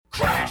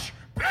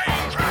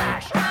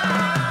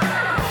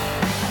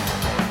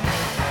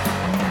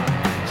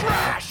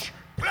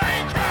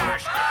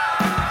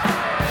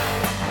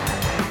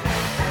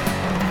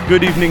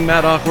Good evening,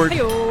 Matt Awkward.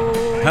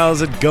 Heyo.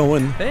 How's it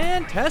going?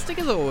 Fantastic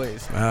as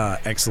always.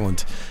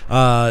 Excellent.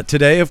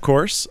 Today, of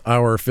course,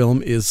 our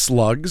film is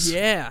Slugs.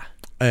 Yeah.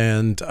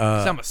 And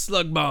 'Cause I'm a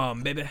slug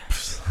bomb, baby.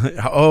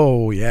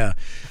 oh yeah,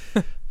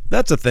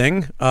 that's a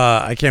thing.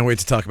 I can't wait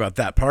to talk about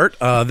that part.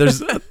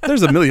 There's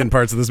a million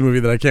parts of this movie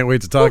that I can't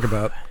wait to talk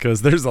about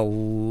because there's a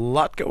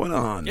lot going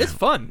on. It's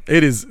fun.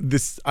 It is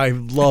this. I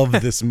love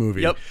this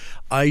movie. Yep.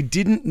 I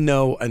didn't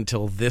know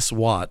until this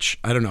watch.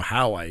 I don't know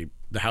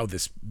how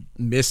this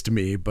missed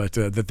me, but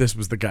that this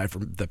was the guy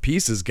from the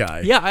Pieces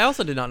guy. Yeah, I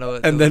also did not know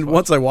that. And then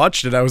once I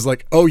watched it, I was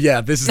like, oh yeah,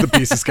 this is the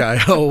Pieces guy.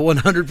 Oh,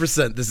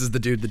 100%. This is the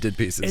dude that did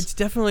Pieces. It's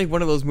definitely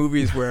one of those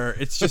movies where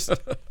it's just,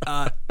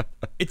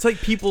 it's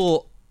like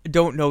people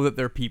don't know that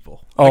they're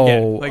people.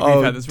 Again, like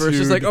we've had this where it's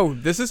just like, oh,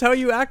 this is how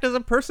you act as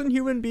a person,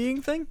 human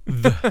being thing?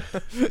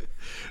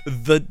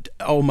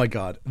 Oh my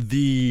God.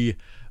 The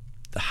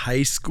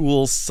high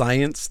school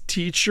science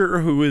teacher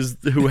who has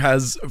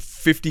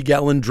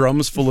 50-gallon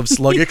drums full of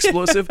slug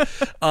explosive.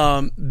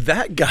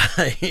 That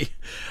guy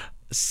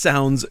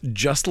sounds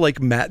just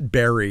like Matt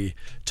Berry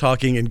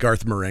talking in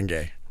Garth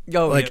Marenghi.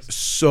 Oh, like yes.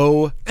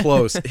 So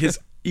close.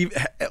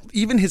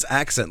 Even his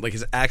accent, like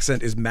his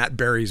accent is Matt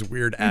Berry's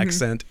weird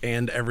accent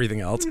and everything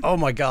else. Oh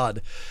my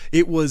God.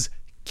 It was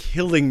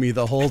killing me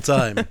the whole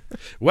time.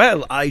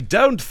 Well, I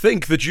don't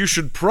think that you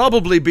should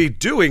probably be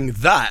doing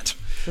that.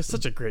 It's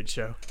such a great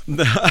show.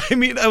 I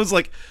mean, I was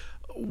like,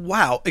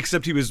 wow,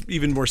 except he was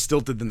even more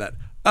stilted than that.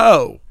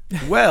 Oh,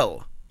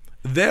 well,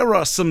 there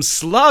are some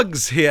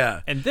slugs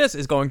here. And this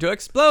is going to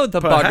explode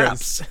the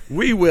Perhaps buggers.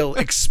 we will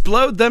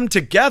explode them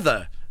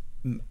together.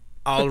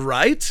 All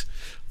right?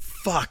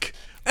 Fuck.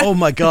 Oh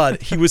my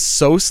God. He was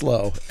so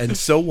slow and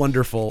so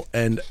wonderful,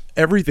 and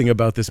everything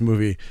about this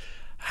movie.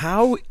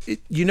 How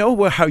you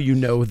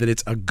know that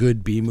it's a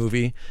good B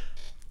movie?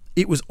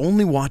 It was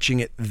only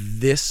watching it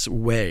this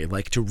way,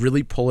 like to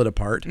really pull it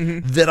apart,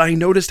 that I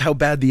noticed how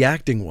bad the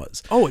acting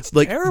was. Oh, it's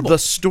like terrible. The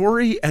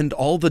story and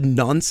all the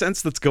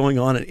nonsense that's going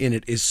on in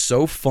it is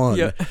so fun.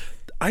 Yeah.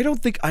 I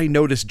don't think I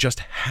noticed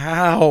just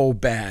how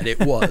bad it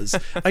was.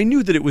 I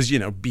knew that it was,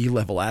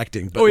 B-level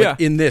acting,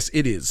 but in this,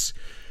 it is.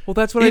 Well,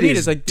 that's what I mean. Is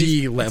It's like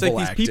D-level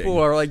these acting. people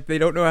are like, they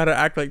don't know how to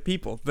act like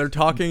people. Their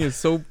talking is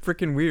so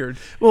freaking weird.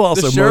 Well,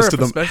 also, The sheriff most of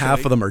them, especially.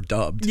 half of them are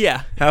dubbed.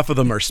 Yeah. Half of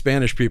them are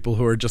Spanish people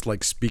who are just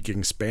like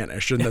speaking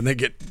Spanish, and then they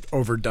get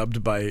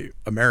overdubbed by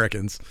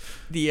Americans.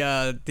 The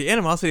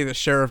animosity the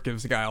sheriff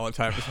gives the guy all the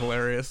time is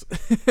hilarious.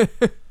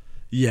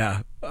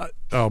 Yeah.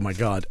 Oh my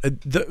God.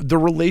 The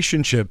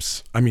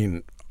relationships. I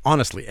mean,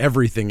 honestly,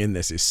 everything in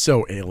this is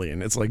so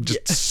alien. It's like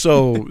just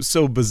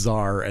so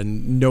bizarre,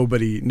 and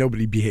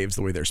nobody behaves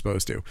the way they're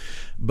supposed to.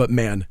 But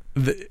man,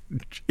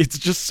 it's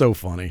just so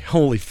funny.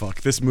 Holy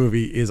fuck. This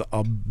movie is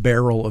a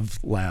barrel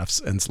of laughs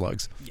and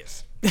slugs.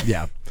 Yes.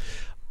 Yeah.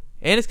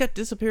 And it's got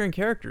disappearing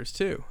characters,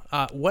 too.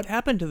 What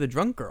happened to the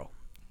drunk girl?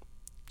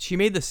 She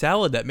made the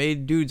salad that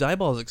made dude's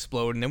eyeballs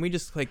explode, and then we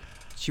just,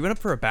 she went up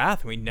for a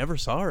bath, and we never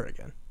saw her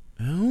again.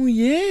 Oh,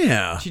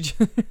 yeah. She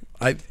just,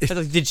 I was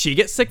like, did she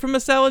get sick from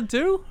a salad,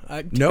 too?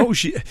 No,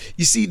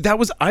 you see,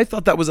 I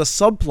thought that was a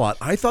subplot.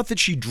 I thought that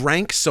she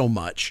drank so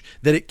much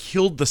that it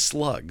killed the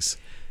slugs.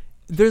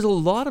 There's a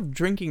lot of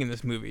drinking in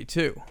this movie,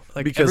 too.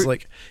 Because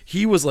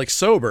he was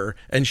sober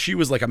and she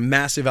was like a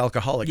massive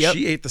alcoholic. Yep.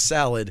 She ate the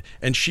salad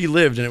and she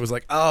lived, and it was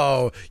like,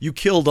 oh, you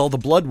killed all the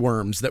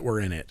bloodworms that were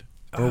in it.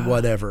 Or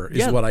whatever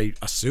is what I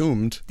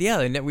assumed.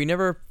 Yeah, we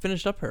never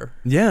finished up her.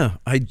 Yeah,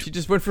 She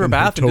just went for a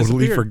bath and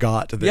totally disappeared.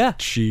 forgot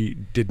that she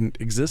didn't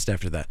exist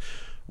after that.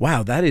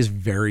 Wow, that is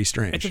very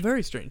strange. It's a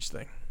very strange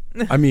thing.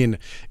 I mean,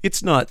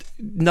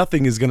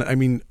 nothing is going to, I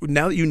mean,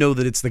 now that you know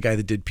that it's the guy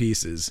that did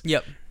Pieces,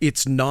 Yep.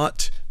 It's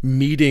not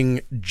meeting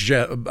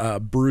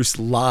Bruce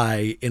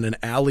Lai in an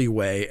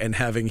alleyway and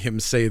having him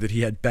say that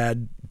he had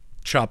bad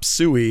chop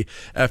suey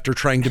after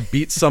trying to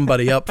beat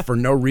somebody up for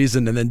no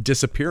reason and then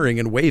disappearing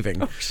and waving.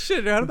 Oh,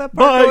 shit, how did that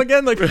part go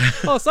again?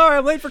 Oh, sorry,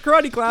 I'm late for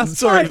karate class.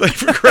 Sorry, Bye. late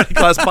for karate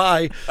class.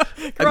 Bye.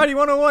 Karate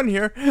 101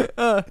 here.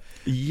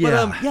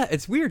 Yeah. But,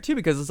 it's weird, too,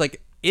 because it's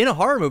like, in a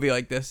horror movie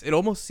like this,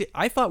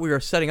 I thought we were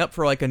setting up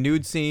for like a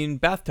nude scene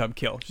bathtub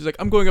kill. She's like,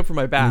 I'm going up for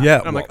my bath. Yeah,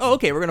 And I'm like, oh,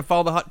 okay, we're going to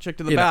follow the hot chick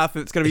to the bath,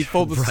 and it's going to be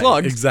full of right,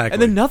 slugs. exactly.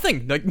 And then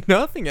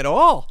nothing at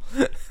all.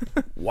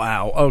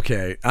 Wow.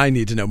 Okay. I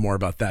need to know more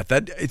about that.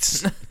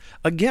 It's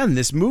again,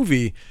 this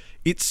movie,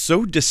 it's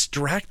so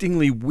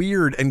distractingly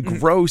weird and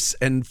gross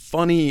and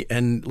funny,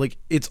 and like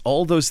it's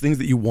all those things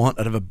that you want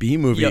out of a B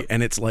movie. Yep.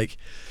 And it's like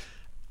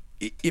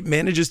it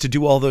manages to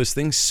do all those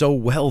things so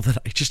well that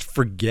I just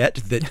forget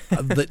that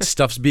that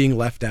stuff's being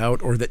left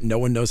out, or that no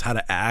one knows how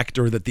to act,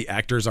 or that the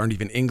actors aren't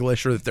even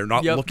English, or that they're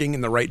not looking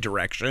in the right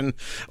direction,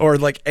 or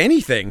like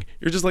anything.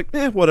 You're just like,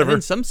 whatever. And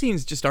then some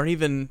scenes just aren't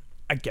even,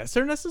 I guess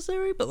they're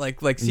necessary, but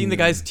like seeing the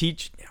guy's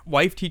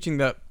wife teaching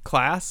the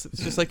class,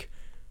 it's just like,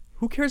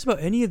 who cares about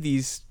any of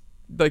these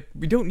like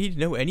we don't need to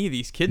know any of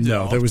these kids. at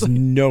No, all. there was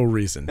no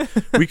reason.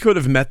 We could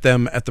have met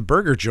them at the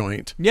burger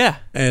joint. Yeah.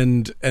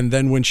 And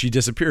then when she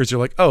disappears, you're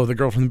like, oh, the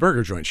girl from the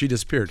burger joint, she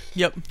disappeared.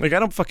 Yep. Like, I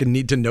don't fucking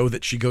need to know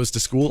that she goes to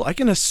school. I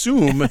can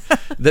assume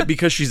that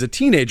because she's a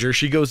teenager,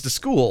 she goes to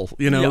school.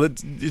 You know, Yep.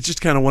 it's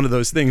just kind of one of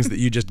those things that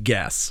you just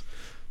guess.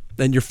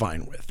 Then you're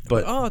fine with.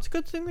 But Oh, it's a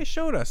good thing they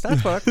showed us.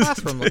 That's what our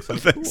classroom looks like.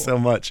 thanks Cool. so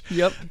much.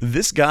 Yep.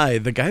 This guy,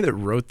 the guy that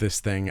wrote this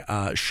thing,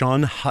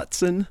 Sean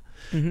Hudson,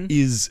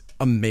 is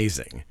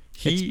amazing.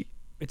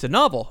 It's a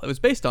novel. It was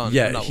based on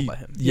a novel by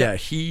him. Yeah,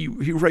 he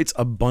writes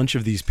a bunch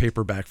of these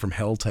paperback from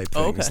hell type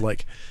things. Oh, okay.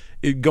 Like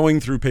going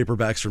through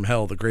Paperbacks from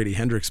Hell, the Grady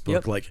Hendrix book,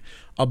 Yep. like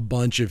a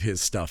bunch of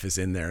his stuff is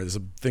in there. There's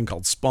a thing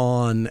called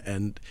Spawn,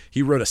 and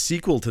he wrote a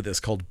sequel to this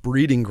called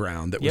Breeding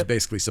Ground that was Yep.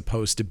 basically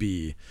supposed to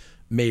be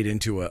made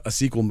into a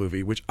sequel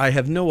movie, which I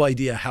have no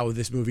idea how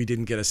this movie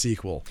didn't get a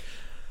sequel.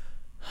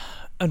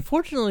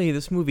 Unfortunately,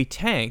 this movie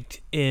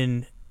tanked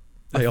in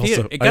the I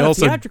theater. also, It got I a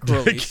also theatrical I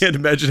release. can't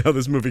imagine how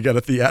this movie got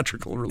a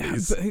theatrical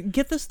release. But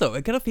get this though,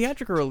 it got a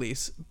theatrical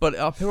release, but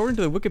according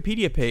to the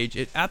Wikipedia page,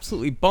 it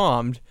absolutely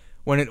bombed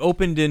when it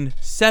opened in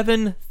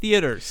 7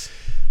 theaters.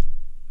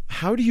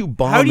 How do you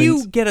bomb? How do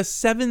you get a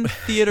 7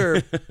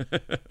 theater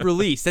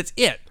release? That's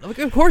it. Like,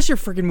 of course your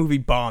freaking movie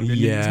bombed and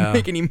Yeah. didn't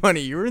make any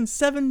money. You were in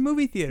 7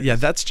 movie theaters. Yeah,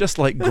 that's just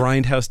like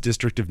Grindhouse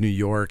District of New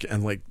York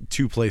and like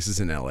 2 places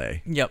in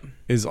LA Yep.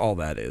 is all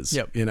that is.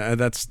 Yep. You know,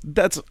 that's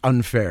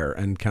unfair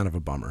and kind of a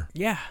bummer.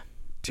 Yeah.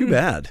 Too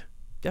bad.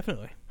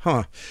 Definitely.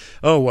 Huh.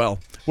 Oh well.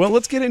 Well,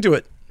 let's get into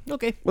it.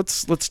 Okay.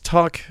 Let's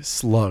talk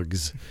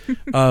slugs.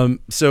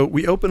 So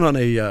we open on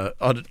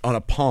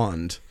a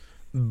pond,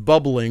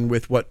 bubbling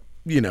with what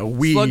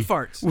Slug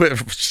farts.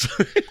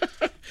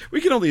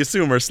 We can only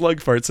assume are slug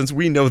farts since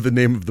we know the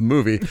name of the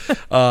movie,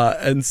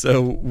 and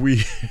so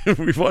we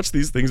watch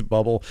these things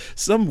bubble.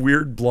 Some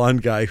weird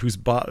blonde guy who's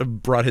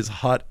brought his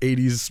hot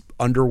 '80s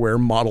underwear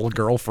model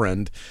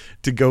girlfriend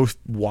to go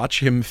watch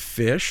him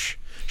fish.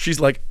 She's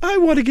like, I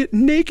want to get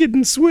naked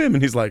and swim.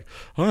 And he's like,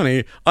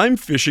 honey, I'm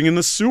fishing in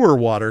the sewer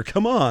water.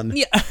 Come on.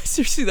 Yeah,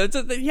 seriously,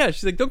 yeah.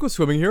 She's like, don't go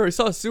swimming here. I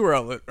saw a sewer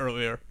outlet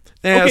earlier.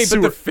 Yeah, okay,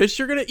 sewer- but the fish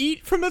you're gonna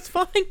eat from that's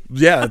fine.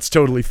 Yeah, it's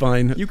totally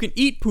fine. You can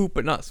eat poop,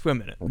 but not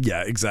swim in it.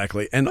 Yeah,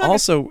 exactly. And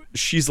also,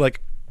 she's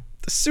like,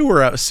 the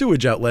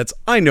sewage outlets,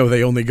 I know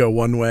they only go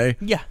one way.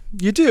 Yeah.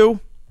 You do?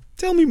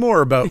 Tell me more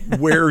about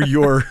where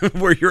your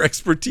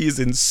expertise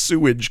in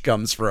sewage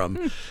comes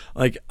from.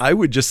 Like, I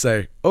would just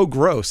say, oh,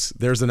 gross,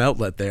 there's an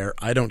outlet there.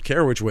 I don't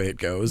care which way it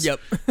goes.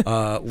 Yep.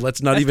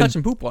 Let's not That's even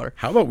touching poop water.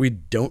 How about we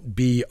don't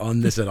be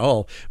on this at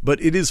all?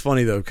 But it is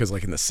funny though, because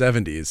like in the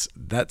 70s,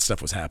 that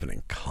stuff was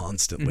happening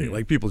constantly.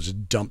 Like people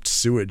just dumped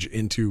sewage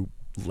into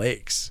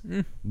lakes.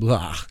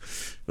 Blah.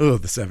 Oh,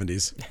 the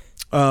 70s.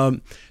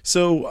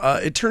 So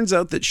it turns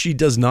out that she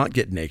does not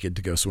get naked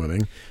to go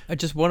swimming.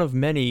 Just one of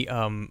many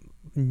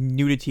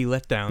nudity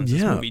letdowns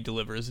this Yeah. movie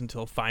delivers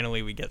until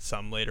finally we get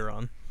some later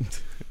on.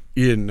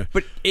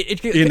 But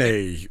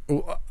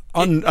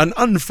An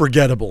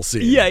unforgettable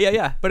scene.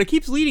 Yeah. But it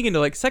keeps leading into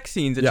like sex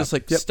scenes that Yeah. just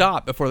like Yep.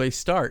 stop before they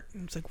start.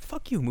 It's like,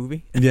 fuck you,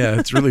 movie. Yeah,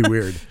 it's really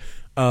weird.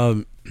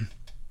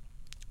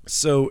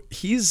 So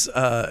he's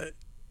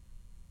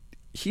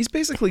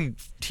basically,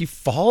 he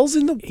falls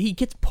in the. He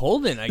gets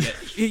pulled in, I guess.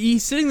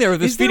 He's sitting there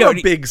with his Is feet there out.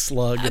 a big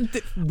slug?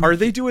 Are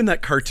they doing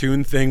that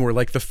cartoon thing where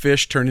like the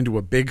fish turn into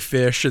a big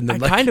fish and I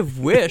then like kind of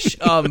wish.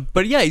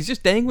 But yeah, he's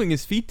just dangling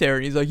his feet there,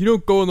 and he's like, "You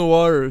don't go in the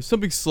water. There's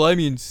something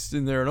slimy in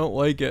there. I don't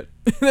like it."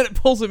 And then it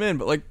pulls him in.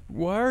 But like,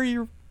 why are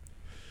your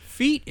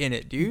feet in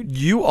it, dude?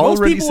 You Most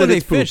already people said when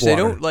it's they fish, poop they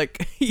water. don't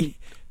like.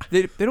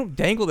 They don't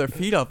dangle their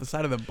feet off the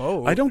side of the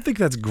boat. I don't think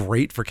that's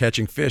great for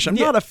catching fish. I'm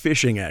Yeah. not a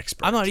fishing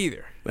expert. I'm not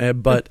either.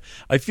 But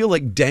I feel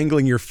like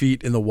dangling your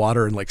feet in the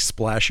water and like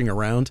splashing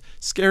around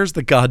scares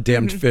the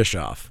goddamned fish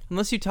off.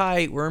 Unless you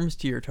tie worms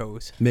to your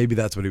toes. Maybe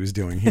that's what he was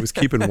doing. He was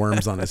keeping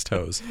worms on his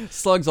toes.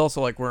 Slugs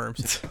also like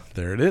worms.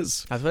 There it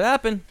is. That's what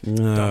happened.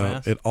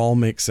 Dumbass. It all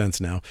makes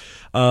sense now.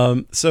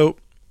 So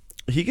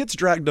he gets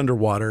dragged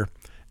underwater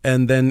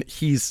and then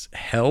he's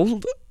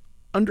held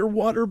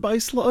underwater by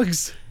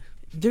slugs.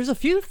 There's a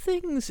few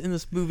things in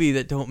this movie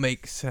that don't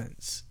make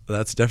sense.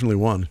 That's definitely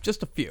one.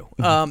 Just a few.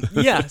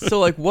 Yeah.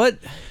 So like, what?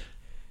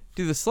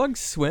 Do the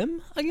slugs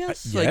swim? I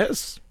guess. Like,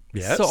 Yes.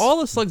 So all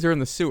the slugs are in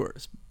the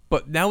sewers,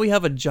 but now we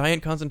have a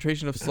giant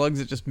concentration of slugs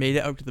that just made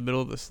it out to the middle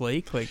of this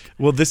lake. Like,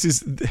 Well, this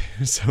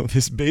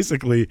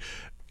basically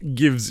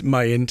gives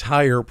my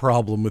entire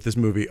problem with this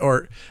movie.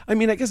 Or, I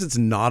mean, I guess it's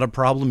not a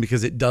problem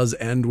because it does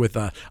end with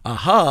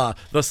aha,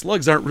 the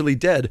slugs aren't really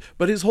dead.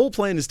 But his whole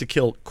plan is to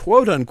kill,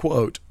 quote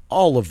unquote,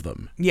 all of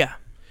them. yeah.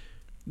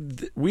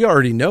 We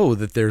already know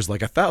that there's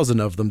like 1,000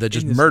 of them that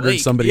just this murdered lake,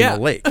 somebody yeah. in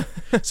the lake.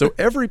 So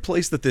every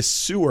place that this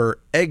sewer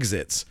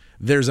exits,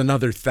 there's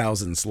another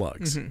 1,000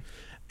 slugs.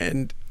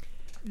 And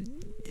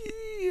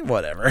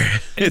whatever.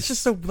 And it's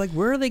just so like,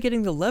 where are they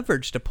getting the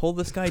leverage to pull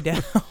this guy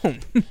down?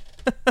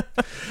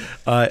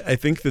 I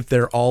think that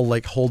they're all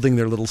like holding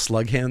their little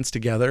slug hands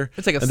together.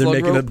 It's like a and they're slug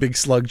making a rope. big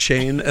slug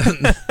chain.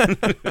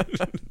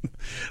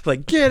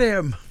 Like, get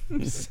him.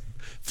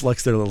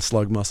 flex their little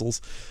slug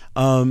muscles.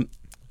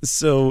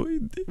 So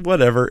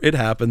whatever, it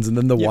happens, and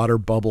then the water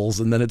bubbles,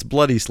 and then it's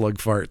bloody slug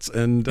farts,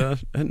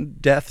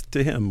 and death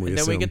to him. And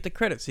then we get the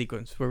credit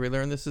sequence where we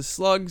learn this is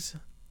Slugs,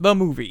 the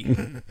movie,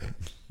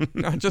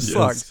 not just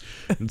Slugs.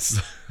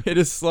 It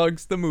is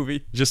Slugs, the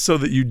movie. Just so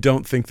that you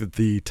don't think that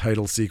the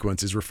title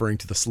sequence is referring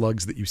to the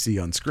slugs that you see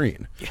on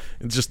screen. Yeah.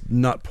 It's just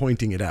not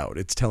pointing it out.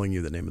 It's telling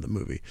you the name of the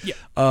movie. Yeah.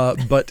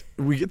 But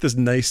we get this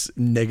nice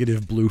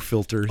negative blue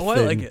filter thing. I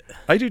like it.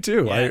 I do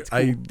too. Yeah, it's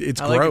cool.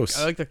 It's gross.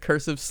 I like the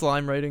cursive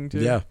slime writing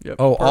too. Yeah. Yep,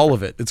 oh, perfect. all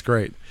of it. It's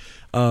great.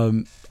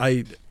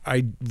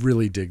 I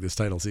really dig this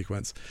title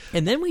sequence.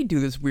 And then we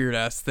do this weird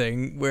ass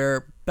thing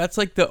where that's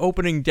like the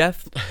opening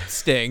death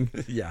sting.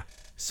 Yeah.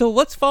 So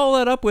let's follow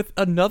that up with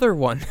another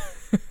one.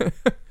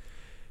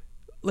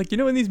 Like, you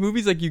know, in these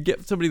movies, like, you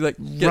get somebody like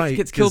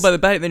gets killed by the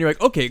bat, and then you're like,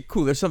 okay,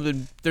 cool. There's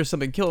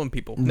something killing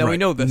people. Now we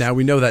know this. Now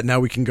we know that. Now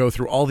we can go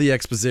through all the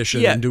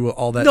exposition and do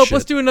all that. Nope, shit.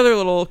 Let's do another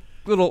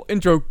little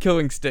intro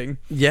killing sting.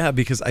 Yeah,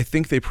 because I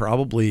think they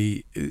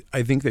probably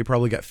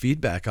got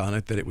feedback on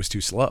it that it was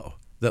too slow.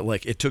 That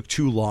like it took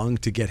too long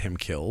to get him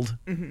killed.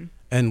 Mm-hmm.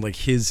 And like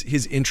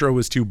his intro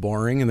was too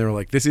boring, and they were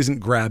like, this isn't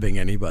grabbing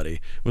anybody.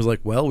 It was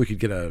like, well, we could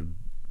get a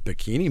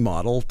bikini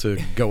model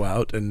to go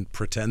out and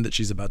pretend that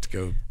she's about to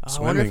go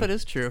swimming. I wonder if it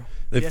is true.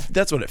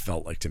 That's what it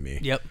felt like to me.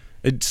 Yep.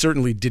 It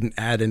certainly didn't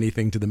add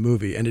anything to the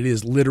movie, and it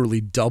is literally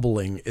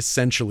doubling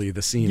essentially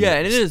the scene. Yeah,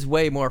 and it is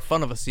way more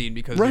fun of a scene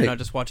because you're not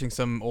just watching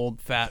some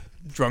old fat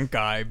drunk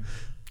guy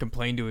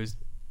complain to his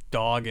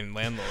dog and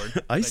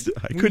landlord.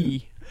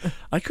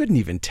 I couldn't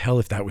even tell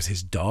if that was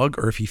his dog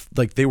or if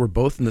they were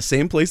both in the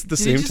same place at the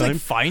same time.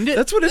 Like, find it?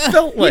 That's what it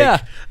felt like.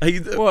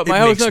 Yeah. What, my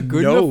house not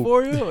good enough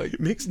for you? Like,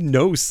 it makes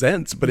no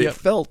sense, but it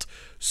felt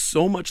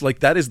so much like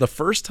that is the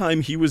first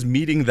time he was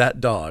meeting that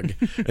dog,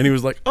 and he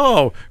was like,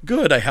 "Oh,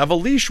 good, I have a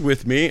leash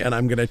with me, and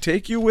I'm gonna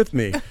take you with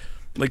me."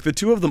 Like the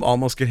two of them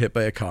almost get hit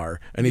by a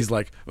car, and he's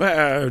like,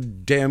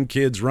 damn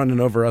kids running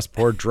over us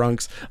poor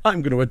drunks.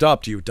 I'm going to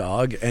adopt you,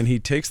 dog. And he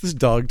takes this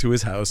dog to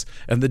his house,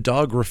 and the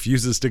dog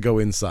refuses to go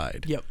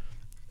inside. Yep.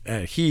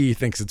 He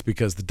thinks it's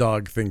because the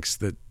dog thinks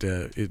that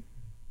the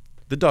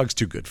dog's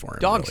too good for him.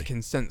 Dogs really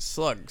can sense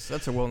slugs.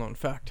 That's a well-known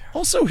fact.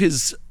 Also,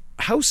 his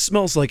house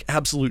smells like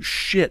absolute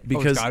shit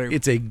because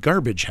it's a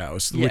garbage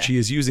house, which he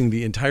is using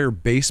the entire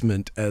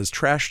basement as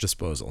trash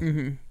disposal.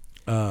 Mm-hmm.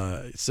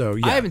 So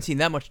yeah, I haven't seen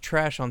that much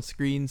trash on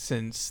screen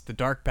since The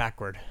Dark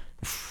Backward.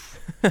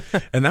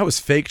 And that was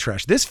fake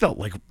trash. This felt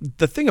like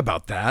the thing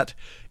about that.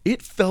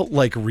 It felt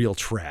like real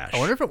trash. I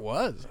wonder if it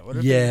was.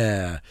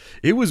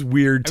 It was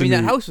weird to me.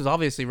 That house was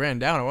obviously ran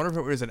down. I wonder if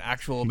it was an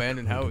actual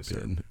abandoned house.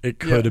 It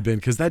could have been,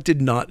 because that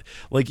did not,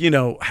 like, you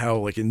know how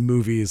like in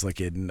movies,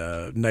 like in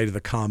Night of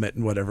the Comet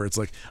and whatever, it's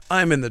like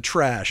I'm in the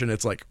trash, and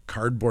it's like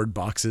cardboard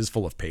boxes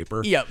full of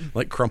paper. Yep.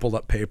 Like crumpled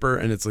up paper,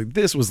 and it's like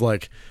this was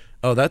like,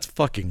 oh, that's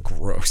fucking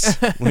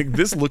gross. Like,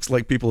 this looks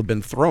like people have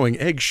been throwing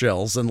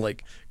eggshells and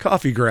like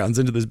coffee grounds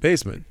into this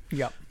basement.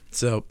 Yep.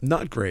 So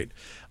not great.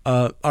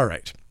 All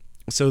right.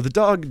 So the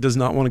dog does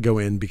not want to go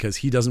in because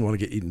he doesn't want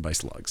to get eaten by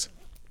slugs.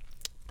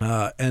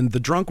 And the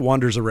drunk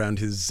wanders around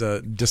his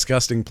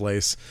disgusting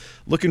place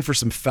looking for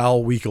some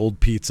foul, week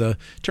old pizza.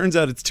 Turns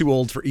out it's too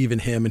old for even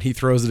him, and he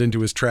throws it into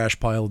his trash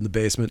pile in the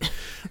basement.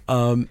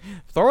 Throw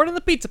it in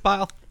the pizza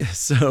pile.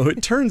 So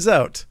it turns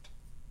out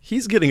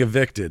he's getting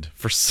evicted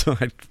for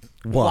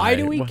why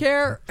do we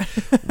care?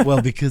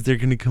 Well, because they're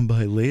going to come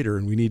by later,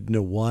 and we need to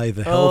know why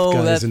the health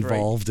guy is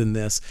involved in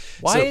this.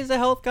 Why is the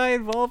health guy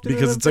involved in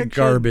this? Because it's a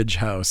garbage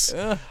house.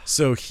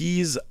 So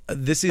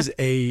this is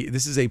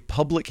a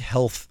public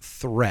health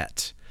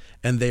threat,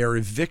 and they are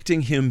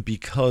evicting him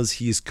because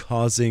he's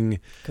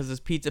causing. Because his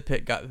pizza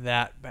pit got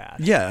that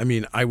bad. Yeah, I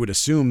mean, I would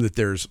assume that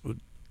there's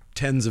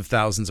tens of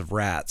thousands of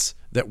rats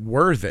that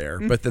were there,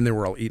 but then they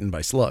were all eaten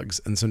by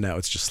slugs, and so now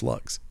it's just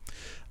slugs.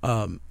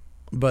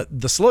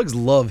 But the slugs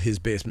love his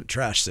basement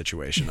trash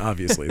situation,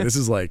 obviously. This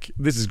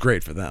is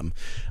great for them.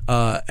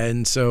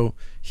 And so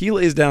he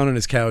lays down on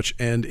his couch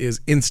and is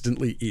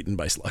instantly eaten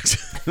by slugs.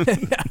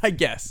 I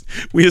guess.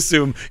 We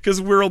assume,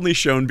 because we're only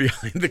shown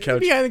behind the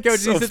couch. Behind the couch.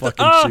 So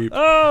fucking cheap.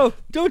 Oh,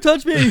 don't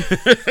touch me.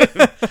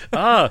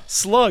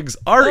 Slugs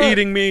are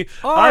eating me.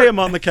 I am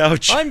on the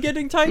couch. I'm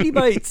getting tiny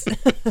bites.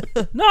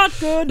 Not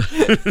good.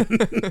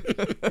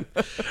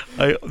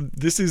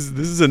 This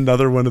is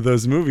another one of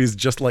those movies,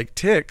 just like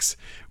Ticks,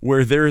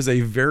 where there is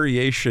a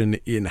variation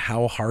in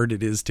how hard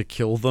it is to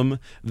kill them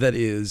that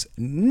is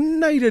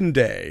night and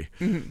day.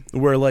 Mm-hmm.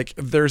 Where like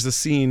there's a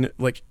scene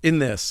like in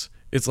this,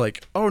 it's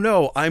like, oh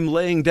no, I'm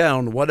laying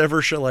down,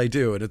 whatever shall I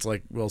do? And it's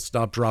like, well,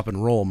 stop, drop,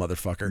 and roll,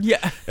 motherfucker.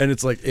 Yeah. And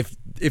it's like if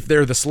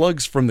they're the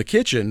slugs from the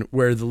kitchen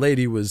where the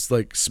lady was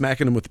like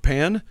smacking them with the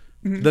pan,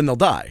 then they'll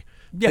die.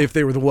 Yeah. If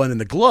they were the one in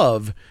the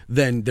glove,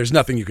 then there's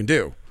nothing you can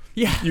do.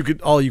 Yeah.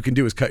 all you can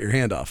do is cut your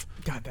hand off.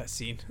 God, that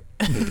scene.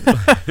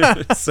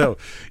 So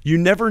you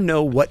never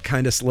know what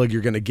kind of slug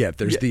you're going to get.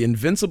 There's the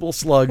invincible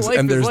slugs, Life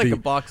and there's is like the a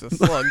box of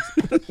slugs.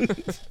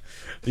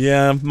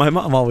 Yeah, my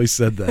mom always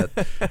said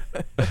that.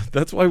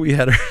 That's why we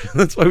had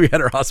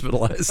her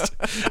hospitalized.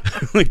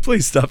 Like,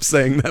 please stop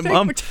saying that,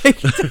 Mom.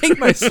 Take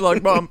my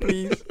slug bomb,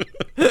 please.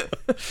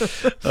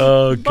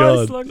 Oh My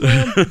God. slug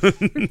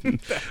bomb.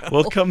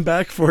 We'll come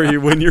back for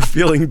you when you're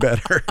feeling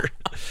better.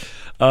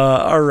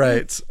 All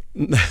right.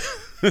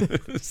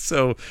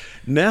 So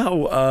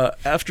now,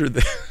 after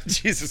the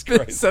Jesus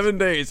Christ, 7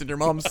 days and your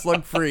mom's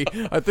slug free.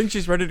 I think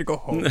she's ready to go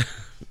home.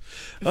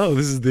 oh,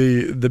 this is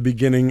the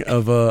beginning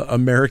of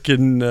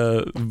American.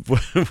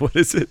 What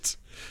is it?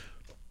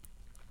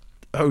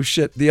 Oh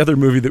shit! The other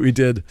movie that we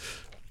did,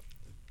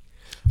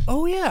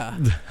 Oh yeah.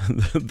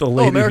 the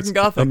lady American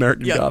Gothic.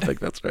 American Yeah. Gothic.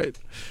 That's right.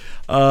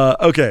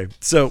 Okay,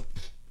 so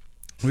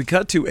we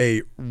cut to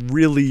a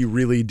really,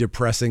 really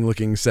depressing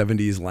looking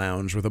 70s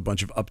lounge with a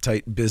bunch of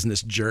uptight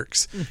business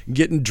jerks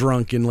getting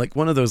drunk in like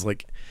one of those,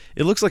 like,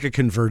 it looks like a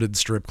converted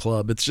strip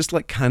club. It's just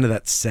like kind of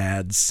that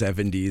sad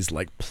 70s,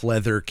 like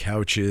pleather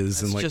couches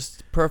It's and like,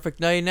 just perfect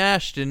night in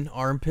Ashton,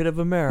 armpit of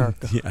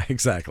America. yeah,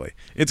 exactly.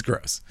 It's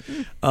gross.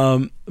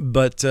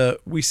 But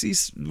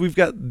we've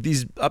got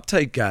these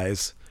uptight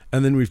guys,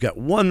 and then we've got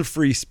one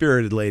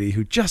free-spirited lady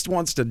who just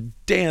wants to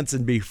dance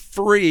and be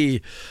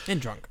free.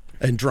 And drunk.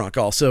 And drunk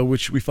also,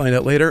 which we find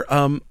out later.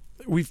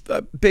 We've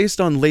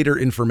based on later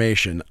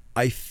information,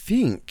 I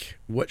think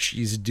what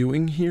she's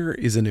doing here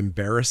is an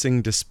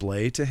embarrassing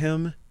display to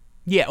him.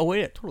 Yeah, oh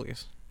yeah, it totally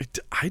is.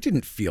 I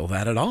didn't feel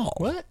that at all.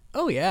 What?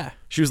 Oh yeah.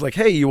 She was like,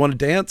 "Hey, you want to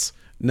dance?"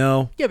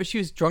 No. Yeah, but she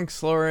was drunk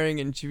slurring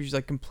and she was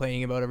like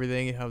complaining about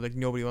everything and how like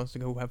nobody wants to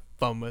go have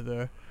fun with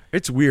her.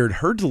 It's weird.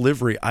 Her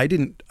delivery, I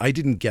didn't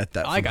get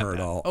that I from got her at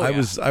that. all. Oh, I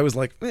yeah. was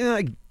like,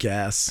 I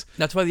guess.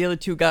 That's why the other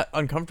two got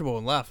uncomfortable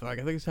and left. Like,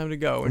 I think it's time to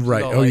go. And she's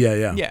Right. all Oh, like,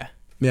 yeah. Yeah.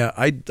 Yeah,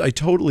 I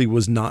totally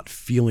was not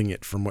feeling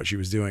it from what she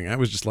was doing. I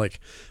was just like,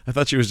 I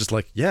thought she was just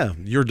like, yeah,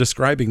 you're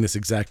describing this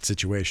exact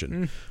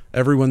situation.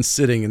 Everyone's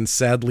sitting and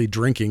sadly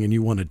drinking and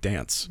you want to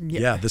dance.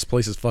 Yeah, this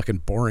place is fucking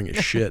boring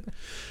as shit.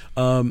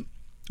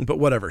 But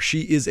whatever.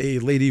 She is a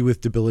lady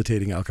with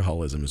debilitating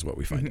alcoholism is what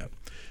we find out.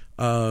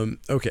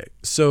 Okay,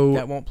 so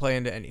That won't play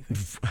into anything.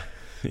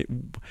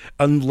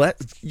 unless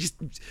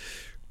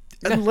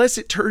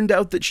it turned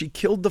out that she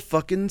killed the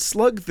fucking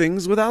slug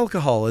things with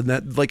alcohol, and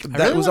that like I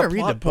that really was a want to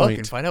read plot the book point.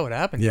 and find out what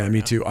happened. Yeah, to her me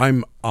now. too.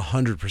 I'm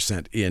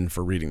 100% in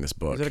for reading this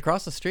book. Is it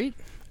across the street?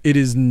 It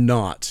is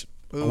not.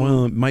 Ooh.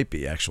 Well, it might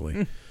be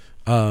actually.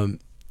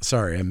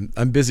 Sorry,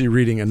 I'm busy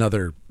reading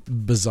another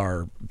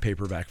bizarre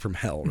paperback from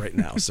hell right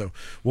now, so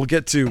we'll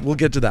get to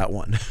that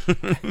one.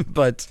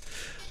 But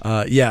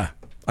yeah,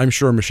 I'm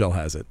sure Michelle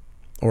has it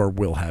or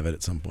will have it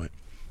at some point.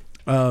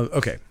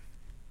 Okay.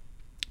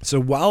 So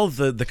while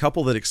the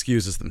couple that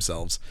excuses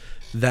themselves,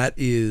 that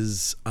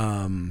is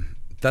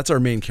that's our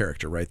main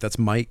character, right? That's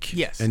Mike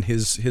Yes. and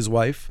his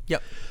wife.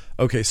 Yep.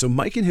 Okay, so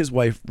Mike and his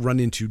wife run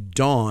into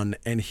Dawn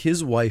and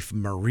his wife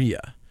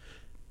Maria.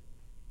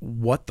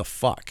 What the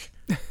fuck?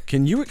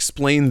 Can you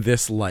explain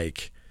this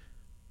like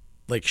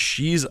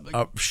she's a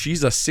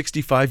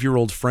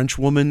 65-year-old French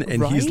woman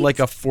and he's Right? like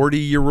a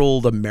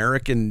 40-year-old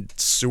American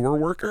sewer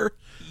worker?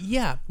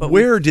 Yeah, but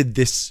Where did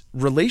this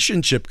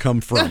relationship come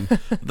from?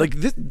 Like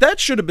that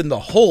should have been the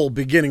whole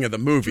beginning of the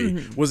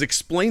movie, was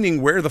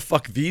explaining where the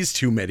fuck these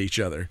two met each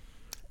other.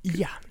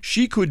 yeah,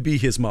 She could be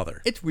his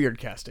mother. it's weird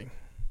casting,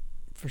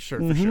 for sure,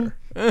 for sure.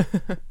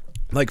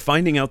 Like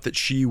finding out that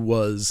she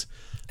was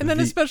And then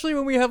the- especially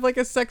when we have like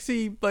a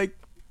sexy like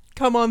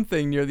come on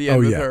thing near the end Oh,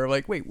 with yeah. her,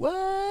 like wait,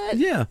 what?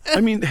 Yeah,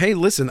 I mean, hey,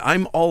 listen,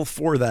 I'm all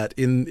for that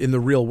in the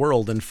real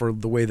world and for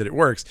the way that it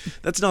works.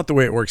 That's not the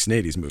way it works in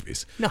 80s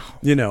movies. No.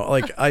 You know,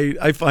 like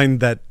I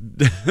find that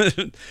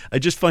I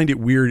just find it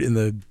weird in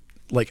the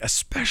like,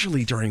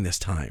 especially during this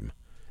time.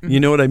 You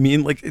know what I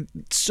mean? Like,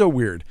 it's so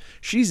weird.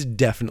 She's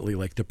definitely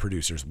like the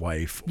producer's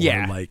wife, or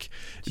Yeah. like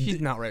She's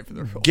not right for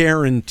the role.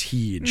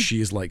 guaranteed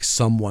she's like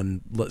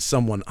someone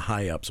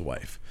high up's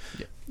wife.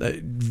 Yeah.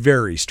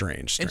 Very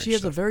strange. And she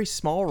has a stuff. very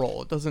small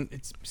role.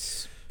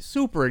 It's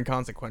super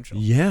inconsequential.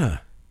 Yeah.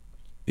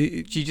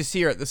 You just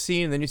see her at the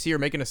scene, and then you see her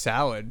making a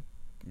salad.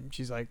 And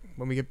she's like,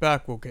 "When we get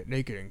back, we'll get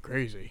naked and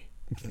crazy."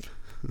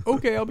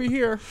 Okay, I'll be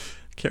here.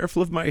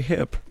 Careful of my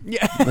hip.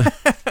 Yeah,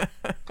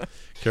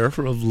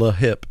 Careful of the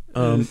hip.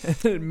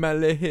 my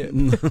little hip.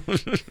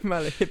 My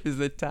little hip is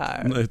the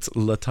tire. It's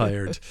la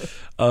tired.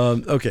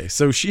 Okay,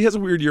 so she has a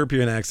weird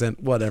European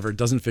accent. Whatever,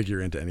 doesn't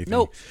figure into anything.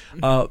 Nope.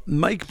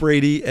 Mike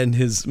Brady and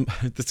his.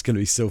 That's gonna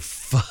be so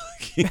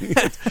fucking.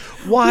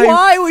 Why?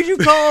 Why would you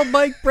call him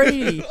Mike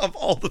Brady? Of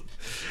all the.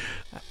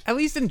 At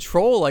least in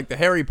Troll, like the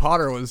Harry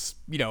Potter was,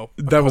 a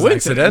That was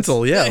coincidence.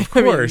 accidental. Yeah, of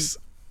I mean, course.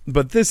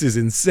 But this is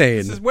insane.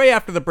 this is way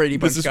after the Brady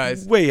Bunch, This is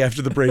guys. way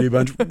after the Brady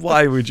Bunch.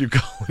 Why would you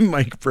call him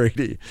Mike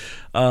Brady?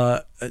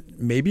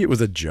 Maybe it was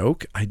a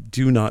joke. I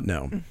do not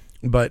know.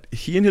 But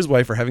he and his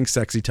wife are having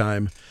sexy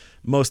time,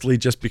 mostly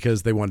just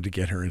because they wanted to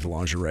get her into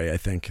lingerie, I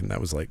think. And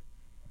that was like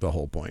the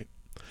whole point.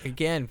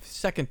 Again,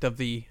 second of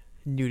the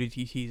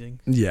Nudity teasing.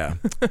 Yeah.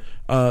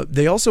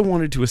 They also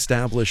wanted to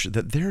establish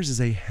that theirs is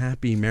a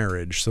happy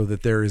marriage, so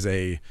that there is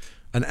an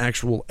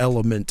actual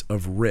element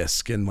of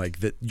risk and like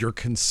that you're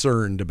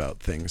concerned about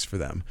things for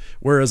them.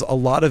 Whereas a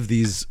lot of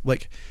these,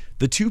 like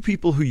the two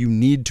people who you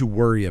need to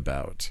worry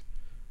about,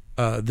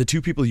 the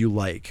two people you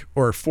like,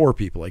 or four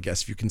people, I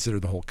guess, if you consider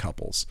the whole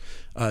couples,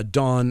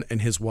 Don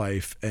and his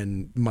wife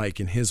and Mike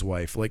and his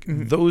wife, like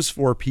those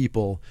four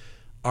people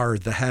are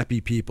the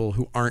happy people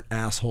who aren't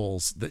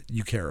assholes that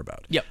you care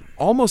about. Yep.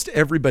 Almost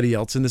everybody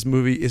else in this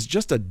movie is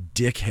just a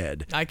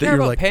dickhead. I that care you're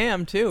about like,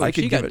 Pam too. I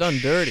could She give got a done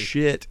dirty.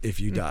 shit if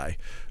you die.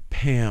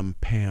 Pam.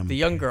 The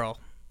young girl.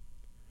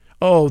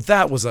 Oh,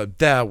 that was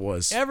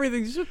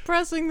Everything's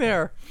depressing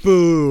there.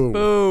 boo.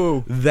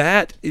 Boo.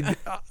 That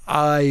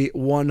I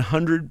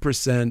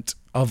 100%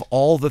 of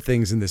all the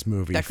things in this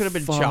movie. That could have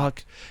been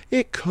chopped.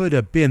 It could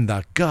have been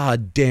the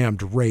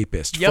goddamned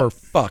rapist, Yep. for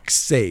fuck's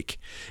sake.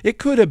 It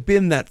could have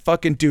been that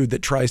fucking dude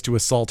that tries to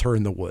assault her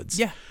in the woods.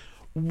 Yeah.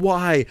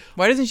 Why?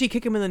 Why doesn't she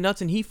kick him in the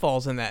nuts and he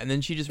falls in that and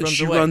then she just runs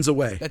She away? runs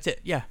away. That's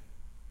it. Yeah.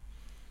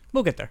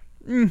 We'll get there.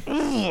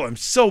 Oh, I'm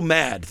so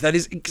mad. That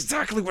is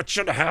exactly what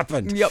should have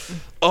happened. Yep.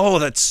 Oh,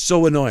 that's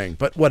so annoying.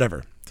 But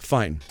whatever.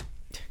 Fine.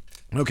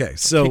 Okay,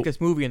 so Kick this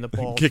movie in the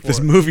balls. kick for this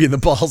it. movie in the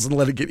balls and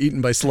let it get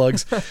eaten by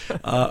slugs.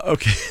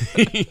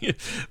 Okay.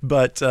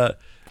 But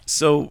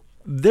so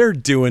they're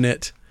doing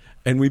it,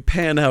 and we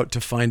pan out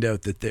to find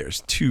out that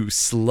there's two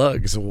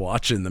slugs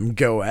watching them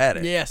go at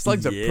it. Yeah,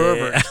 slugs are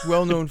perverts.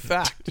 Well-known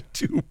fact.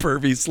 Two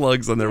pervy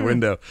slugs on their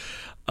window.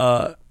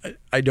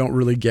 I don't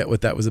really get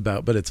what that was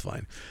about, but it's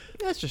fine.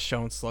 That's just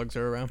showing slugs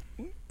are around.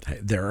 Hey,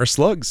 there are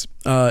slugs.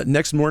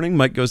 Next morning,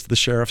 Mike goes to the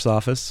sheriff's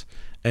office,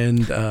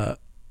 and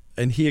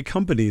he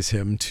accompanies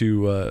him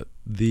to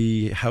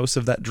the house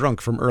of that drunk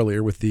from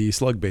earlier with the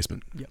slug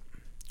basement. Yep.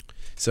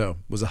 So,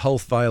 was a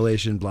health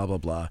violation, blah, blah,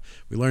 blah.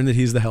 We learned that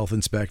he's the health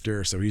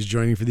inspector, so he's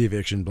joining for the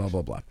eviction, blah,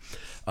 blah, blah.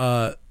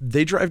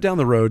 They drive down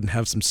the road and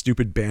have some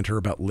stupid banter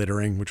about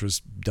littering, which was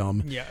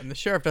dumb. Yeah, and the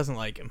sheriff doesn't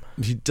like him.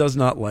 He does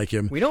not like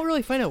him. We don't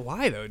really find out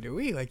why, though, do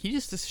we? Like, the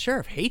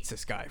sheriff hates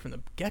this guy from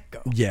the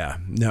get-go. Yeah,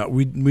 no,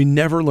 we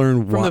never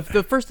learn From why.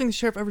 the first thing the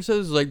sheriff ever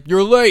says is like,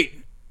 "You're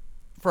late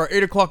for our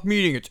 8 o'clock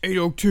meeting. It's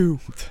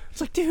 8:02."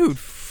 It's like, dude,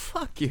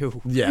 fuck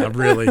you. Yeah,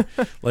 really.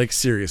 Like,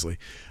 seriously.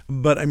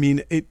 But, I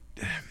mean,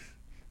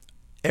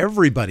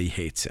 everybody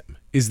hates him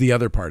is the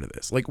other part of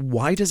this. Like,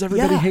 why does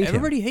everybody hate him?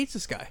 Everybody hates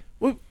this guy.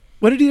 What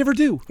did he ever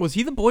do? Was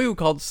he the boy who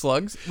called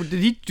slugs? Or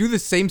did he do the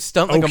same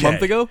stunt like a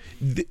month ago?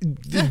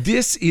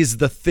 This is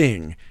the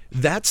thing.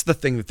 That's the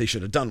thing that they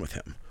should have done with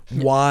him.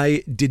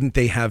 Why didn't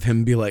they have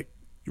him be like,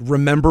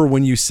 remember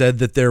when you said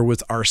that there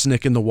was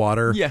arsenic in the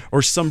water? Yeah.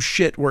 Or some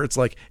shit where it's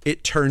like,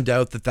 it turned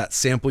out that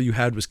sample you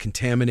had was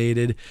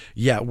contaminated.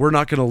 Yeah, we're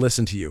not going to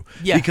listen to you.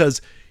 Yeah.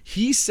 Because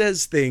he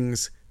says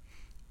things...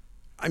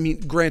 I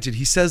mean, granted,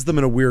 he says them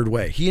in a weird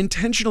way. He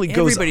intentionally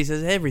goes... Everybody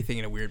says everything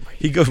in a weird way.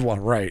 He goes, well,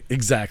 right,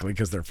 exactly,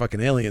 because they're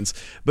fucking aliens.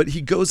 But he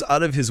goes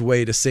out of his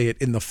way to say it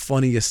in the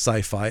funniest,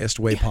 sci-fi-est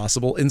way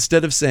possible.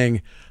 Instead of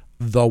saying,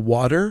 the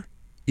water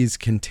is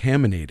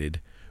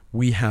contaminated.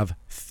 We have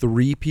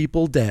 3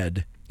 people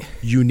dead.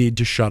 You need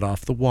to shut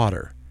off the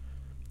water.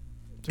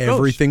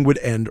 Everything would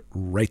end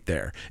right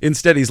there.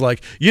 Instead, he's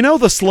like, you know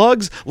the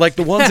slugs, like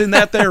the ones in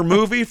that there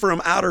movie from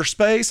outer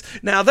space?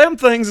 Now, them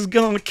things is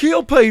going to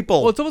kill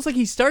people. Well, it's almost like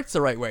he starts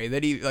the right way.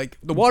 That he, like,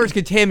 the water's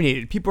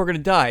contaminated. People are going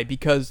to die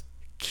because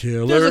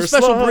there's a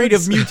special breed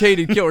of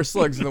mutated killer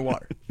slugs in the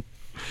water.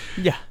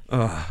 Yeah.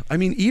 I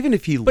mean, even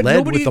if he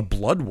led with the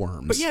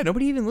bloodworms. But yeah,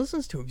 nobody even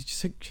listens to him. He's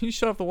just like, can you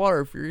shut off the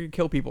water if you're going to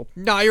kill people?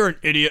 Nah, you're an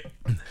idiot.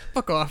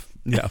 Fuck off.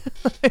 Yeah.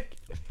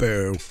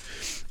 Boo.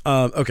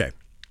 Okay.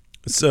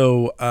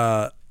 So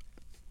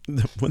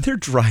when they're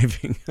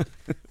driving,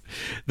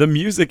 the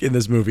music in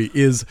this movie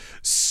is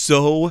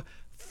so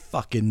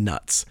fucking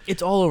nuts.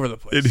 It's all over the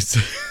place. It is.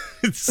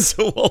 It's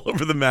so all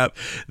over the map.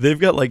 They've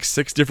got like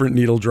 6 different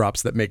needle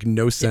drops that make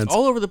no sense. It's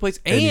all over the place.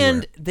 anywhere.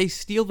 And they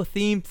steal the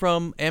theme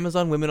from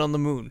Amazon Women on the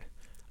Moon.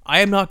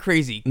 I am not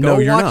crazy. No,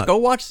 you're not. Go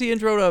watch the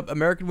intro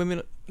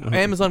to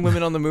Amazon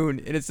Women on the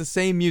Moon, and it's the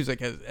same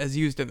music as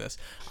used in this.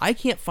 I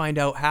can't find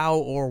out how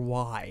or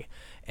why.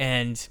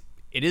 And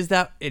it is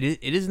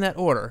in that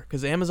order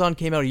because Amazon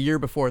came out a year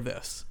before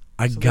this.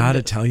 I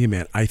gotta tell you,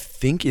 man. I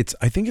think it's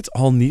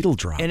all needle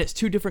drop. And it's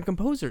 2 different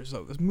composers.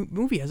 So this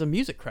movie has a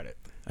music credit.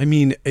 I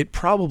mean, it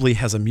probably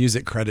has a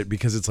music credit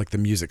because it's like the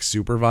music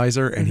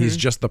supervisor, and he's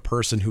just the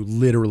person who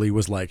literally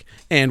was like,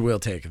 and we'll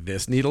take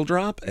this needle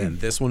drop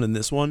and this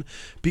one,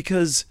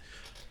 because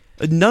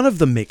none of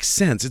them make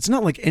sense. It's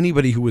not like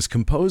anybody who was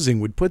composing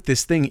would put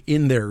this thing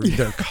in their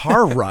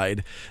car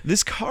ride.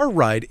 This car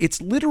ride, it's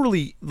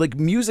literally like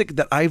music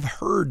that I've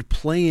heard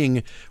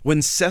playing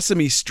when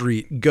Sesame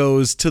Street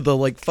goes to the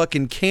like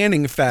fucking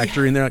canning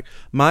factory, and they're like,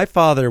 my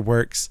father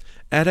works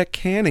at a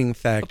canning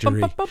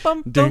factory. Yeah,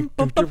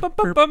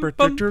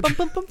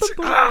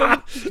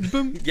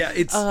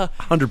 it's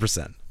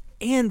 100%.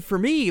 And for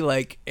me,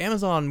 like,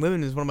 Amazon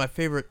Women is one of my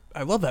favorite.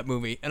 I love that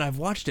movie, and I've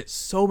watched it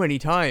so many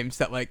times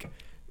that, like,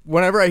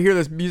 whenever I hear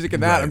this music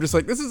and that, Right. I'm just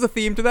like, this is a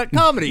theme to that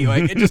comedy.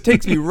 Like, it just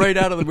takes me right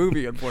out of the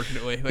movie,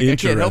 unfortunately. Like, I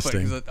can't help it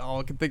Interesting. because all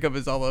I can think of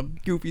is all the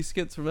goofy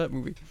skits from that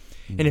movie.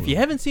 And if you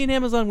haven't seen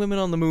Amazon Women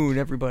on the Moon,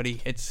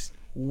 everybody, it's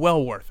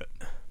well worth it.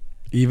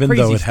 Even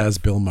Crazy though it stuff. has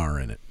Bill Maher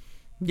in it.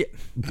 Yeah,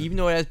 even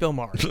though it has Bill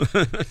Maher.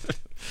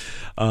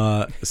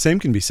 Same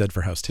can be said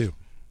for House 2.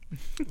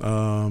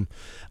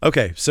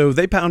 Okay, so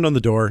they pound on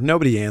the door.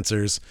 Nobody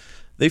answers.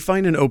 They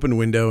find an open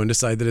window and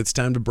decide that it's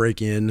time to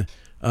break in.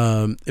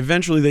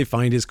 Eventually, they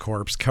find his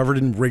corpse covered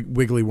in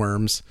wiggly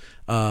worms.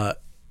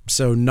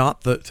 So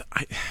not the...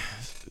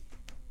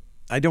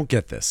 I don't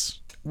get this.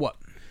 What?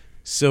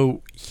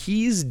 So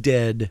he's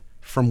dead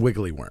from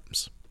wiggly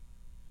worms.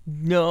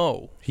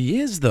 No. He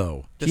is,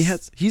 though.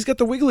 This- He's got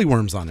the wiggly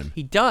worms on him.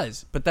 He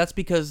does, but that's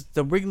because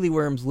the wiggly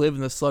worms live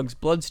in the slug's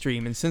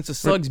bloodstream, and since the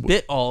slugs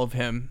bit all of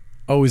him,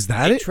 Oh, is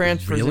that it?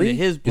 transfers really?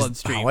 into his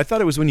bloodstream. Oh, I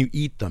thought it was when you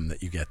eat them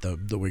that you get the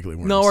wiggly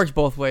worms. no, it works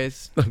both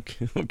ways.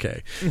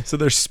 Okay. So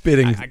they're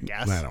spitting. I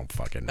guess. I don't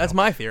fucking know. That's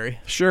my theory.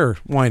 Sure,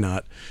 why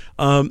not?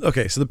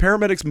 Okay, so the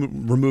paramedics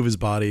remove his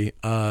body.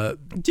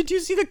 Did you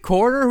see the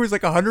coroner who's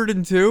like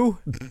 102?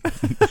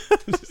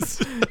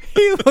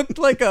 He looked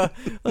like a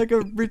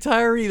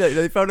retiree that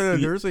they found in a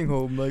nursing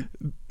home, like,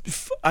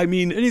 I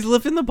mean, and he's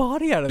lifting the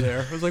body out of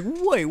there. I was like,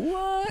 wait,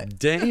 what?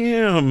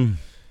 damn.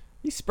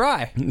 He's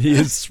spry. He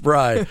is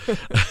spry.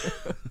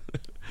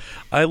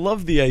 I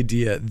love the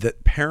idea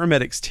that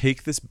paramedics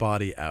take this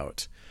body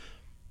out.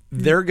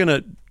 They're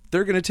gonna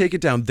take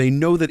it down. They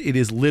know that it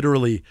is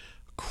literally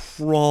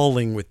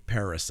crawling with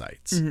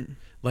parasites.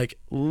 Like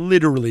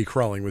literally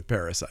crawling with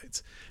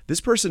parasites. This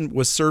person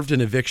was served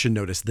an eviction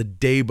notice the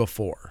day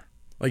before.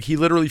 Like he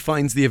literally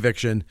finds the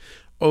eviction,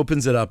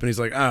 opens it up, and he's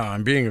like, "Oh,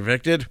 I'm being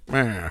evicted."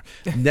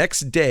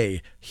 Next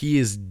day, he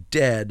is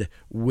dead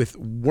with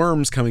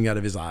worms coming out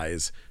of his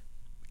eyes.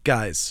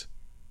 Guys,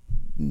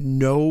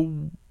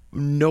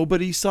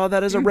 nobody saw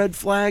that as a red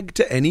flag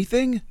to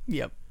anything.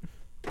 Yep.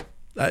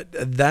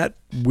 That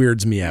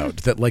weirds me out.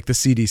 That like the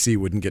CDC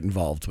wouldn't get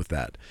involved with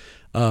that.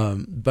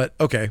 But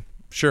okay,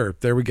 sure,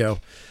 there we go.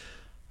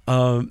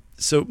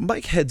 So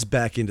Mike heads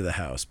back into the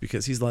house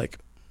because he's like,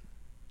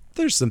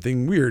 there's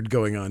something weird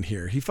going on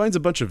here. He finds a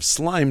bunch of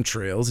slime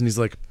trails and he's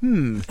like,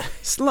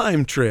 slime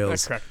That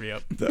trails. cracked me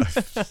up.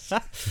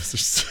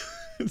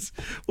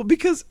 Well,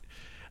 because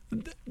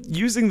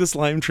using the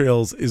slime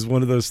trails is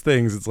one of those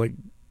things. It's like,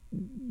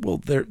 well,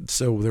 there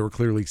were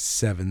clearly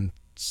 7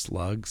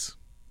 slugs.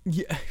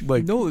 Yeah.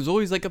 Like- no, there's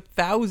always like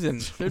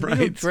 1,000. There'd be no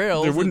Right?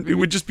 trails. There wouldn't. It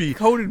would just be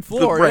coated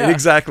floor. Right, yeah.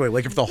 exactly.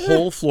 Like if the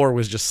whole floor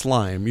was just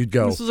slime, you'd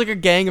go This was like a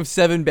gang of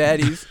 7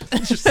 baddies.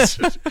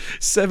 just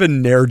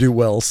 7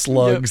 ne'er-do-well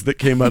slugs that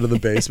came out of the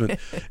basement.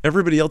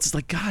 Everybody else is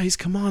like, guys,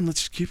 come on, let's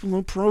just keep a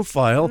low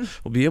profile.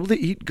 We'll be able to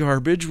eat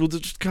garbage. We'll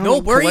just come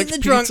Nope, we're collect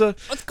eating the pizza. drunk.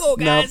 Let's go,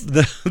 Now guys.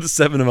 the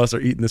 7 of us are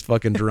eating this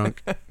fucking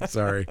drunk.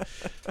 Sorry,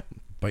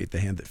 bite the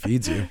hand that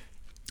feeds you.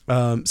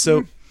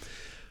 So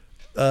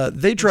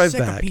they drive Sick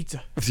of back.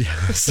 pizza.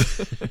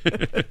 Yes.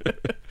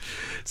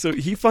 So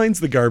he finds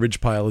the garbage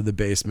pile in the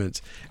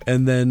basement,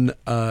 and then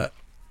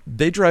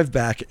they drive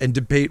back and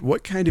debate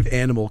what kind of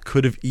animal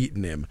could have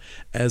eaten him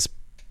as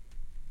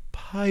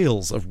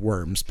piles of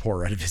worms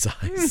pour out of his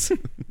eyes.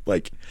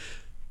 Like,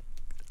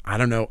 I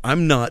don't know.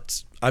 I'm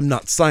not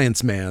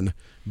science man,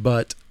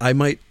 but I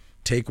might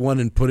take one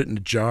and put it in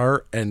a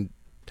jar and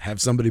have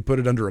somebody put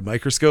it under a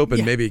microscope and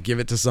Yeah. maybe give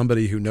it to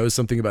somebody who knows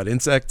something about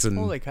insects and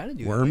Well, they kinda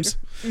do that worms.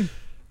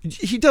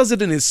 He does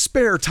it in his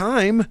spare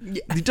time.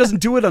 Yeah. He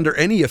doesn't do it under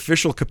any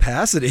official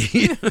capacity.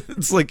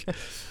 It's like,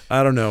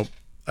 I don't know.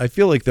 I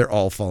feel like they're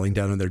all falling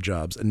down on their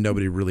jobs and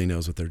nobody really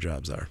knows what their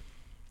jobs are.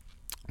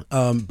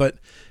 But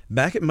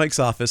back at Mike's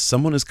office,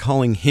 someone is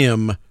calling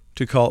him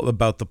to call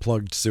about the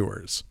plugged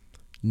sewers.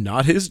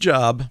 Not his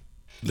job.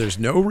 There's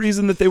no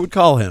reason that they would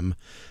call him.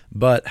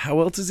 But how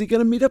else is he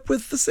going to meet up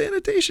with the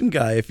sanitation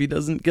guy if he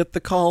doesn't get the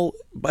call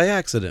by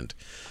accident?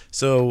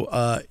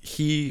 So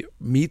he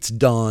meets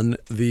Don,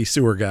 the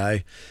sewer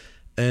guy,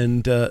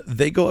 and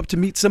they go up to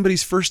meet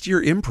somebody's first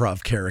year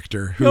improv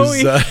character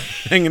who's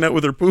hanging out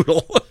with her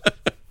poodle.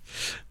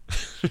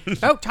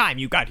 About time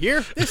you got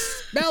here. This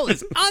smell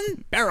is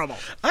unbearable.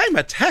 I'm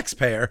a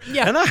taxpayer,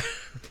 Yeah. and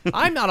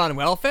I'm not on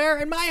welfare,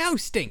 and my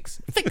house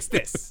stinks. Fix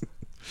this.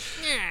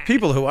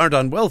 people who aren't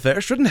on welfare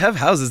shouldn't have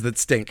houses that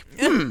stink.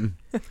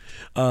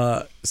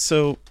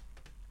 So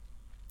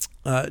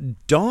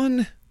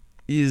Don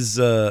is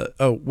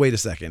wait a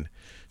second.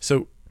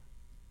 So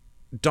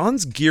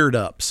Don's geared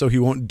up so he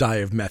won't die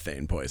of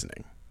methane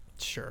poisoning.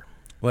 Sure.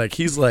 Like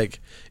he's like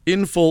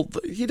in full.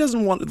 He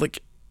doesn't want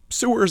like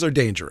sewers are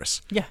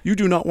dangerous. Yeah. You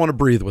do not want to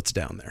breathe what's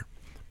down there.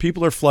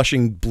 People are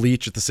flushing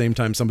bleach at the same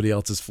time somebody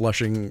else is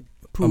flushing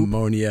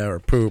ammonia or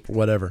poop or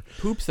whatever.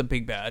 Poop's a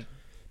big bad.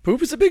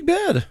 Poop is a big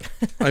bad.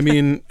 I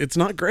mean, it's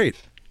not great.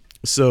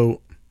 So,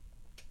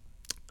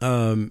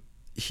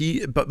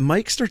 but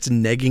Mike starts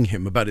negging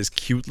him about his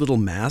cute little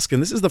mask,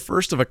 and this is the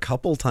first of a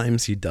couple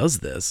times he does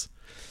this.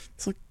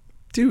 It's like,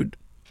 dude,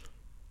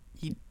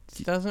 He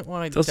doesn't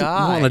want to doesn't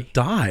die. want to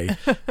die.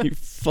 You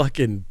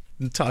fucking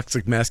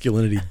toxic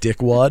masculinity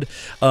dickwad.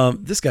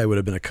 This guy would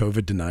have been a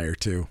COVID denier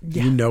too.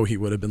 Yeah. You know, he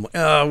would have been like,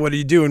 "Oh, what are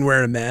you doing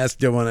wearing a mask?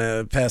 Don't want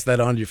to pass that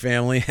on to your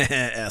family,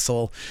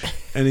 asshole."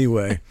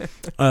 Anyway,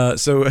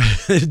 so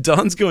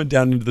Don's going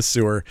down into the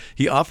sewer.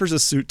 He offers a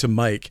suit to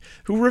Mike,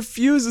 who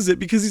refuses it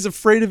because he's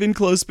afraid of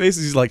enclosed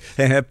spaces. He's like,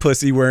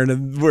 "Pussy wearing a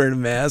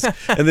mask,"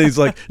 and then he's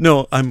like,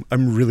 "No, I'm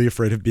really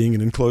afraid of being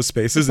in enclosed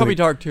spaces. It's probably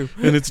dark too.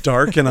 And it's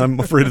dark, and I'm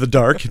afraid of the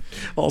dark.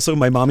 Also,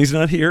 my mommy's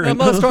not here. I'm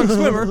not a strong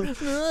swimmer."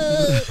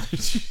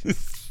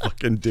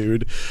 Fucking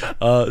dude.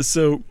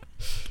 So,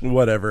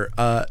 whatever.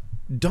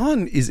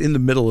 Don is in the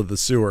middle of the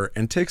sewer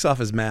and takes off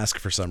his mask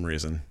for some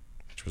reason,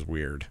 which was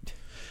weird.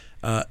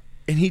 And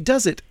he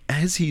does it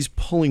as he's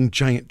pulling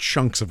giant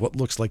chunks of what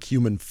looks like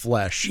human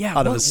flesh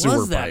out of a sewer what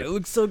was that? pipe. It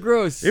looked so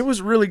gross. It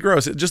was really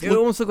gross. It just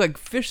almost looked like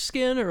fish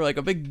skin or like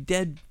a big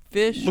dead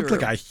fish. looked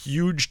like a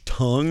huge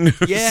tongue. Or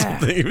Yeah.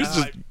 something. It was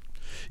just.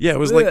 Yeah, it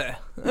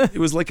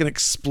was like an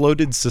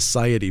exploded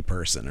society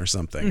person or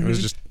something. It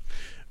was just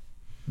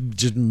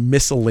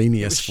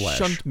miscellaneous flesh.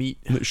 Shunt meat.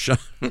 Shunt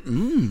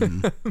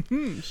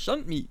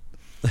Shunt meat.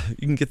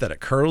 You can get that at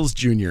Carl's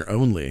Jr.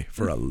 only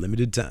for a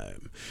limited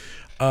time.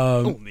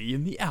 Only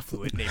in the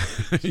affluent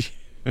neighborhood.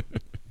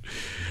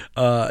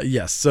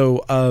 Yes.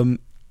 So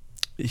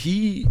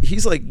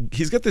he's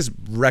got this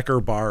wrecker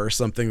bar or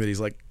something that he's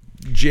like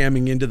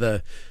jamming into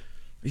the.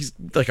 He's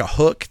like a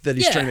hook that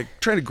he's trying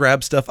to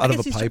grab stuff out of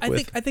a pipe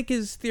with. I think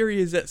his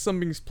theory is that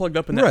something's plugged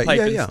up in that Right, pipe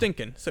yeah, and yeah.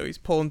 stinking, so he's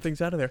pulling things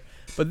out of there.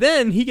 But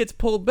then he gets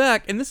pulled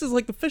back, and this is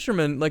like the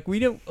fishermen. Like we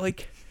don't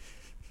like.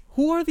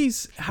 Who are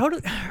these? How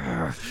do?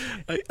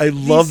 I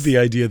love the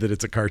idea that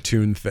it's a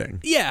cartoon thing.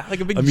 Yeah,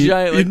 like a big I mean,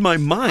 giant. Like, in my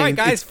mind, all right,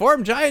 guys,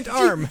 form giant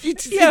arm.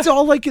 It's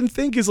all I can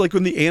think is like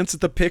when the ants at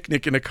the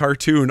picnic in a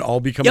cartoon all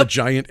become a Yep.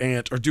 giant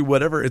ant or do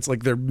whatever. It's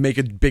like they're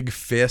making a big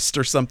fist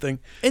or something.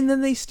 And then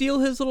they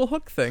steal his little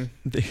hook thing.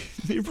 They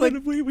run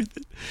away with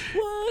it.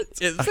 What?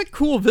 It's a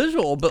cool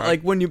visual, but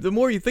like the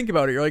more you think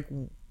about it, you're like,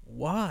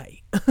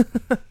 why?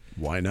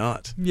 Why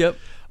not? Yep.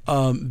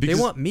 They Because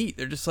want meat.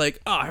 They're just like,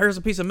 here's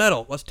a piece of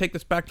metal. Let's take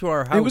this back to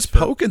our house. he was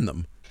poking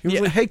them. He was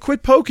Yeah. like, "Hey,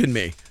 quit poking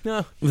me.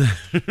 No, I'm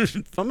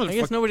gonna I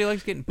guess nobody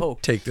likes getting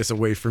poked. take this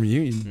away from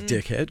you, you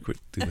dickhead. Quit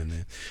doing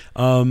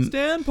that."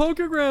 Stan, poke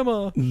your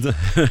grandma.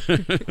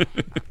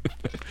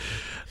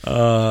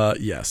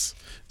 Yes.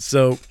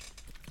 So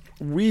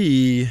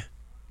we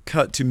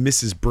cut to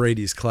Mrs.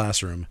 Brady's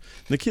classroom.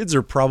 The kids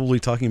are probably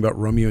talking about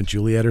Romeo and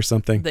Juliet or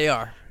something. They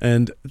are.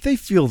 And they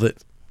feel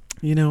that,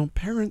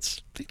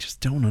 parents, they just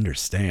don't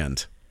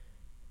understand.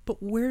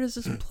 But where does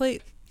this play?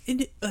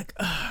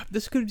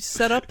 This could be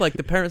set up like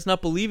the parents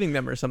not believing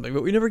them or something,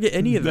 but we never get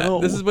any of that.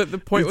 No. This is what the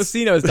pointless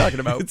scene I was talking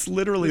about. It's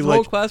literally this like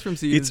whole classroom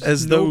scene. it's is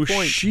as no though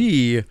point.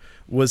 she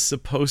was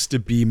supposed to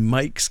be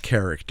Mike's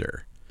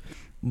character.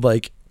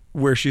 Like,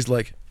 where she's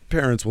like,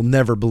 "Parents will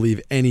never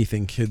believe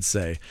anything kids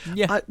say."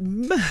 Yeah.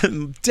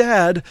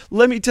 Dad,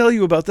 let me tell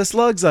you about the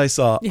slugs I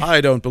saw. Yeah.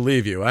 I don't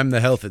believe you. I'm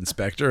the health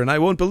inspector, and I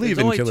won't believe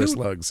There's in only killer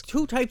slugs.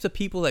 Two types of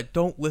people that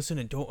don't listen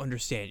and don't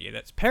understand you.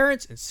 That's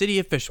parents and city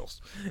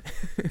officials.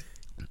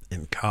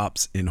 And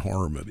cops in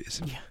horror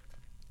movies.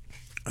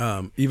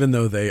 Yeah. Even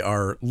though they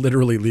are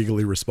literally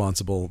legally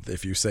responsible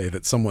if you say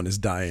that someone is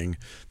dying,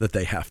 that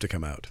they have to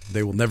come out.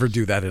 They will never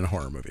do that in a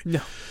horror movie.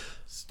 No.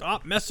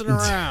 Stop messing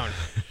around.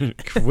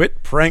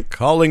 Quit prank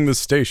calling the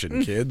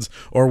station, kids,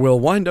 or we'll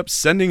wind up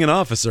sending an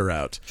officer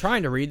out.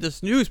 Trying to read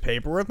this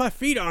newspaper with my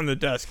feet on the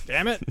desk,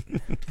 damn it.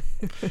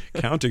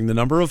 Counting the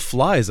number of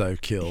flies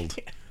I've killed.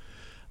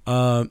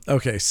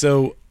 Okay,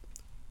 so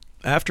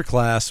after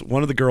class,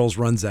 one of the girls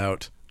runs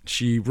out.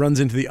 She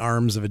runs into the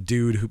arms of a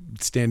dude who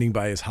standing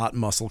by his hot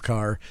muscle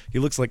car. He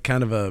looks like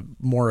kind of a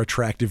more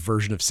attractive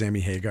version of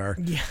Sammy Hagar.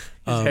 Yeah,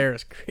 his hair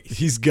is crazy.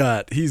 He's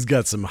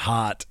got some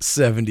hot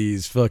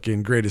 70s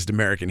fucking Greatest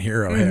American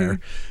Hero hair.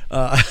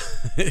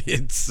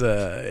 It's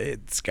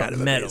kind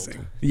of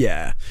amazing.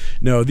 Yeah.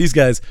 No, these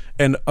guys,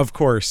 and of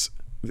course,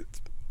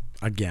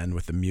 again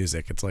with the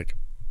music, it's like,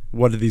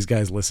 what do these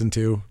guys listen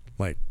to?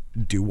 Like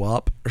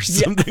doo-wop or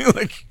something?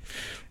 Like,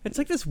 it's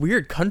like this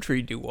weird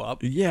country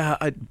doo-wop.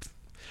 Yeah,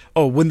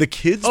 when the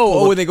kids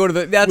when they go to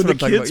the that's when what I'm the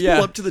talking kids about. Yeah.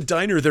 pull up to the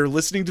diner, they're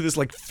listening to this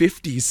like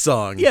 50s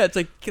song. Yeah, it's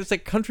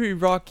like country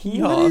rock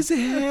hee-haw. What is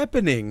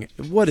happening?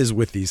 What is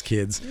with these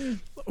kids?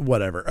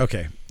 Whatever.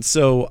 Okay.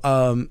 So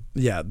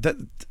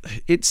that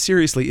it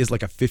seriously is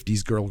like a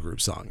 50s girl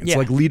group song. It's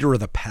like Leader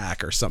of the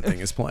Pack or something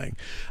is playing.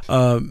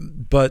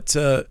 But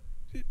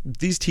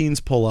these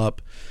teens pull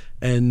up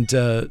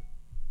and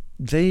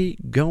they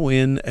go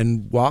in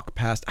and walk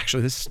past.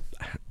 Actually, this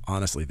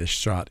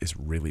shot is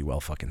really well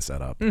fucking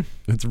set up.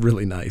 It's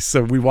really nice.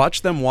 So we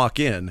watch them walk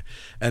in,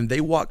 and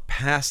they walk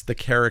past the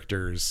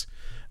characters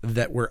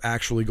that we're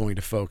actually going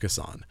to focus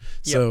on.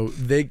 Yep. So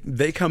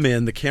they come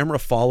in, the camera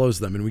follows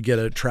them, and we get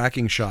a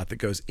tracking shot that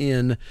goes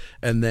in,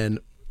 and then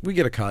we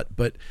get a cut,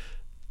 but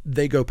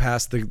they go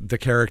past the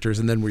characters,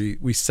 and then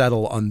we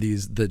settle on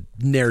the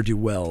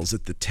ne'er-do-wells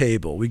at the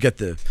table. We get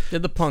they're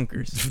the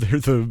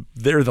punkers.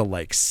 They're the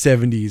like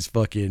 70s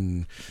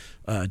fucking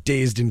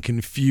Dazed and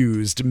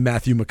Confused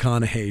Matthew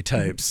McConaughey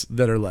types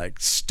that are like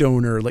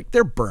stoner, like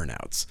they're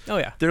burnouts. Oh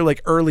yeah. They're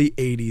like early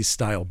 80s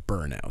style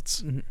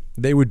burnouts.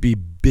 They would be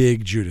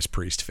big Judas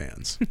Priest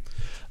fans.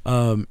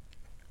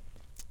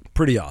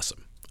 Pretty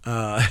awesome.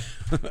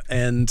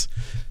 And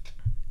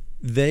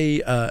they,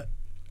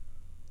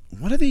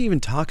 what do they even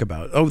talk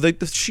about? Oh, the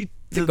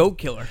goat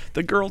killer.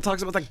 The girl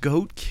talks about the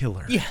goat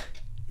killer. Yeah.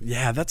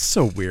 Yeah, that's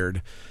so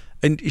weird.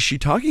 And is she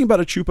talking about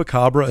a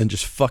chupacabra and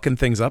just fucking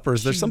things up, or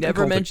is there something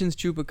never called mentions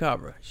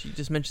chupacabra. She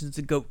just mentions it's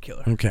a goat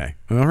killer. Okay.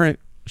 All right.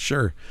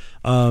 Sure.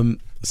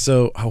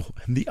 So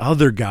the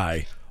other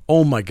guy,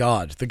 oh my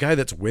God, the guy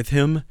that's with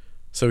him.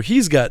 So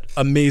he's got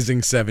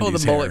amazing 70s Oh,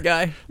 the hair. mullet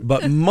guy.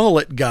 But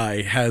mullet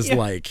guy has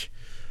Yeah.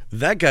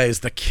 that guy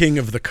is the king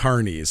of the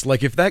carnies.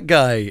 Like if that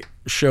guy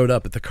showed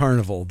up at the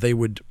carnival, they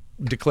would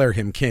declare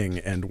him king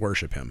and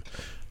worship him.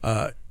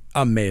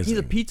 Amazing. He's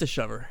a pizza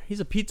shover. He's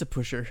a pizza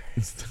pusher.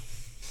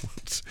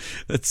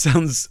 It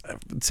sounds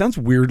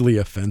weirdly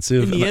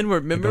offensive. In the end, I don't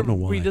remember know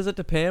when he why. does that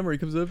to Pam, where he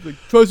comes up like,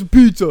 try some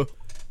pizza.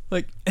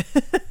 Like,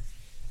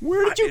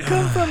 where did you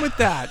come from with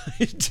that?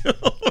 I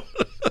don't.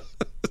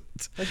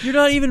 Like, you're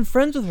not even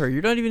friends with her.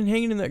 You're not even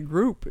hanging in that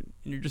group. And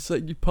you're just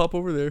like, you pop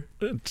over there.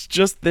 It's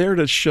just there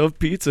to shove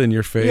pizza in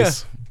your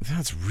face. Yeah.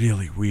 That's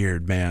really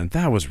weird, man.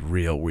 That was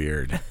real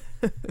weird.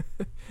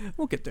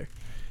 We'll get there.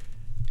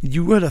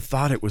 You would have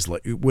thought it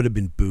would have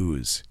been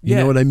booze. You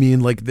Yeah. know what I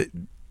mean? Like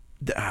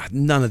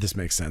none of this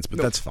makes sense, but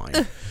that's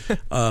fine.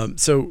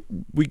 So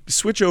we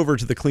switch over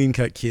to the Clean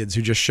Cut Kids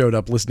who just showed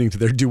up listening to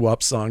their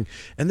doo-wop song,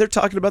 and they're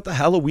talking about the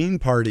Halloween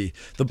party.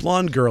 The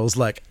blonde girl's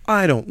like,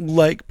 I don't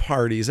like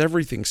parties.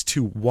 Everything's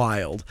too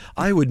wild.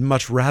 I would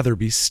much rather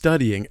be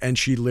studying. And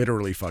she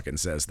literally fucking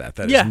says that.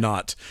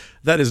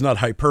 That is not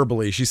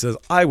hyperbole. She says,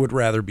 I would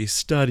rather be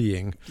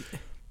studying.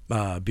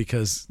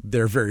 Because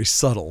they're very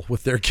subtle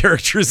with their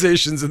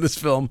characterizations in this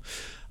film.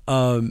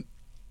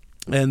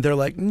 And they're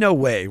like, no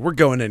way, we're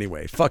going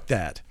anyway. Fuck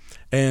that.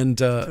 And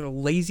The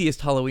laziest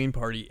Halloween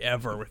party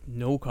ever with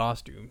no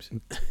costumes.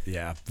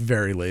 yeah,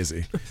 very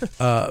lazy.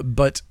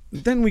 But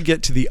then we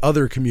get to the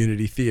other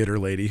community theater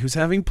lady who's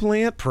having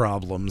plant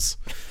problems.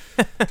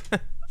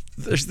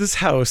 There's this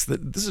house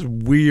this is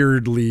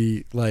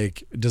weirdly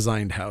like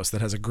designed house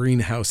that has a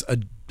greenhouse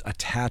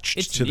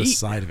attached to the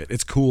side of it.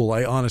 It's cool.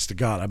 Honest to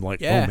God, I'm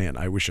like, Yeah. oh man,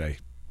 I wish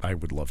I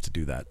would love to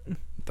do that.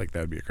 Like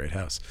that would be a great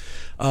house.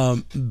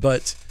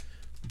 But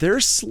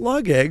there's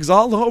slug eggs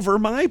all over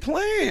my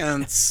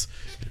plants.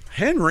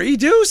 Henry,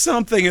 do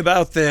something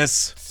about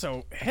this.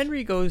 So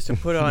Henry goes to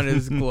put on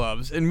his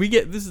gloves, and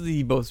this is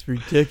the most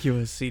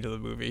ridiculous scene of the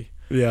movie.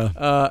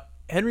 Yeah.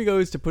 Henry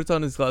goes to put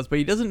on his gloves, but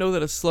he doesn't know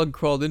that a slug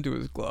crawled into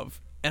his glove.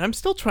 And I'm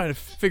still trying to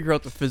figure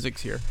out the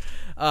physics here.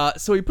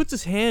 So he puts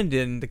his hand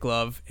in the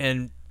glove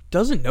and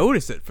doesn't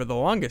notice it for the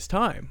longest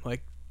time.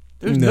 Like,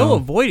 there's no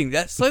avoiding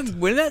that slug.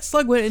 When that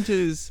slug went into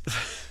his,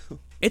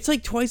 it's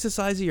like twice the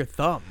size of your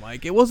thumb.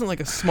 Like, it wasn't like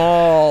it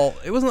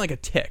wasn't like a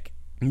tick.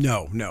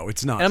 No,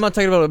 it's not. And I'm not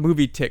talking about a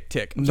movie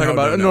tick. I'm talking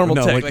about a normal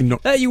tick.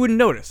 like that you wouldn't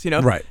notice, you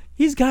know? Right.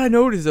 He's got to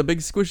notice a big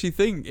squishy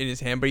thing in his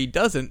hand, but he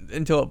doesn't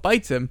until it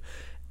bites him.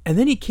 And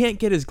then he can't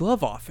get his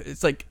glove off.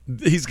 It's like,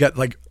 he's got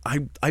like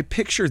I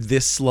picture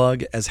this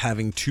slug as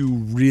having two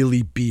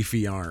really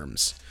beefy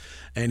arms,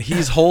 and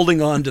he's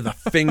holding on to the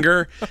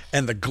finger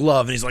and the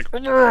glove, and he's like,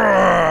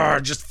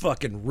 just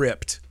fucking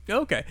ripped.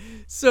 okay.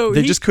 So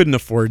They just couldn't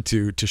afford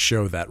to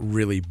show that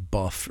really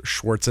buff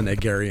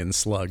Schwarzeneggerian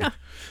slug.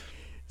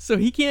 So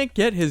he can't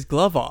get his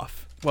glove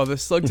off while the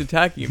slug's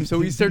attacking him. So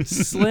he starts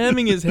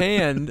slamming his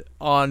hand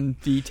on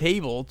the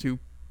table to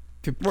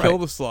kill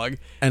the slug.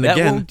 And that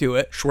again, won't do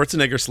it.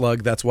 Schwarzenegger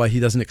slug. That's why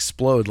he doesn't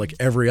explode like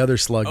every other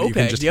slug that you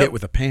can just hit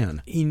with a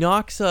pan. He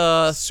knocks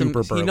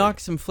Super burly. he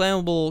knocks some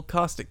flammable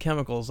caustic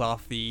chemicals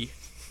off the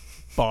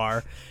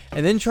bar,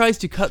 and then tries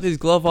to cut his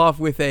glove off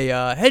with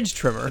a hedge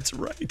trimmer. That's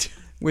right.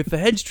 With the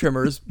hedge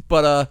trimmers,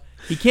 but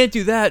he can't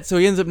do that, so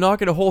he ends up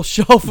knocking a whole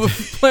shelf of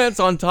plants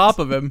on top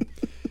of him.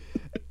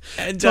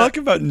 And Talk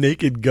about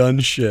Naked Gun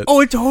shit.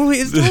 oh, it's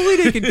totally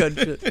Naked Gun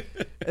shit.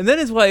 And then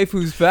his wife,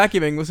 who's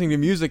vacuuming, listening to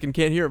music and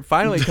can't hear him,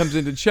 finally comes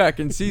in to check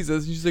and sees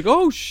us. And she's like,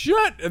 "Oh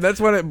shit!" And that's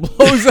when it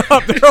blows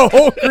up. Their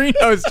whole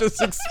greenhouse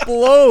just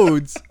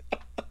explodes.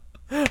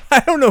 I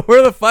don't know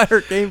where the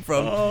fire came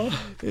from.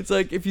 It's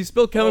like if you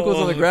spill chemicals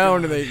on the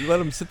ground and they let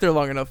them sit there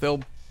long enough,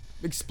 they'll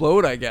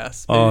explode, I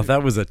guess. Oh, Maybe.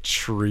 that was a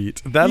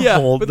treat.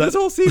 This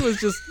whole scene was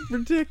just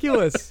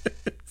ridiculous.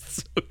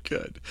 So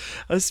good,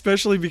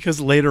 especially because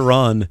later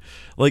on,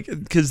 like,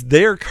 because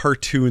they're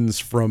cartoons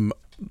from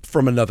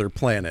another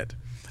planet,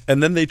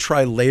 and then they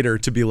try later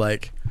to be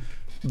like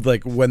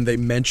when they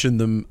mention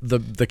them,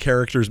 the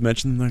characters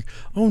mention them, like,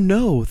 oh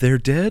no, they're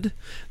dead.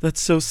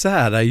 That's so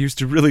sad. I used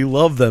to really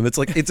love them. It's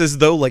like it's as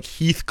though like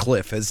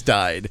Heathcliff has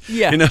died.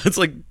 Yeah, you know, it's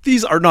like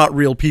these are not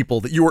real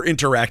people that you are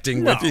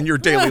interacting with in your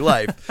daily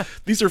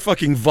life. These are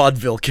fucking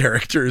vaudeville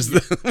characters.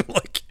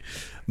 Like,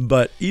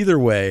 but either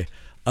way.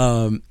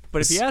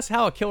 But if you ask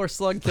how a killer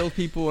slug kills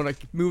people in a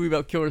movie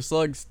about killer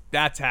slugs,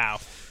 that's how.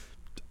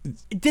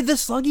 Did the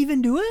slug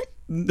even do it?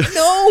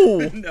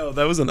 No. No,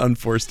 that was an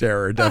unforced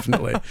error,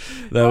 definitely.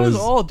 That was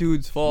all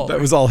dude's fault. That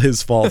was all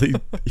his fault.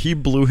 He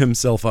blew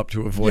himself up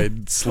to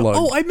avoid Slug.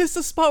 Oh, I missed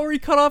the spot where he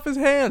cut off his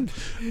hand.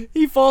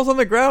 He falls on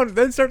the ground and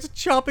then starts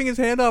chopping his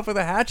hand off with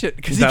a hatchet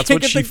because he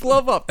can't get the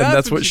glove up. And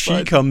that's what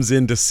she comes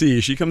in to see.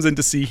 She comes in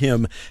to see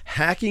him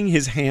hacking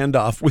his hand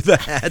off with a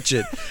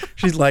hatchet.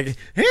 She's like,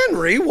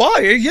 Henry, why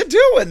are you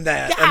doing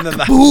that? And then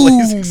the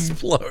place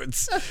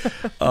explodes.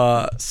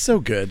 So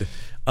good.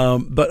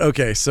 But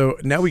okay, so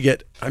now we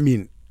get,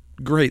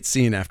 great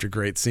scene after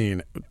great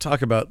scene.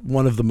 Talk about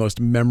one of the most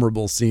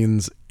memorable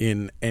scenes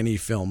in any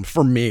film,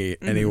 for me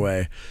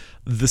anyway.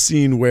 The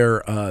scene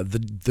where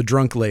the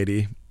drunk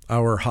lady,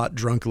 our hot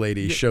drunk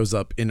lady, shows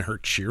up in her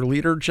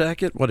cheerleader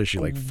jacket. What is she,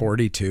 like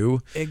 42?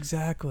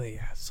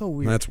 Exactly. So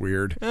weird. That's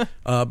weird.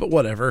 But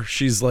whatever.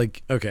 She's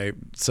like, okay,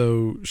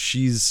 so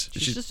she's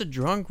just a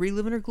drunk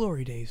reliving her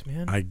glory days,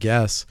 man. I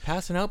guess.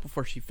 Passing out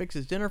before she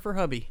fixes dinner for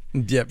hubby.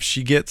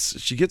 She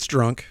gets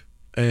drunk.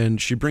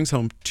 And she brings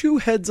home 2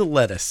 heads of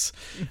lettuce,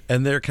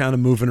 and they're kind of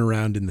moving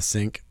around in the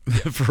sink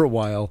for a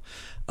while.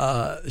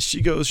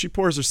 She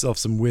pours herself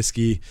some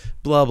whiskey,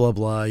 blah blah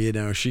blah.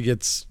 She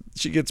gets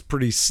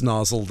pretty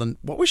snozzled. And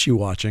what was she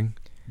watching?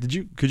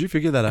 Could you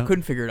figure that out? I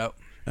couldn't figure it out.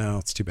 Oh,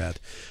 it's too bad.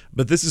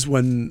 But this is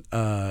when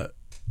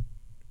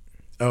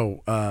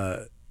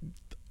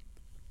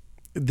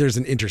there's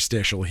an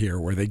interstitial here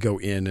where they go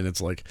in, and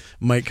it's like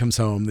Mike comes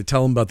home. They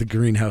tell him about the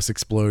greenhouse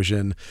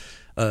explosion.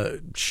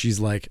 She's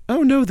like,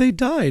 oh no, they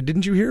died.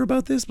 Didn't you hear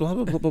about this? Blah,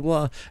 blah, blah, blah,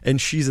 blah.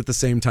 And she's at the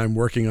same time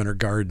working on her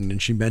garden.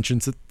 And she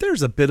mentions that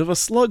there's a bit of a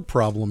slug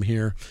problem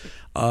here.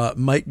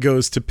 Mike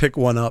goes to pick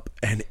one up,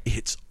 and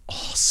it's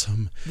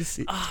awesome.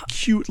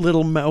 Cute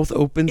little mouth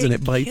opens and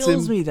it bites him. It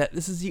kills me that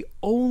this is the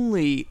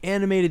only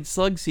animated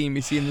slug scene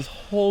we see in this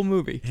whole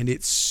movie. And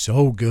it's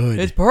so good.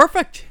 It's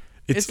perfect.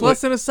 It's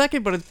less than a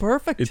second, but it's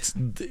perfect.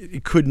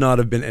 It could not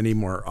have been any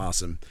more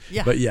awesome.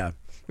 Yeah. But yeah.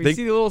 We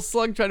see the little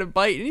slug try to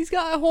bite, and he's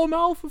got a whole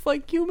mouth with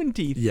like human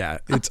teeth. Yeah,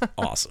 it's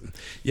awesome.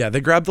 Yeah,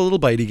 they grab the little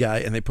bitey guy,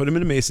 and they put him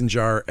in a mason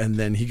jar, and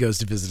then he goes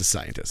to visit a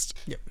scientist.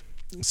 Yep.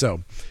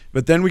 So,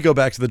 but then we go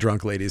back to the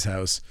drunk lady's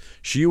house.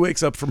 She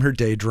wakes up from her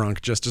day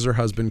drunk just as her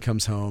husband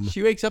comes home.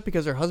 She wakes up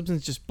because her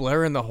husband's just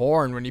blaring the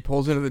horn when he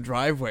pulls into the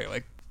driveway.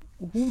 Like,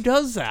 who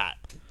does that?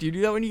 Do you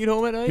do that when you get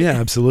home at night? Yeah,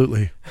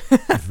 absolutely.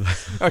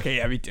 Okay,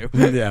 yeah, me too.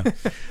 Yeah.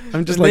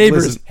 I'm just the like,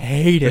 neighbors listen,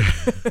 hate it.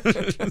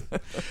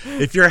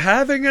 if you're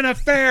having an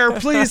affair,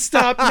 please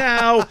stop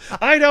now.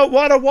 I don't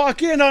want to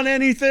walk in on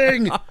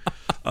anything.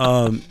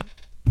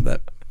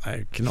 That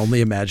I can only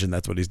imagine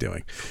that's what he's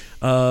doing.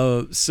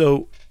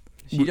 So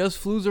she does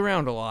flues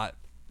around a lot.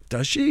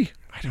 Does she?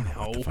 I don't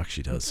know what the fuck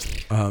she does.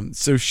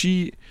 So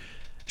she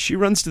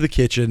runs to the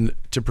kitchen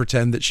to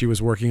pretend that she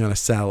was working on a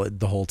salad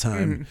the whole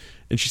time.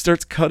 And she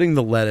starts cutting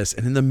the lettuce,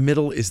 and in the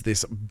middle is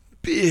this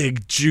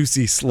big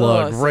juicy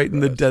slug in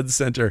the dead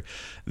center.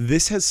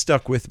 This has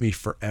stuck with me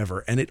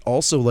forever. And it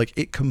also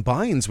it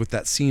combines with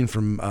that scene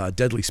from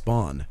Deadly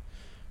Spawn.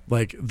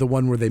 Like the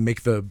one where they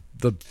make the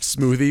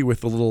smoothie with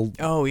the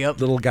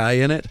little guy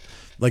in it.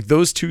 Like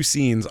those two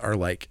scenes are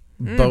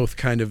both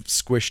kind of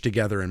squished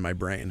together in my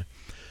brain.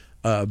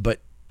 But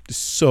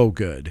so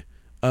good.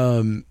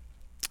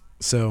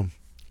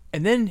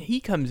 And then he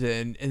comes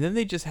in, and then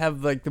they just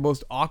have the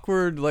most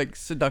awkward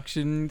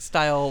seduction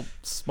style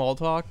small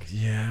talk.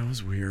 Yeah, it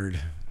was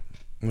weird.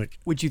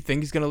 Which you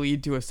think is going to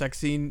lead to a sex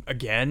scene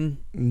again?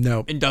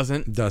 No, it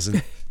doesn't.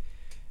 Doesn't.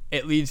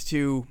 It leads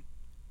to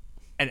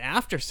an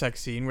after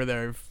sex scene where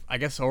they've, I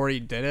guess,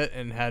 already did it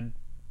and had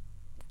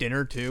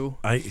dinner too.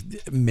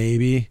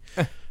 Maybe.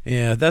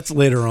 Yeah, that's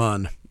later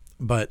on.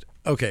 But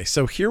okay,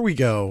 so here we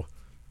go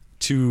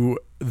to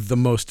the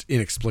most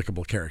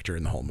inexplicable character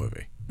in the whole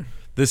movie.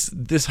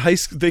 This high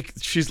school,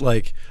 she's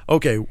like,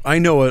 okay, I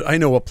know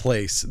a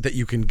place that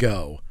you can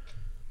go.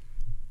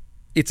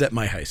 It's at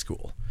my high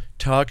school.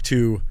 Talk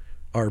to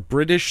our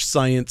British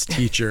science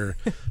teacher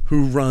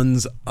who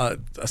runs a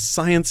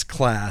science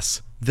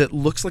class that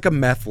looks like a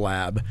meth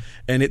lab,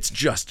 and it's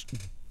just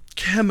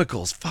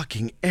chemicals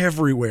fucking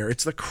everywhere.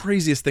 It's the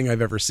craziest thing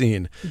I've ever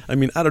seen. I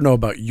mean, I don't know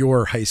about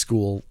your high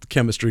school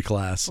chemistry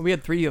class. Well, we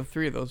had three of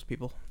those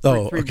people.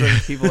 Three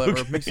British people that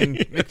were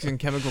mixing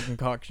chemical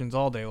concoctions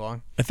all day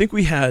long. I think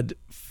we had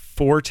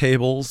 4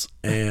 tables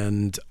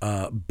and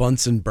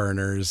Bunsen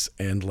burners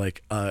and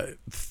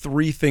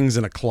 3 things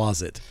in a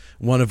closet,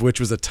 one of which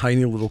was a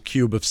tiny little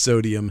cube of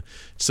sodium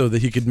so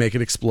that he could make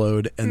it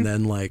explode, and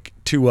then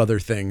 2 other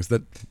things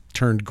that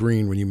turned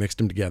green when you mixed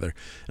them together.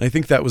 And I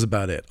think that was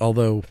about it.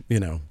 Although,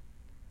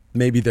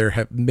 maybe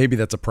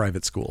that's a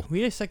private school.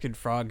 We dissected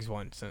frogs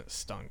once and it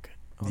stunk.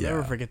 I'll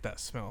never forget that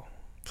smell.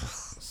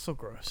 So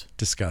gross.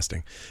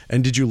 Disgusting.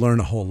 And did you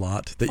learn a whole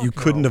lot that you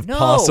couldn't have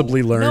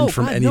possibly learned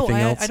from anything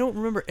else? I don't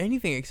remember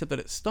anything except that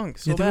it stunk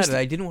so bad that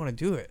I didn't want to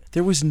do it.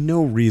 There was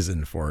no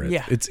reason for it.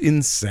 Yeah. It's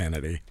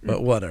insanity,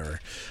 but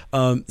whatever.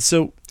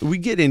 So we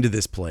get into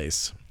this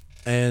place,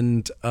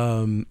 and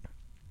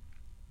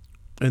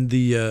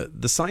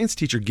the science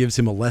teacher gives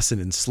him a lesson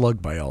in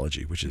slug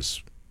biology, which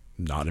is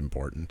not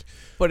important.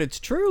 But it's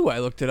true. I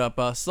looked it up.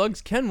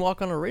 Slugs can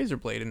walk on a razor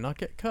blade and not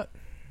get cut.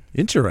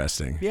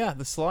 Interesting. Yeah,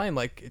 the slime,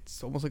 like,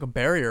 it's almost like a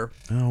barrier.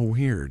 Oh,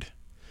 weird.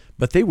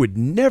 But they would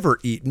never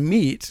eat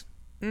meat.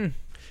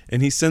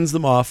 And he sends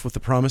them off with the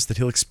promise that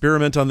he'll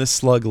experiment on this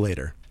slug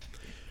later.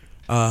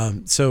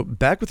 So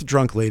back with the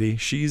drunk lady,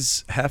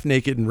 she's half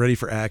naked and ready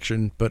for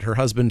action, but her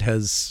husband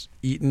has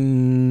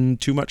eaten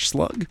too much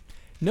slug.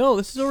 No,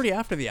 this is already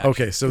after the action.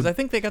 Okay, so 'cause I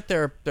think they got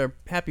their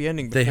happy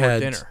ending before they had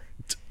dinner.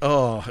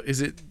 Oh,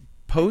 is it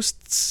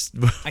posts?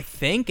 I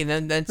think, and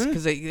then that's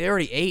because they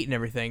already ate and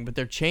everything, but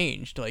they're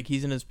changed. Like,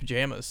 he's in his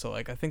pajamas, so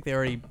like I think they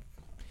already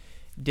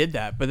did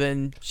that. But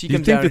then she Do you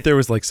comes think down. that there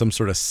was like some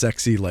sort of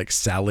sexy like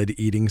salad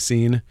eating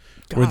scene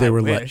where God, they I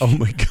were wish. like, oh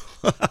my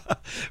god,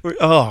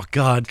 oh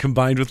god,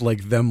 combined with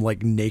like them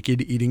like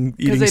naked eating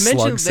Because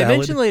slug they salad?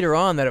 mentioned later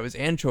on that it was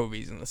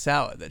anchovies in the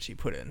salad that she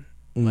put in,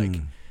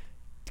 like.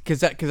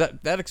 Because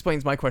that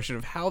explains my question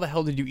of how the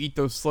hell did you eat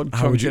those slug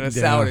How would chunks you- in a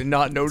yeah, salad and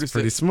not notice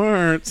Pretty it?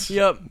 smart.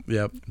 Yep.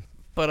 Yep.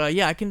 But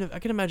yeah, I can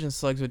imagine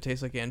slugs would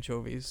taste like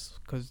anchovies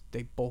because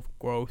they both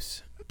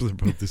gross. They're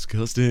both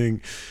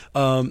disgusting.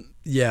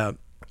 Yeah,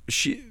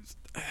 she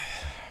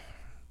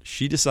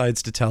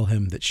decides to tell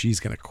him that she's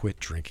going to quit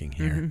drinking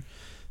here.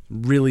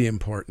 Really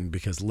important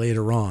because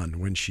later on,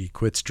 when she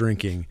quits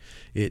drinking,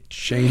 it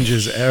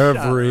changes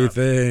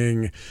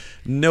everything.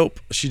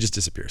 Nope, she just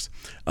disappears.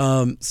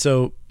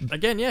 So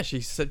Again, yeah, she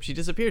said she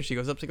disappears. She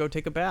goes up to go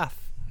take a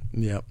bath,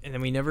 yep. and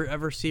then we never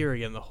ever see her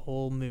again the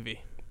whole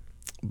movie.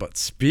 But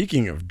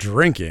speaking of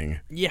drinking,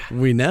 Yeah.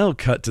 we now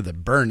cut to the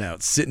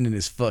burnout sitting in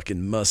his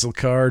fucking muscle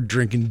car,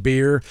 drinking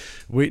beer,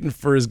 waiting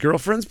for his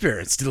girlfriend's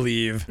parents to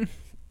leave.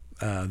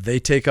 They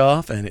take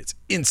off, and it's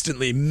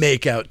instantly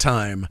make-out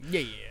time.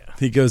 Yeah.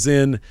 He goes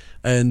in,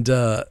 and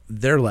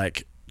they're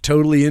like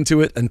totally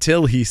into it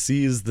until he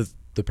sees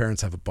the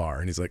parents have a bar,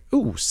 and he's like,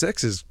 "Ooh,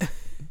 sex is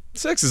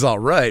all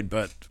right,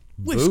 but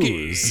booze,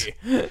 Whiskey.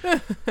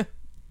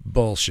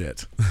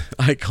 bullshit."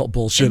 I call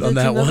bullshit And on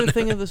that's that another one.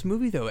 thing of this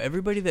movie, though.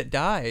 Everybody that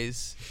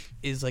dies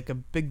is like a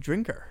big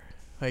drinker,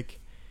 like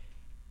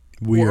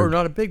Weird. or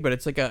not a big, but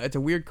it's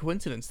a weird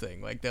coincidence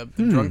thing. Like the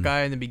drunk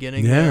guy in the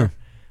beginning. Yeah.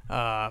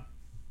 There,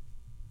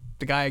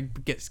 the guy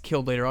gets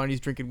killed later on.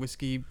 He's drinking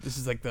whiskey. This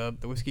is like the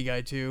whiskey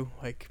guy too.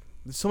 Like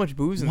there's so much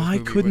booze in this Why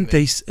movie. couldn't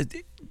they?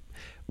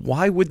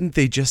 Why wouldn't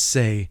they just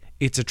say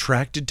it's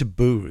attracted to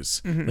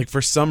booze? Like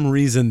for some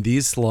reason,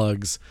 these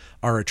slugs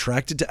are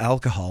attracted to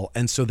alcohol,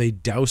 and so they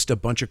doused a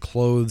bunch of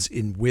clothes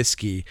in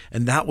whiskey,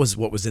 and that was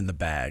what was in the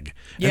bag.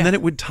 Yeah. And then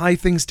it would tie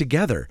things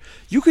together.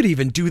 You could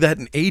even do that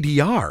in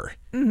ADR.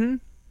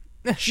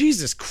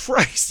 Jesus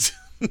Christ.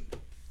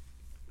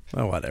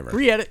 Oh, whatever.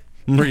 Re-edit.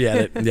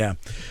 Re-edit, yeah.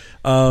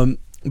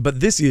 But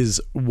this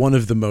is one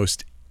of the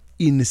most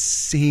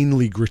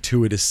insanely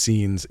gratuitous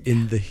scenes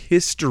in the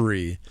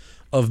history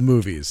of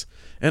movies,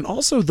 and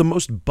also the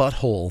most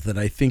butthole that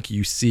I think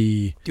you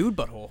see. Dude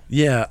butthole.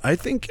 Yeah, I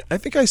think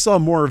I saw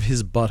more of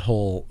his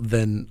butthole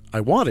than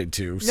I wanted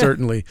to,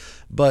 certainly,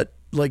 but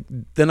like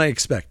than I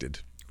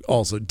expected.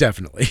 Also,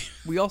 definitely.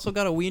 We also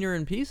got a wiener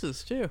in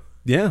pieces too.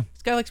 Yeah,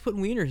 This guy likes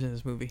putting wieners in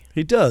his movie.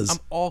 he does. I'm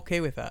all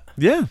okay with that.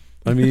 Yeah,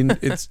 I mean,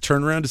 it's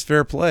turnaround is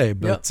fair play,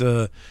 but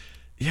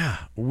yeah,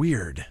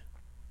 weird.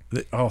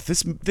 Oh,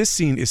 this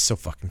scene is so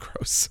fucking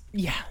gross.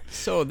 Yeah.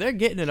 So they're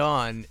getting it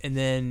on, and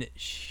then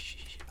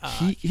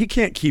He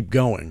can't keep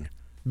going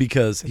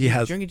because he he's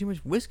has drinking too much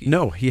whiskey.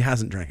 no, he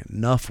hasn't drank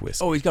enough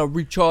whiskey. Oh, he's got to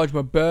recharge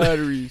my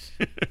batteries.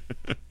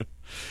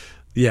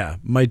 Yeah,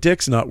 my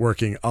dick's not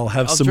working. I'll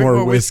have I'll some drink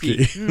more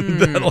whiskey.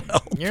 That'll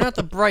help. You're not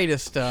the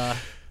brightest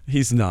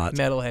He's not,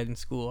 metalhead in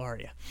school, are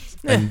you?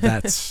 and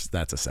that's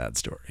a sad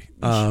story.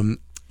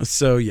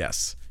 So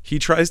yes, he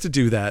tries to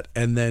do that,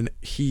 and then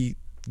he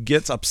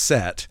gets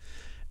upset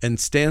and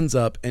stands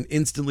up and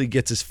instantly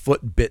gets his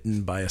foot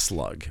bitten by a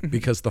slug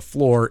because the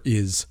floor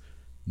is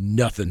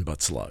nothing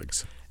but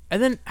slugs.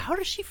 And then how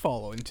does she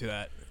follow into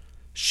that?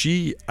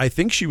 I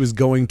think she was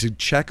going to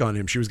check on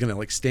him. She was going to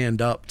like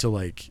stand up to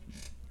like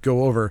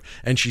go over,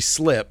 and she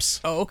slips,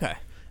 Oh, okay.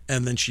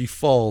 and then she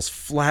falls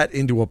flat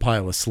into a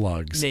pile of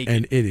slugs. Naked.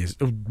 And it is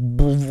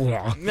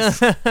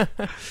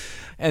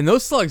And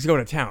those slugs go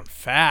to town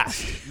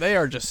fast. They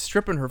are just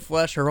stripping her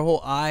flesh. Her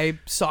whole eye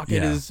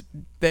socket Yeah. is.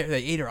 They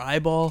ate her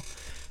eyeball.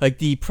 Like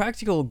the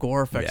practical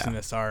gore effects Yeah. in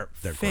this are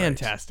They're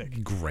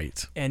fantastic.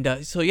 great.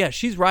 And so yeah,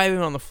 she's writhing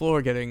on the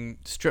floor, getting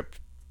stripped,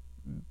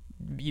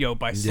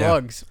 by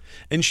slugs.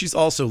 And she's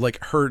also like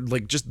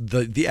just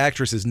the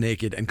actress is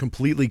naked and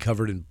completely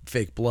covered in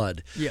fake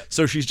blood. Yeah.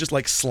 So she's just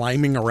like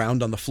sliming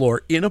around on the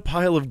floor in a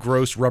pile of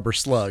gross rubber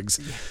slugs,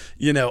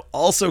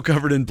 also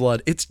covered in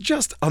blood. It's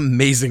just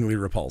amazingly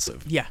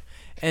repulsive. Yeah,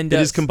 and It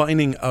is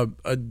combining a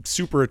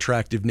super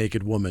attractive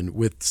naked woman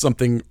with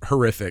something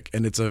horrific,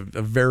 and it's a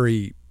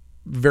very,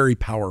 very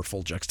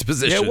powerful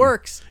juxtaposition. it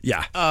works.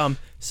 Yeah.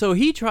 So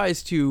he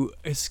tries to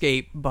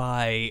escape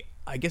by,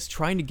 I guess,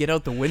 trying to get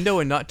out the window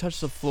and not touch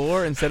the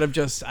floor instead of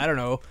just, I don't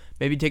know,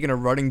 maybe taking a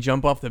running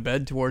jump off the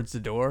bed towards the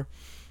door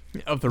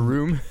of the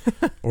room.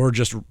 Or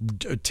just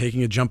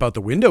taking a jump out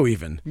the window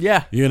even.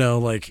 Yeah.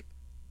 Like,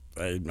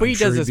 I'm But he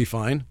sure does he'd this be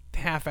fine.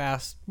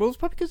 half-assed. Well, it's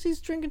probably because he's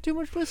drinking too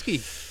much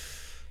whiskey.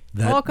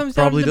 That all comes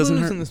down probably to the doesn't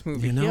booze hurt. in this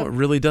movie. You know, Yep. it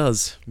really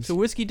does. So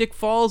Whiskey Dick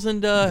falls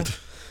and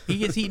he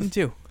gets eaten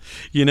too.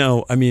 You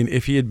know, I mean,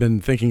 if he had been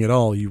thinking at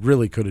all, you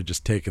really could have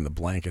just taken the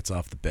blankets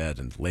off the bed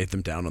and laid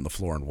them down on the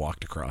floor and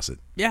walked across it.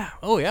 Yeah.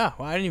 Oh yeah.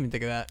 Well, I didn't even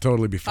think of that.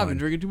 Totally be I've fine. been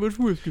drinking too much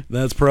whiskey.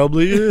 That's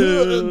probably it.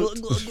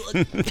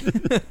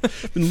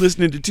 Been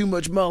listening to too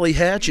much Molly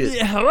Hatchet.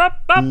 Yeah.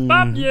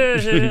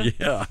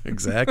 Yeah,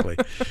 exactly.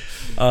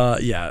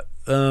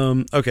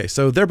 Okay,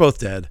 so they're both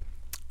dead.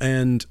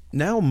 And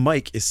now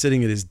Mike is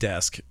sitting at his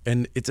desk,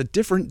 and it's a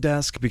different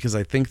desk because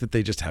I think that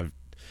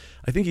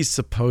I think he's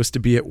supposed to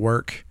be at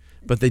work,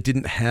 but they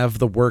didn't have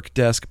the work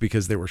desk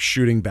because they were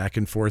shooting back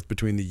and forth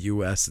between the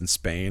U.S. and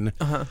Spain.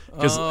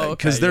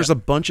 Because there's a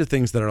bunch of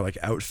things that are like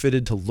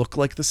outfitted to look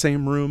like the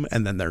same room,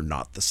 and then they're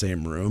not the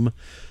same room.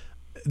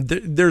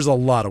 There's a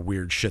lot of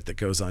weird shit that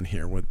goes on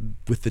here with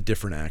the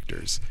different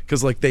actors,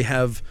 because like they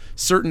have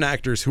certain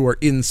actors who are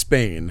in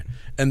Spain,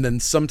 and then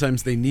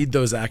sometimes they need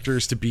those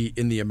actors to be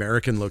in the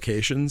American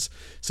locations,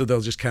 so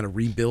they'll just kind of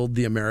rebuild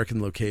the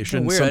American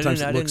location. Oh, weird.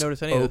 Sometimes I it didn't looks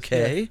notice any of this.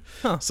 okay. Yeah.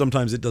 Huh.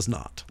 Sometimes it does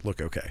not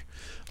look okay.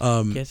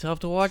 Guess I'll have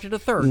to watch it a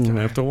third I time.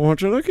 have to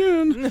watch it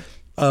again.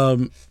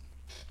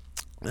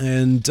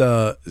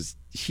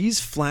 He's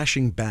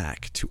flashing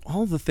back to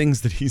all the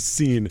things that he's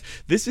seen.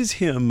 This is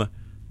him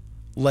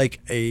like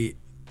a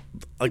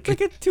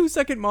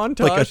 2-second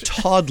montage. like a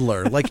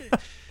toddler.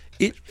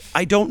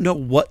 I don't know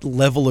what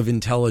level of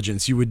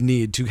intelligence you would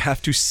need to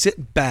have to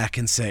sit back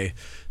and say,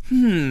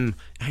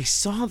 I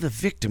saw the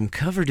victim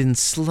covered in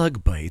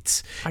slug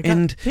bites. I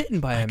got bitten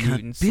by a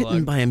mutant slug.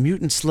 Bitten by a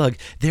mutant slug.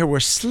 There were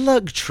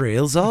slug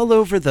trails all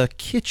over the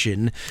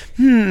kitchen.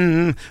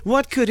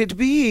 What could it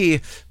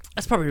be?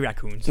 That's probably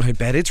raccoons. I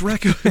bet it's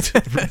raccoons.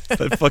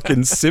 That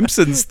fucking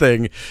Simpsons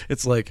thing.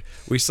 It's like,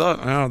 we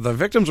saw the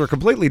victims were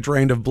completely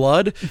drained of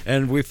blood,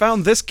 and we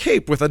found this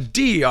cape with a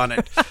D on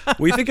it.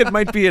 We think it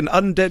might be an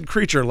undead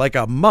creature like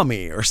a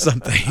mummy or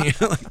something.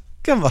 Like,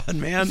 come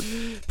on, man.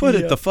 Put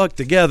it the fuck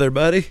together,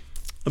 buddy.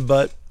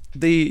 But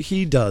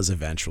he does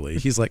eventually.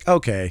 He's like,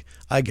 okay,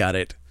 I got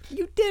it.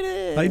 You did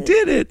it. I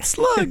did it.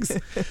 Slugs.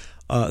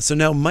 So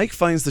now Mike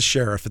finds the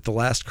sheriff at the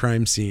last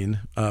crime scene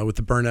with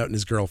the burnout and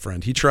his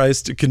girlfriend. He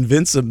tries to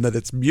convince him that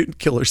it's mutant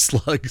killer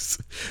slugs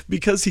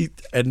because he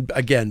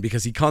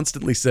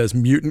constantly says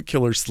mutant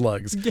killer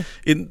slugs. Yeah.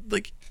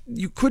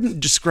 You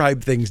couldn't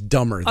describe things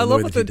dumber than I the love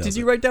way what that he does did it.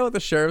 you write down what the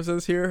sheriff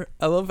says here?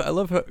 I love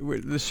how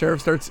the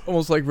sheriff starts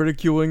almost like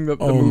ridiculing the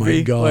Oh movie.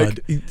 my God.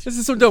 Like, this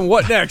is so dumb.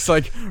 What next?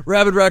 Like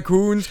rabid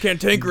raccoons,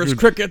 cantankerous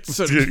crickets.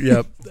 And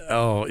Yep.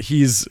 Oh,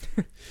 he's...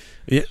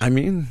 Yeah, I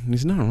mean,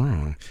 he's not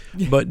wrong.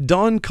 But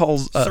Don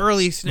calls...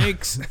 surly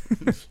snakes.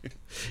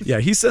 Yeah,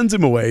 he sends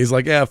him away. He's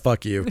like,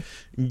 fuck you.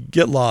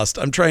 Get lost.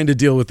 I'm trying to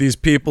deal with these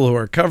people who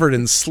are covered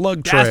in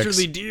slug tracks.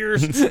 Dastardly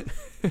deers.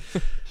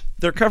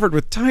 They're covered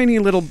with tiny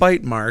little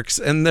bite marks,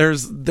 and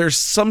there's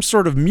some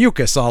sort of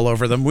mucus all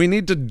over them. We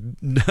need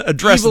to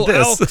address Evil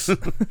this. elks.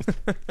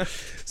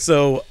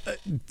 So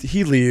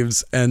he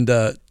leaves, and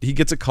he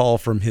gets a call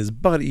from his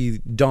buddy,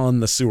 Don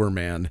the sewer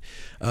man,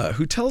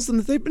 who tells them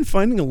that they've been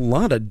finding a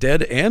lot of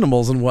dead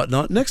animals and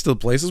whatnot next to the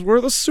places where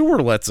the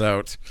sewer lets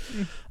out.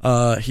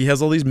 He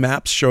has all these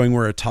maps showing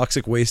where a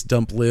toxic waste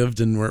dump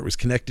lived and where it was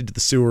connected to the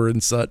sewer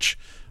and such.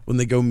 When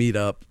they go meet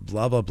up,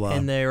 blah, blah, blah.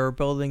 And they're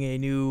building a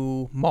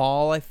new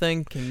mall, I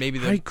think, and maybe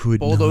I the could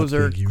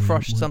bulldozer not figure out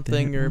crushed what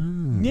something, that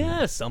or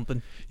was.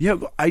 something. Yeah,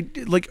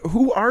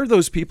 who are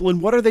those people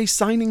and what are they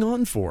signing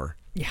on for?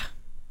 Yeah,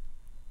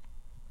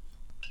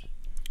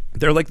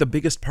 They're like the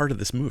biggest part of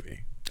this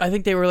movie. I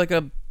think they were like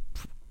a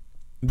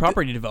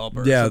property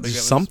developer. Or Yeah, something that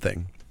was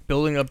something.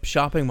 building a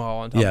shopping mall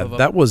on top Yeah, of a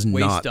that was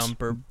waste not-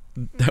 dump. Or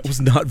That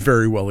was not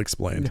very well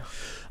explained.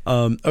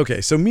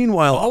 Okay, so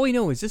meanwhile, all we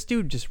know is this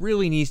dude just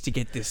really needs to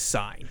get this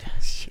signed.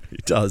 he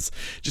does.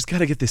 Just got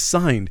to get this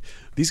signed.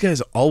 These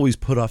guys always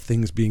put off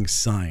things being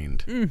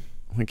signed.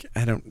 Like,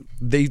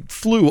 they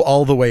flew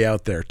all the way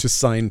out there to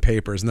sign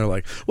papers, and they're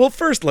like, well,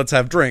 first let's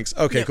have drinks.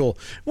 Okay, cool.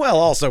 Well,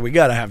 also, we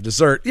got to have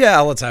dessert. Yeah,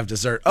 let's have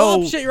dessert.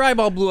 Oh, shit, your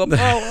eyeball blew up. Oh,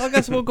 I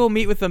guess we'll go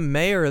meet with the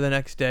mayor the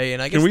next day.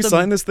 And I guess Can we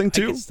sign this thing,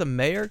 too? I guess the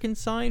mayor can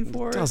sign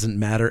for it. Doesn't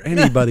matter.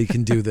 Anybody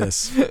can do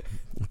this.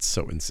 It's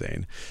so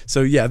insane. So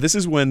yeah, this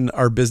is when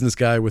our business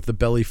guy with the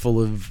belly full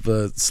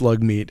of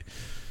slug meat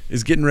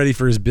is getting ready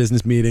for his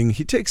business meeting.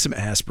 He takes some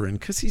aspirin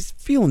because he's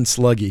feeling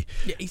sluggy.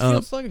 Yeah, he's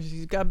feeling sluggish.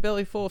 He's got a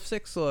belly full of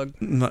sick slug.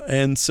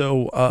 And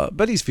so,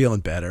 but he's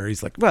feeling better.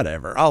 He's like,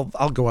 whatever. I'll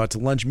go out to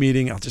lunch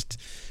meeting. I'll just,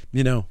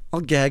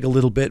 I'll gag a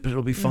little bit, but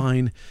it'll be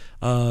fine.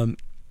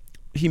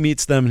 He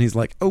meets them and he's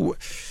like, oh,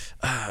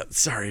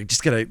 sorry,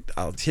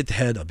 I'll hit the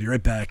head. I'll be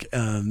right back.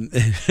 And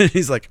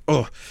he's like,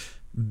 oh,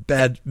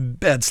 bad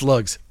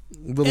slugs.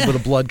 A little bit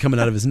of blood coming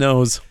out of his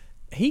nose.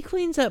 He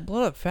cleans that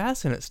blood up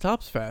fast and it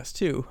stops fast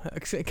too.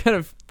 Kind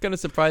of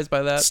surprised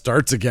by that.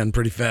 Starts again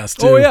pretty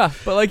fast too. Oh yeah,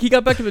 but like he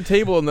got back to the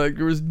table and there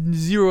was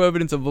zero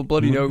evidence of a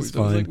bloody nose. I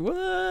was like,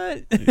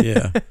 what?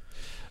 Yeah.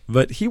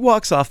 But he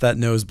walks off that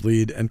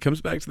nosebleed and comes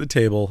back to the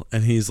table,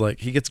 and he's like,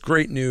 he gets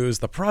great news.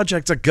 The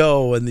project's a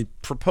go, and they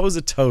propose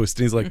a toast.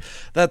 And he's like,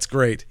 that's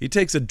great. He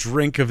takes a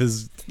drink of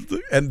his,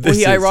 and this Well,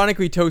 he is,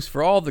 ironically toasts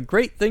for all the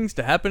great things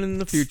to happen in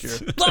the future.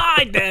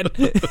 Die, Dad!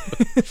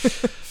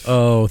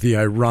 oh, the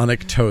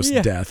ironic toast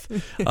Yeah. death.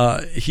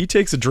 He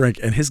takes a drink,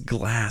 and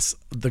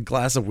the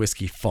glass of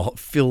whiskey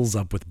fills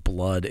up with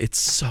blood. It's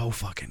so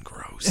fucking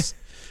gross.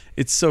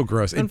 It's so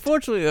gross.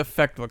 Unfortunately, the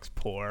effect looks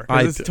poor. 'Cause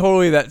I it's d-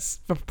 totally that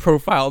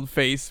profiled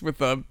face with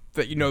the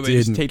that they just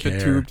Didn't tape the care.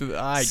 tube to the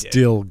eye.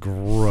 Still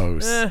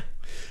gross.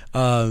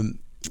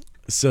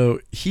 So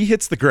he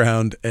hits the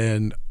ground,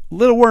 and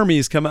little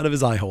wormies come out of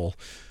his eye hole.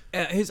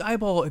 His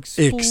eyeball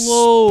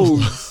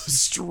explodes.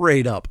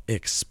 Straight up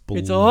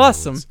explodes. It's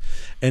awesome.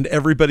 And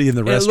everybody in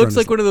the And it restaurant looks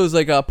like one of those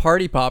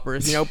party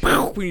poppers, you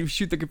know, when you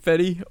shoot the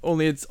confetti.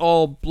 Only it's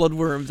all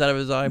bloodworms out of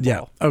his eyeball.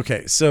 Yeah.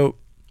 Okay. So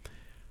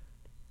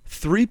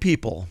 3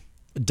 people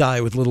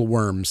die with little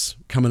worms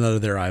coming out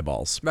of their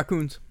eyeballs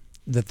Raccoons,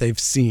 that they've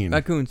seen.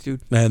 raccoons, dude.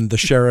 And the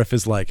sheriff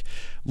is like,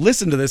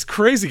 listen to this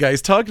crazy guy.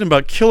 He's talking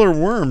about killer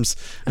worms.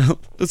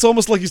 It's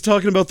almost like he's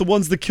talking about the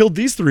ones that killed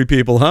these 3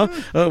 people, huh?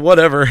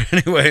 Whatever.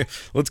 Anyway,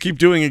 let's keep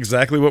doing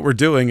exactly what we're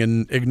doing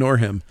and ignore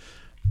him.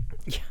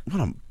 Yeah.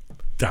 What a...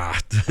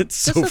 it's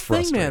so That's the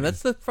frustrating. thing, man.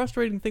 That's the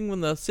frustrating thing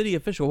when the city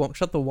official won't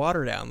shut the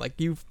water down. Like,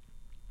 you've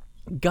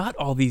got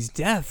all these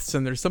deaths,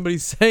 and there's somebody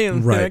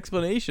saying Right. an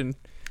explanation.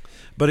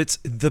 But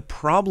the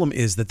problem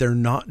is that they're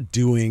not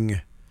doing...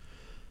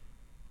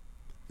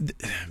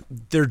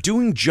 They're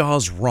doing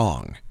Jaws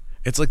wrong.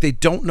 It's like they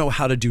don't know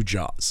how to do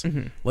Jaws.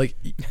 Like,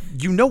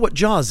 you know what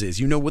Jaws is.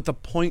 You know what the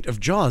point of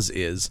Jaws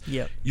is.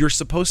 Yep. You're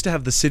supposed to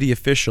have the city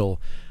official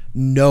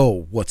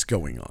know what's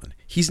going on.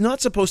 He's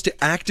not supposed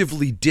to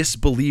actively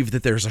disbelieve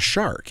that there's a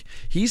shark.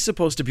 He's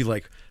supposed to be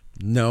like,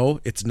 no,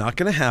 it's not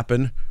going to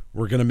happen.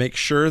 We're going to make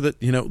sure that,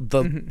 you know,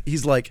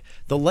 he's like,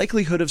 the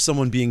likelihood of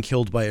someone being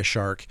killed by a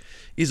shark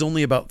is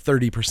only about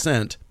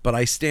 30%, but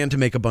I stand to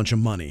make a bunch of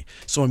money.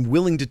 So I'm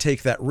willing to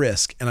take that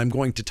risk, and I'm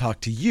going to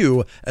talk to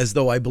you as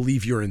though I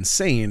believe you're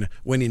insane,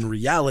 when in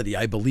reality,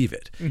 I believe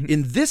it.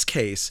 In this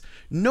case,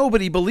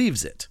 nobody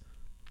believes it.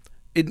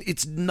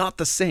 It's not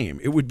the same.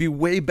 It would be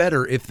way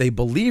better if they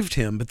believed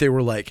him, but they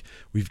were like,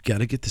 we've got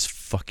to get this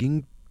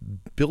fucking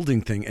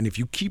building thing, and if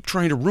you keep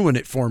trying to ruin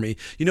it for me,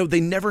 you know, they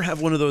never have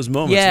one of those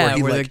moments Yeah,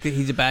 where where like,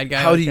 he's a bad guy.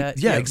 how like do you, that.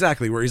 yeah,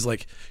 exactly, where he's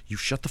like, you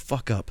shut the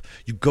fuck up,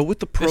 you go with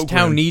the This program.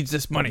 town needs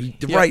this money.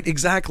 Right,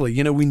 exactly.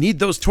 You know, we need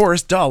those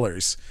tourist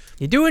dollars.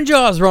 You're doing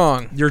Jaws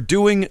wrong. You're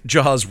doing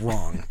Jaws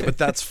wrong, but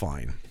that's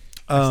fine.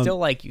 I still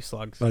like you,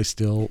 slugs. I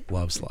still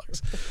love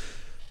slugs.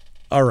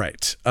 All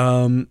right.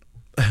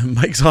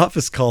 Mike's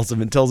office calls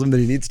him and tells him that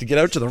he needs to get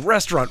out to the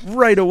restaurant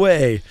right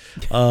away.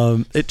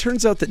 It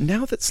turns out that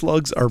now that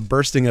slugs are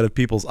bursting out of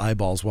people's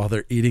eyeballs while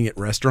they're eating at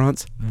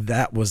restaurants,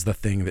 that was the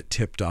thing that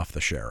tipped off the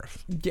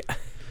sheriff. Yeah.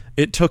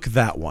 It took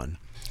that one.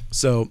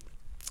 So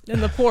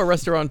And the poor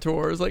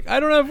restaurateur is like, I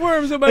don't have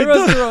worms in my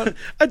restaurant.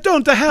 I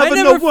don't have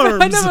no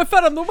worms. I never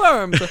fed him the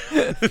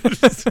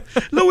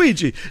worms.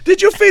 Luigi,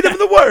 did you feed him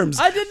the worms?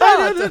 I did not.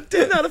 I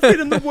did not feed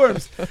him the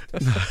worms.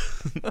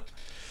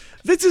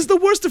 This is the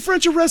worst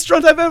French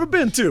restaurant I've ever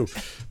been to.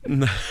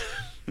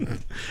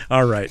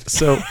 All right.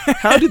 So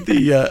how did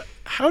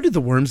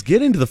the worms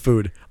get into the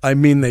food? I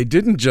mean, they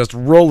didn't just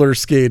roller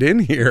skate in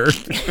here.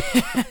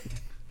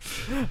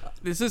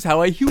 This is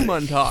how a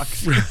human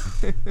talks.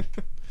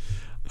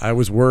 I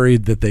was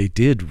worried that they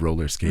did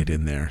roller skate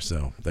in there.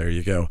 So there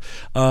you go.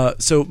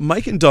 So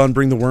Mike and Don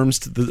bring the worms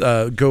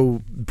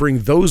to bring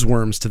those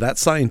worms to that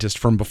scientist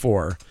from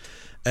before,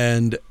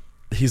 and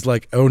he's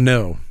like, "Oh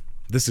no.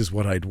 This is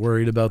what I'd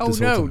worried about this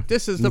whole time.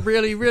 This is the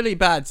really, really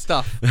bad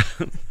stuff.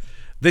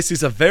 This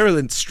is a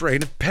virulent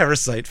strain of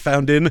parasite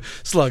found in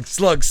slugs.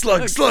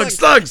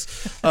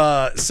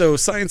 So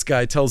Science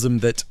Guy tells him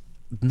that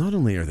not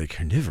only are they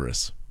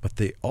carnivorous, but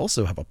they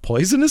also have a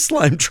poisonous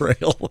slime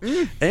trail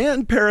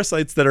and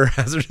parasites that are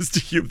hazardous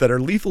to that are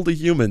lethal to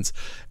humans,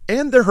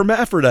 and they're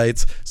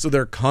hermaphrodites, so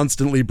they're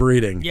constantly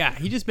breeding. Yeah,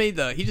 he just made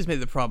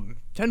the problem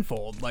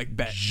tenfold, like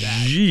bad.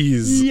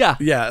 Jeez.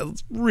 Yeah,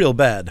 it's real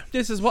bad.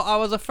 This is what I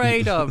was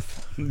afraid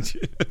of.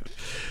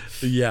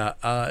 Yeah,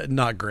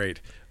 not great.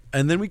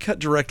 And then we cut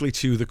directly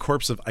to the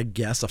corpse of, I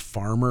guess, a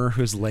farmer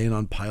who's laying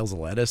on piles of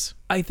lettuce.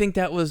 I think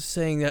that was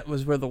saying that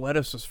was where the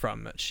lettuce was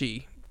from. That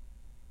she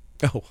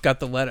Oh, got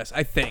the lettuce.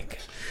 I think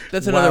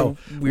that's another wow.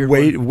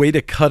 weird way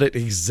to cut it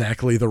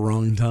exactly the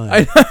wrong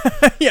time.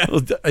 Yeah,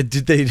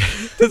 Did they?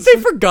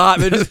 they forgot.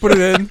 They just put it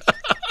in.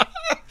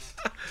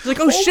 It's like,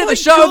 oh shit, my the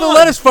shot of the God.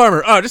 lettuce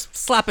farmer. Oh, just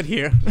slap it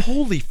here.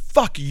 Holy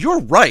fuck!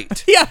 You're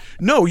right. Yeah.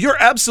 No, you're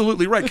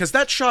absolutely right, because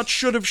that shot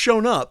should have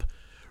shown up.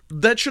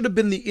 That should have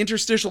been the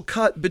interstitial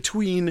cut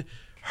between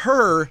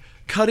her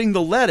cutting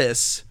the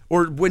lettuce,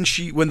 or when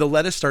the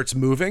lettuce starts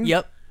moving.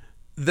 Yep.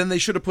 Then they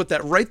should have put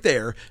that right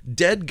there.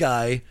 Dead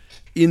guy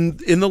in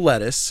the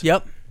lettuce.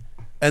 Yep.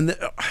 And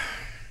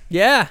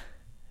Yeah.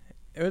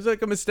 It was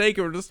like a mistake.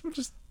 We're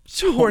just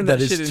Shoehorn that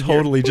that shit is in here.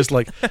 totally just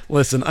like,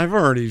 listen, I've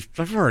already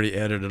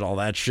edited all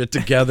that shit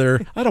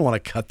together. I don't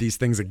want to cut these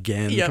things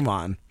again. Yep. Come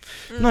on.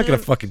 I'm not gonna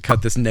fucking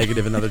cut this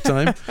negative another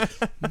time.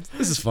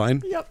 This is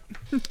fine. Yep.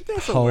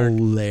 This'll work.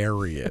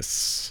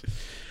 Hilarious.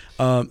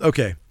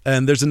 Okay,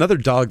 and there's another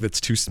dog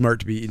that's too smart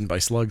to be eaten by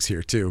slugs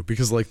here too,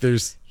 because like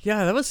there's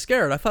Yeah, that was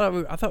scared. I thought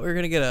we were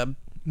gonna get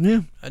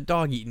a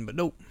dog eaten, but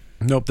nope.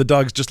 nope. The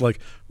dog's just like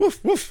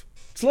woof woof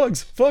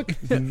slugs. Fuck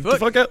Get the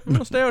fuck out. I'm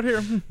gonna stay out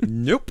here.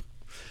 Nope.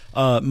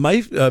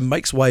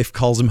 Mike's wife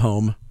calls him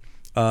home.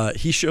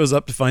 He shows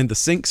up to find the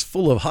sinks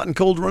full of hot and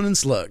cold running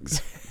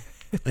slugs.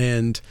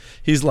 And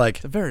he's like,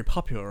 It's a very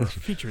popular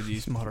feature of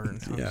these modern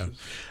houses. yeah.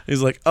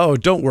 He's like, oh,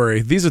 don't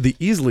worry. These are the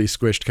easily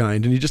squished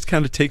kind. And he just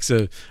kind of takes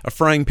a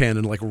frying pan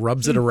and like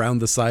rubs it around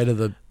the side of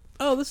the.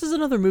 Oh, this is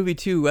another movie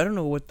too. I don't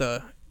know what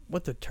the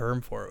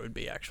term for it would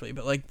be actually,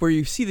 but like where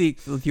you see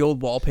the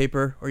old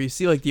wallpaper or you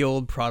see like the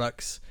old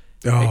products.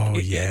 Oh,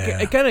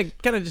 It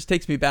kind of just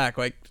takes me back.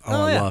 Like,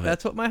 Oh, I yeah, love it.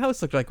 that's what my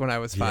house looked like when I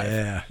was 5.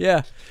 Yeah.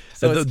 Yeah.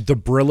 So the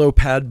Brillo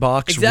pad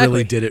box Exactly.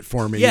 really did it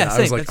for me. yeah, I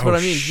same. was like, That's oh what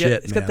I mean. shit, Yeah,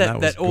 it's got man, that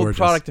was old gorgeous.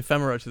 product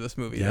ephemera to this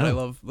movie that Yeah. I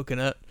love looking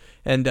at.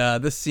 And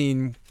this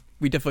scene,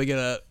 we definitely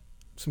get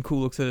some cool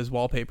looks at his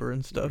wallpaper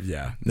and stuff.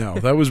 Yeah, no,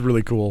 that was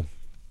really cool.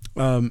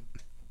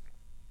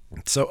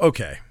 So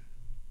okay,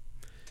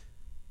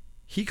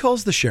 he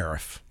calls the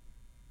sheriff.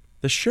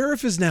 The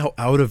sheriff is now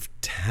out of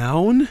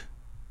town.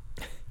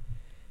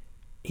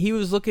 He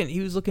was looking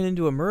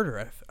into a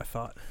murder. I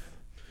thought.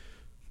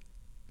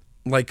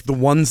 Like the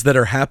ones that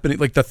are happening,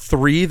 like the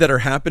 3 that are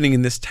happening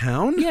in this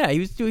town. Yeah, he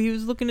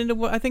was looking into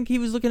what I think he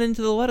was looking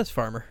into the lettuce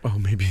farmer. Oh,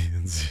 maybe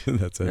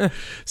that's it.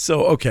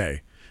 So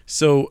okay,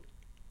 so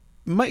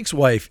Mike's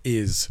wife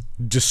is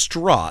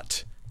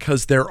distraught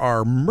because there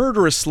are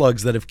murderous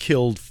slugs that have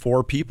killed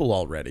 4 people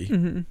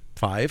already.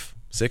 5,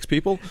 6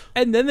 people.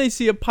 And then they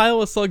see a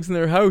pile of slugs in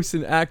their house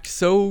and act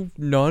so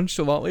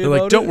nonchalantly They're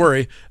about like, don't it.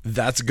 worry,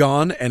 that's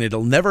gone and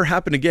it'll never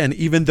happen again,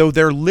 even though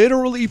they're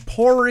literally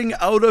pouring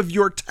out of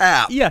your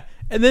tap. Yeah,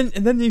 and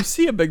then you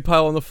see a big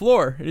pile on the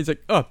floor, and he's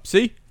like, "Oh,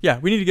 see, yeah,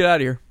 we need to get out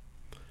of here."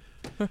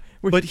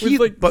 But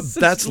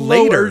such that's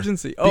low later.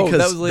 urgency. Oh, because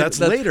that was later. That's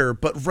later.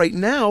 But right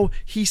now,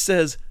 he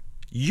says,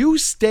 "You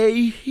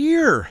stay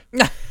here.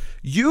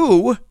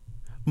 You,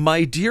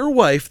 my dear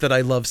wife that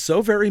I love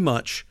so very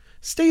much,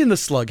 stay in the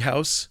slug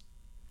house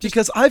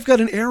because I've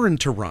got an errand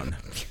to run."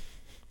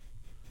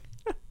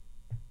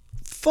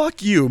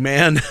 Fuck you,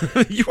 man.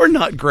 You're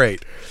not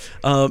great.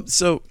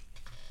 So,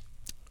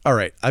 all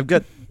right, all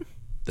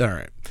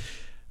right.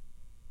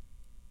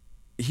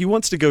 He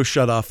wants to go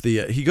shut off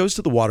the. He goes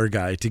to the water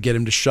guy to get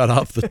him to shut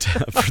off the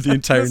tap for the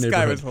entire This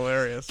neighborhood. guy was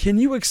hilarious. Can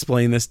you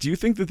explain this? Do you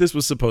think that this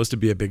was supposed to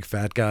be a big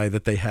fat guy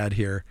that they had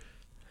here?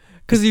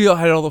 Because he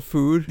had all the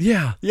food.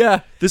 Yeah.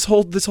 Yeah. This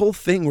whole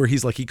thing where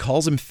he's like, he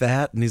calls him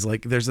fat, and he's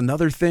like, there's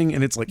another thing,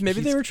 and it's like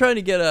Maybe he's- they were trying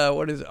to get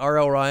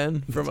R.L.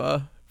 Ryan from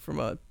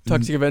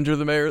Toxic Avenger of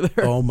the Mayor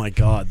there. Oh my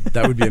god,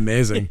 that would be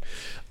amazing.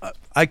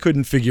 I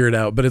couldn't figure it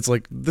out, but it's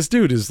like this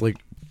dude is like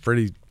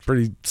pretty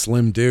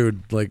slim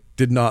dude. Like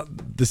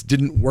this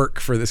didn't work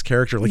for this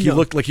character. Like he No.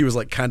 looked like he was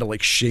like kind of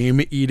like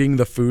shame eating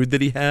the food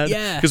that he had.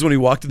 Yeah. Because when he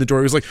walked in the door,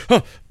 he was like,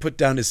 huh, put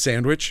down his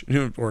sandwich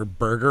or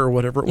burger or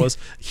whatever it was.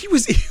 He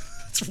was.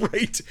 That's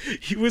right.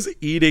 He was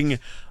eating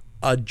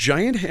a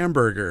giant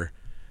hamburger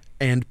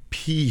and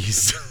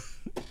peas.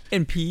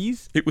 And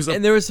peas. It was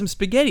and there was some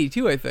spaghetti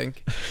too, I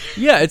think.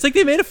 Yeah, it's like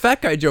they made a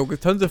fat guy joke with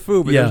tons of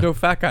food, but Yeah. there's no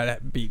fat guy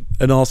that beat.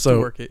 And also, to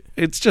work it.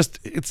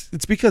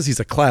 it's because he's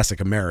a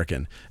classic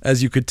American,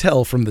 as you could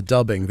tell from the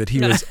dubbing that he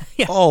was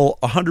Yeah. all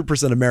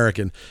 100%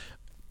 American.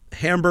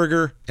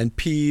 Hamburger and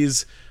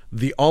peas,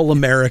 the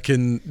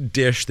all-American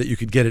dish that you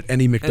could get at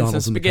any And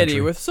McDonald's some in the spaghetti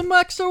country. with some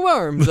extra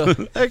worms.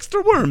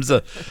 Extra worms.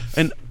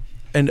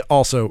 And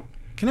also,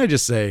 can I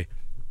just say,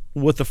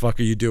 what the fuck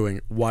are you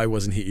doing? Why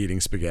wasn't he eating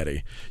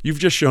spaghetti? You've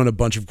just shown a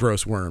bunch of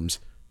gross worms.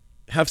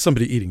 Have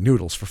somebody eating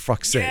noodles, for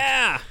fuck's sake.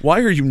 Yeah. Why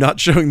are you not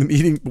showing them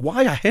eating?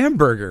 Why a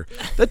hamburger?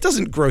 That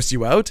doesn't gross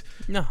you out.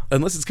 No.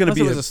 Unless it's going to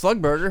Unless be it was a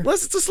slug burger.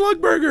 unless it's a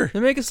slug burger. They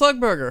make a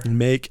slug burger.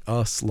 Make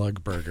a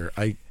slug burger.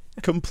 I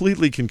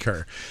completely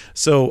concur.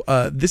 So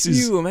this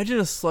is You imagine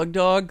a slug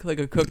dog, like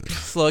a cooked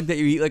slug that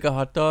you eat like a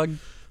hot dog.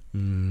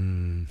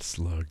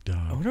 slug I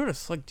dog. wonder what a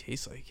slug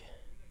tastes like.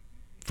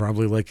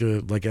 Probably like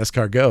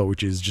escargot,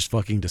 which is just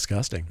fucking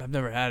disgusting. I've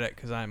never had it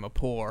because I'm a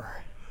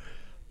poor.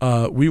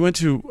 We went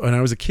to, when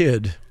I was a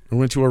kid, we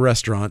went to a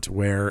restaurant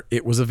where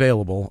it was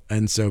available.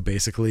 And so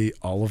basically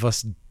all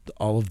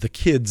of the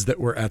kids that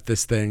were at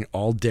this thing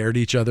all dared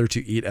each other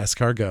to eat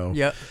escargot.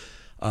 Yep.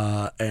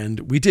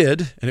 And we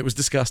did, and it was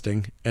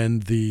disgusting.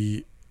 And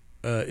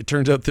it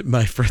turns out that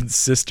my friend's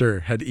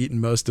sister had eaten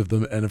most of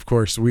them. And of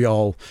course we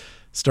all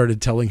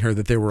started telling her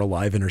that they were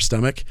alive in her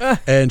stomach,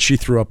 and she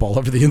threw up all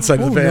over the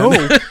inside of the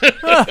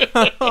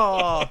van.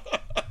 No.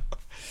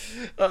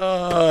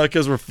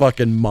 Because we're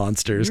fucking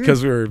monsters.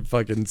 Because we were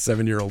fucking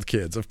 7-year-old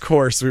kids. Of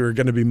course, we were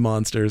going to be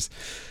monsters.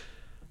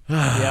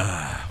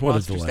 Yeah. What a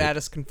Monster delight.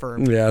 status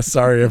confirmed. Yeah,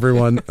 sorry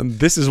everyone.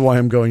 This is why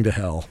I'm going to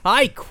hell.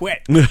 I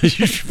quit. You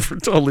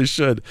totally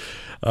should.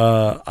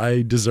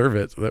 I deserve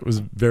it. That was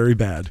very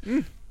bad.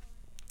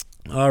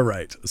 All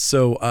right.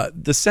 So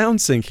the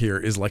sound sync here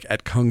is like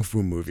at Kung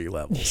Fu movie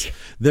levels.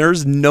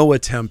 There's no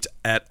attempt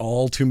at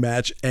all to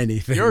match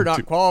anything. You're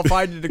not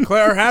qualified to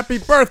declare happy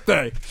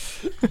birthday.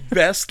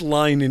 Best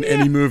line in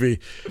any movie.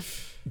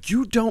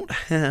 You don't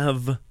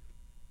have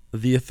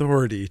the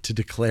authority to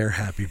declare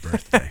happy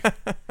birthday.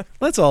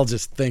 Let's all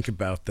just think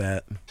about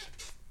that.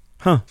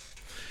 Huh.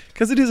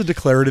 Because it is a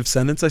declarative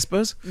sentence, I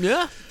suppose.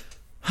 Yeah.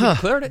 Huh.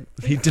 Declared it.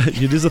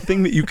 It is a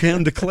thing that you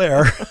can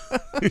declare.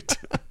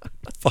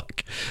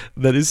 Fuck.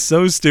 That is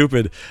so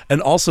stupid.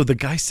 And also, the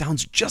guy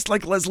sounds just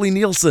like Leslie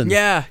Nielsen.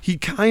 Yeah. He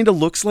kind of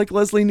looks like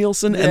Leslie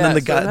Nielsen, and then Yeah, so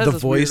it has the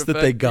this voice weird that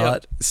they effect.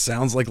 got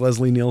sounds like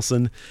Leslie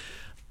Nielsen.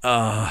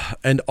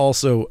 And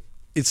also,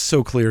 it's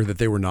so clear that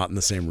they were not in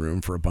the same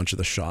room for a bunch of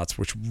the shots,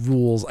 which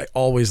rules. I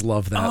always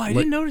love that. Oh, I Like-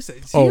 didn't notice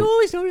that. So you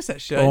always notice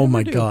that shit. I Oh never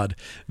my do. God.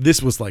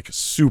 This was like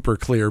super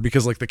clear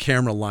because like the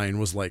camera line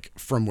was like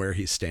from where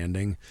he's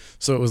standing.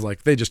 So it was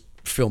like they just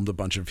filmed a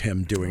bunch of him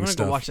I'm doing gonna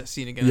stuff. go watch that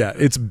scene again. Yeah,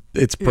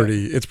 it's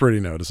pretty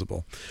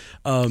noticeable.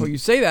 Well, you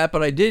say that,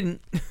 but I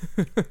didn't.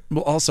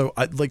 Well, also,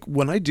 like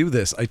when I do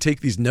this, I take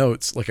these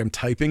notes like I'm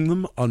typing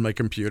them on my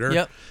computer.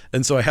 Yep.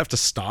 And so I have to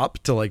stop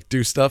to like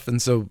do stuff,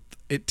 and so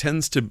it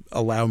tends to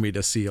allow me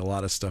to see a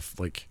lot of stuff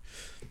like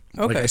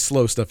Okay. I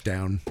slow stuff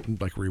down,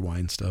 like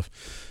rewind stuff,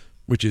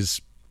 which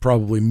is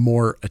probably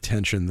more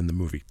attention than the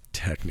movie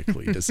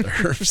technically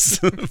deserves.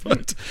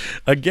 But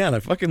again, I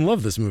fucking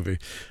love this movie.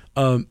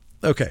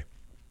 Okay.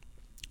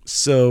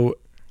 So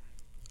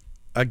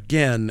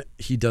again,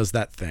 he does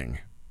that thing.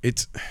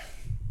 It's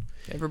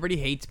Everybody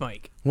hates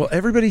Mike. well,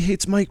 everybody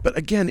hates Mike, but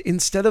again,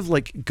 instead of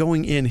like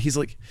going in, he's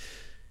like,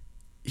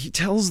 he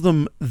tells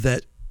them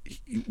that.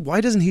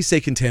 Why doesn't he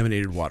say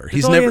contaminated water?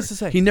 That's all he has to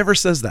say. He never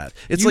says that.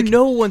 It's You like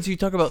know, once you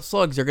talk about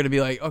slugs, they're gonna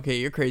be like, "Okay,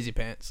 you're crazy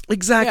pants."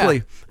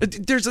 exactly. Yeah.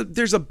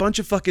 There's a bunch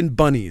of fucking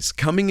bunnies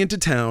coming into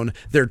town.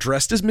 They're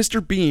dressed as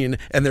Mr. Bean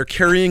and they're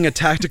carrying a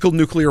tactical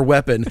nuclear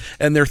weapon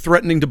and they're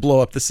threatening to blow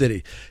up the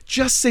city.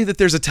 Just say that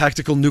there's a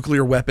tactical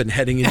nuclear weapon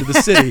heading into the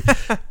city.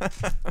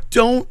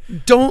 Don't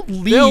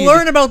lead. They'll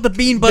learn about the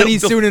bean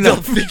bunnies soon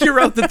enough. They'll figure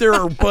out that there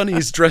are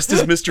bunnies dressed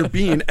as Mr.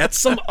 Bean at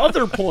some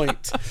other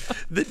point.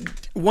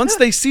 Once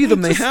they see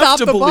them, they Just have stop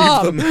to the believe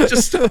bomb. them.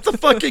 Just stop the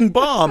fucking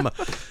bomb.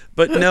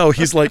 But no,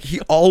 he's like, he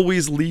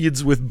always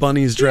leads with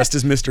bunnies dressed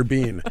as Mr.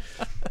 Bean.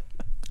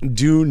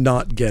 Do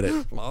not get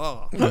it.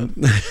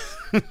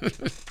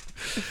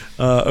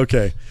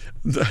 Okay.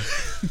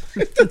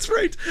 That's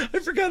right. I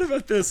forgot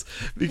about this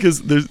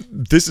because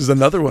this is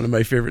another one of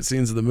my favorite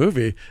scenes of the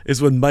movie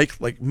is when Mike's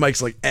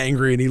like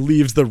angry and he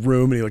leaves the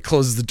room and he like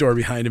closes the door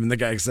behind him and the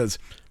guy says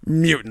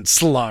mutant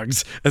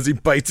slugs as he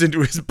bites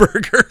into his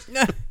burger.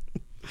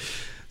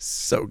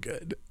 So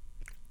good.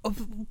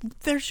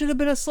 There should have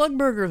been a slug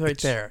burger right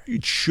there.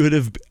 It should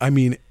have. I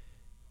mean,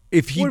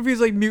 if he What if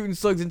he's like mutant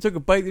slugs and took a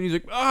bite, then he's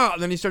like, ah,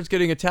 and then he starts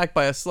getting attacked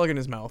by a slug in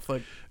his mouth.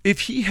 Like,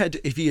 if he had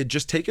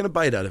just taken a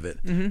bite out of it,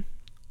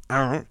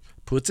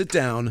 puts it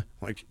down,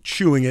 like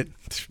chewing it,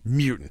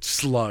 mutant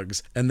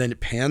slugs, and then it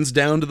pans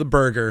down to the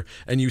burger,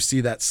 and you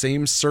see that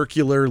same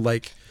circular,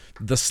 like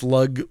the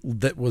slug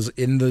that was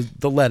in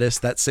the lettuce,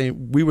 that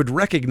same, we would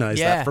recognize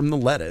Yeah. that from the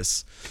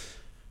lettuce.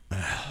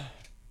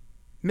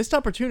 missed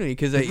opportunity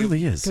because It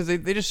really is. because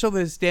they just show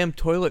this damn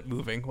toilet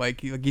moving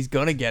like he's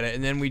gonna get it,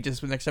 and then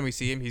next time we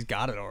see him, he's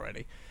got it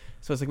already.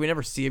 So it's like we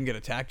never see him get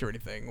attacked or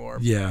anything. Or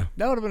Yeah.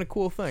 that would have been a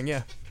cool thing.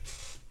 Yeah.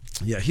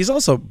 Yeah, he's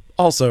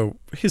also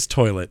his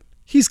toilet.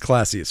 He's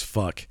classy as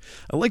fuck.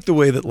 I like the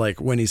way that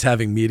like when he's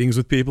having meetings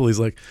with people, he's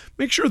like,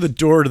 make sure the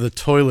door to the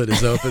toilet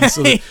is open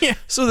so that Yeah.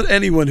 so that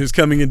anyone who's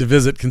coming in to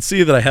visit can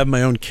see that I have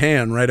my own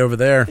can right over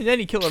there. And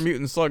any killer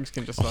mutant slugs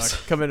can just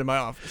come into my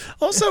office.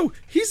 Also,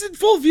 he's in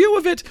full view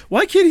of it.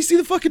 Why can't he see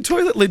the fucking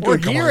toilet lid Or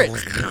going? hear it.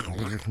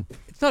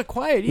 It's not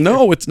quiet either.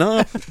 No, it's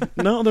not.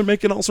 No, they're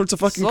making all sorts of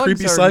fucking Slugs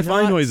creepy are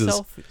sci-fi not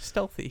noises.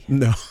 Stealthy.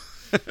 No.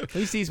 At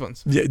least these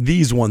ones. Yeah,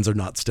 these ones are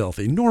not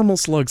stealthy. Normal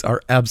slugs are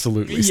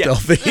absolutely Yeah.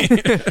 stealthy.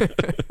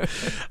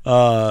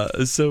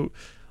 So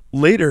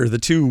later, the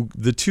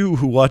two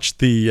who watched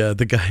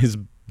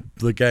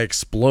the guy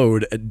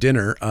explode at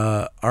dinner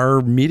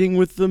are meeting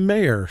with the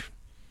mayor,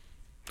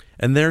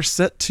 and they're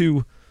set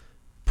to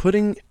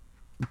putting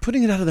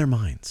it out of their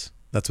minds.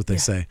 That's what they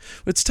say.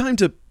 It's time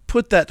to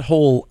put that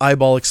whole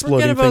eyeball exploding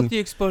Forget about thing. the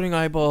exploding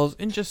eyeballs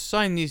and just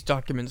sign these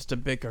documents to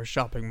make our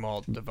shopping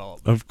mall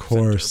development. Of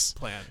course. Center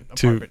plan,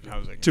 to apartment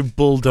housing. to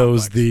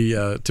bulldoze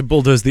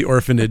complex. the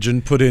orphanage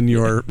and put in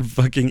your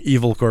fucking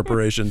evil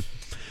corporation.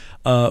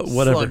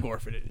 Whatever. Slug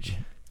Orphanage.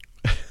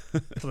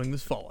 Coming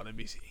this fall on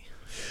NBC.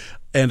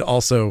 And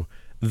also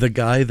the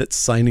guy that's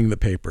signing the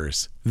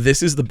papers.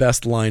 This is the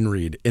best line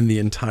read in the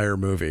entire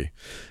movie.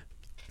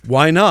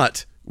 Why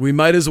not? We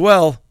might as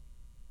well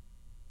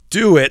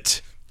do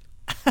it.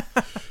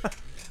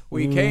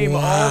 We came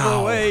all Wow.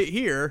 the way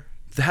here.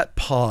 That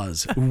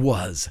pause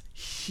was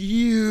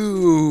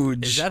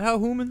huge. Is that how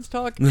humans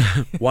talk?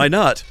 Why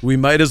not? We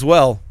might as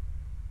well.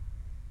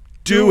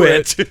 Do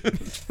it.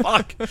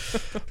 Fuck.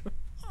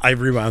 I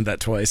rewound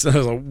that twice. And I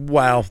was like,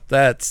 wow,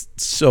 that's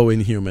so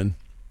inhuman.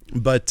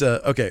 But,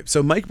 okay,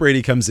 so Mike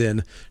Brady comes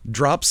in,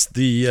 drops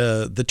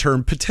the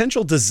term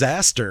potential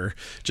disaster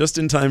just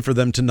in time for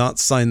them to not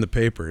sign the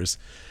papers.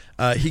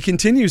 He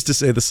continues to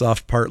say the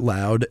soft part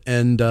loud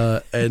and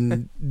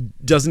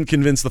doesn't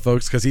convince the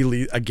folks because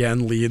he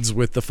again leads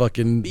with the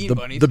fucking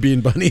the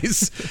bean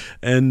bunnies.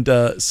 And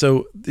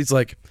so he's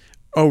like,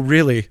 oh,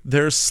 really?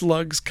 There's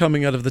slugs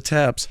coming out of the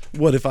taps.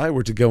 What if I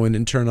were to go in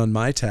and turn on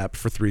my tap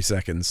for 3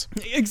 seconds?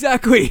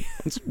 Exactly.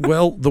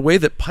 Well, the way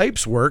that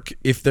pipes work,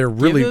 if they're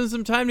really... Give them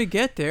some time to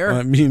get there.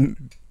 I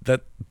mean,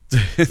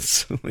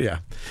 it's...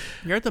 Yeah.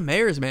 You're at the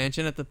mayor's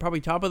mansion at the probably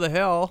top of the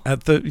hill.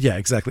 Yeah,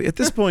 exactly. At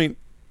this point,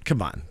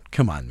 come on,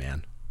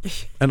 man.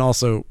 And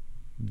also,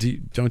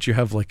 don't you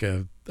have like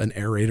an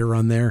aerator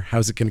on there?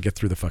 How's it going to get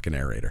through the fucking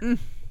aerator?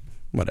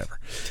 Whatever.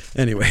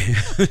 Anyway...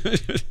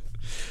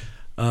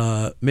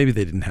 maybe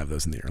they didn't have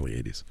those in the early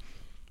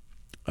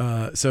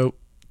 80s. So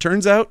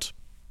turns out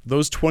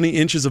those 20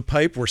 inches of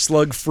pipe were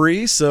slug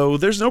free, so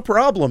there's no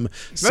problem.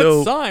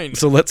 So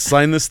let's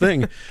sign this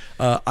thing.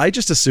 I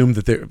just assumed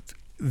that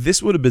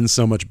this would have been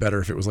so much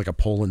better if it was like a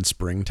Poland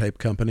Spring type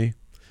company.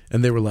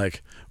 And they were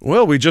like,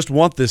 well, we just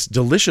want this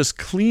delicious,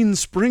 clean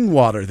spring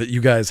water that you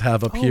guys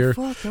have up here.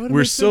 Fuck,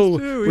 we're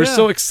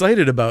so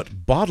excited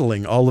about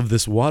bottling all of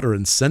this water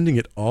and sending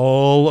it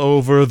all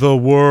over the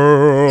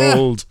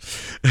world.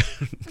 Yeah.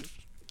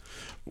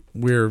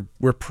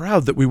 We're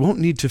proud that we won't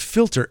need to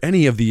filter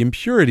any of the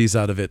impurities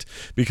out of it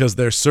because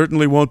there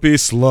certainly won't be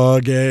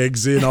slug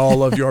eggs in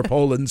all of your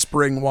Poland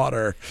Spring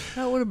water.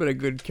 That would have been a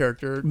good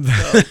character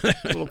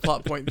little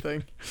plot point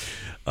thing.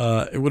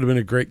 It would have been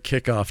a great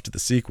kickoff to the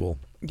sequel.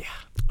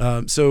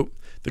 Yeah. So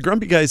the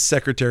grumpy guy's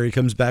secretary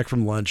comes back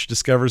from lunch,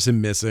 discovers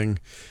him missing.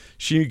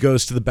 She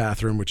goes to the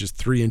bathroom, which is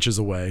 3 inches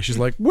away. She's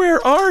like,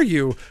 where are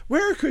you?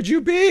 Where could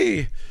you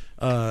be?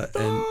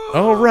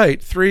 Oh,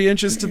 right, 3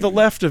 inches to the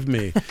left of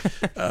me.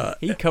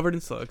 He's covered in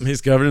slugs.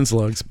 He's covered in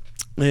slugs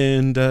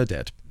and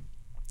dead.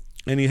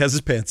 And he has his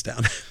pants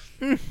down.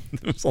 It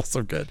was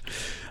also good.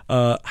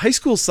 High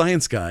school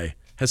science guy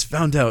has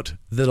found out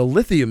that a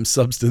lithium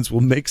substance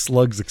will make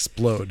slugs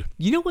explode.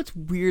 You know what's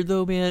weird,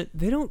 though, man?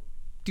 They don't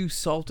do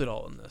salt at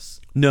all in this.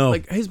 No.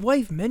 Like, his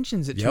wife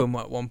mentions it to him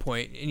at one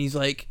point, and he's,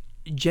 like,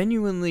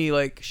 genuinely,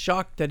 like,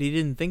 shocked that he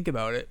didn't think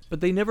about it.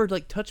 But they never,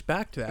 like, touch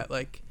back to that.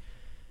 Like,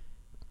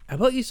 how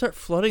about you start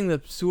flooding the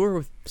sewer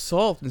with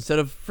salt instead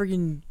of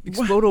friggin'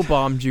 Explodo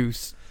bomb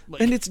juice?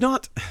 Like, and it's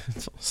not...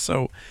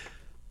 So,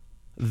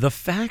 the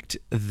fact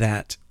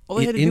that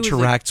it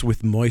interacts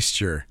with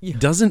moisture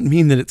doesn't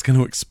mean that it's going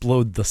to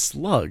explode the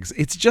slugs.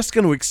 It's just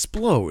going to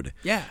explode.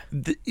 Yeah.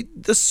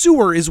 The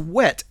sewer is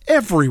wet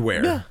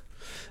everywhere. Yeah.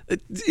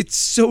 It's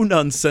so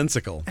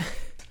nonsensical.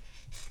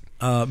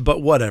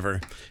 But whatever.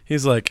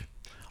 He's like,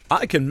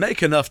 I can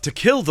make enough to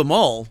kill them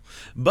all,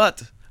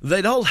 but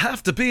they'd all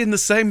have to be in the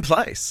same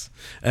place.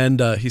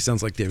 And he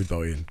sounds like David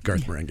Bowie and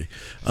Garth Marenghi.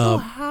 So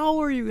how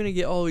are you going to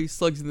get all these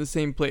slugs in the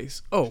same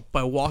place? Oh,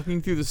 by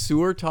walking through the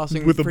sewer,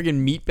 tossing with a friggin'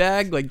 meat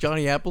bag like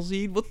Johnny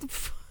Appleseed? What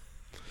the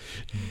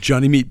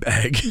Johnny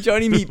Meatbag.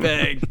 Johnny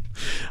Meatbag.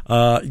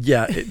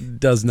 Yeah, it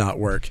does not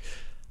work.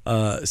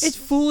 It's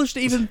foolish to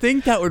even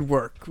think that would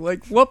work.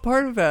 Like, what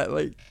part of that?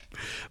 Like,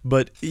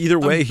 but either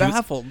way, I'm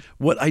baffled.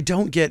 What I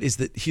don't get is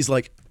that he's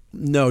like,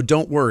 no,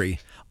 don't worry.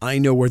 I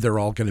know where they're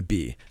all going to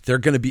be. They're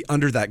going to be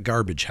under that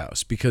garbage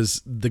house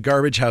because the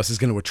garbage house is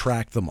going to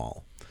attract them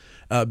all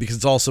because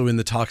it's also in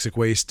the toxic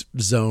waste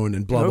zone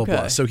and blah, blah,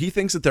 blah. So he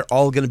thinks that they're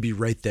all going to be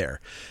right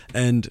there.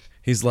 And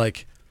he's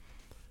like,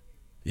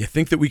 you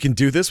think that we can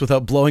do this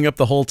without blowing up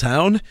the whole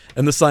town?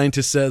 And the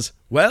scientist says,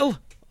 well,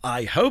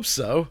 I hope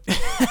so.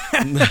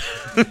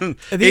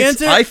 The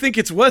answer? I think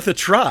it's worth a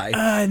try.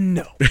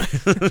 No.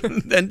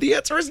 And the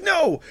answer is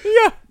no.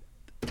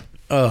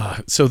 Yeah.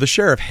 So the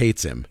sheriff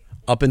hates him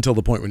up until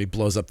the point when he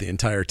blows up the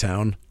entire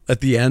town at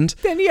the end.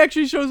 Then he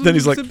actually shows him Then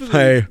he's like, sympathy.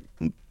 hey,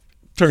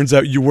 turns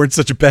out you weren't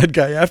such a bad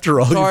guy after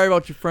all. Sorry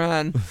about your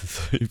friend.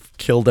 You've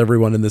killed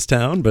everyone in this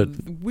town, but...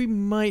 We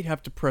might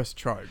have to press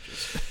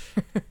charges.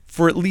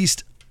 For at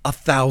least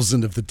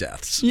 1,000 of the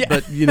deaths. Yeah.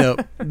 But, you know,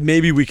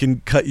 maybe we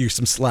can cut you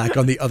some slack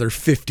on the other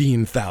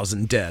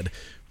 15,000 dead.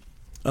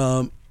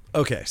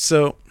 Okay,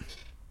 so...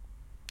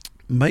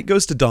 Mike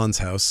goes to Don's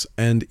house,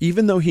 and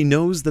even though he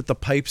knows that the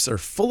pipes are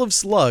full of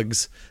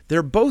slugs,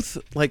 they're both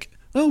like,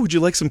 oh, would you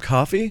like some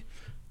coffee?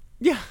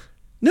 Yeah.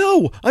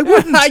 No, I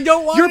wouldn't. I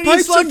don't want Your any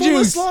pipes slug are full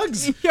juice. of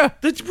slugs. Yeah.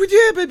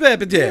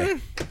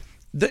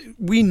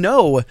 We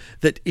know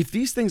that if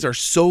these things are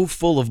so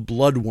full of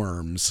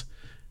bloodworms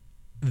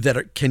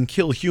that can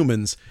kill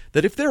humans,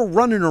 that if they're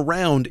running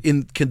around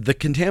in the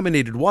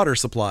contaminated water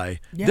supply,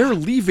 they're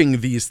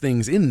leaving these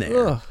things in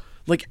there. Ugh.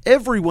 Like,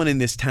 everyone in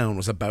this town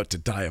was about to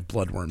die of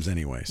bloodworms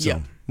anyway,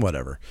 so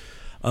whatever.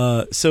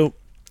 So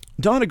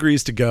Don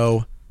agrees to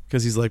go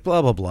because he's like,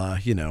 blah, blah, blah,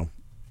 you know,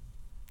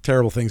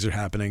 terrible things are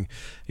happening.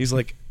 He's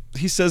like,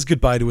 he says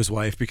goodbye to his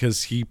wife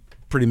because he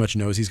pretty much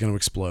knows he's going to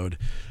explode,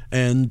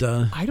 and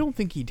I don't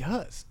think he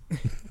does.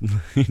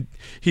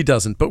 he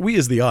doesn't. But we,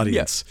 as the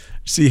audience,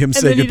 see him And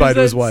say then he goodbye does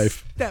to his that-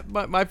 wife.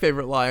 That my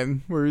favorite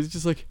line, where he's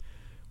just like,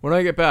 "When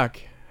I get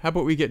back, how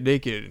about we get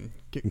naked and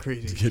get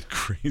crazy?" Get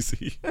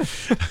crazy.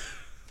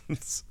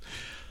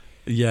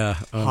 Yeah,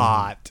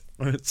 Hot.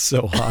 It's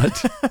so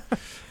hot.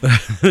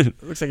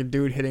 It looks like a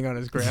dude hitting on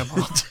his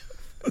grandma.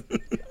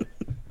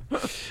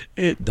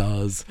 It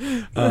does.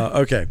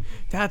 Okay.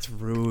 That's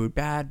rude.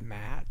 Bad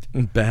Matt.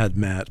 Bad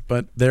Matt,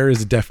 but there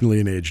is definitely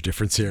an age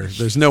difference here.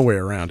 There's no way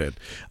around it.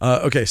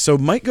 Okay, so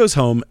Mike goes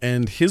home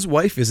and his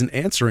wife isn't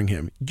answering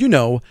him. You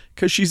know,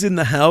 because she's in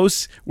the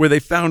house where they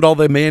found all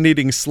the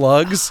man-eating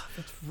slugs.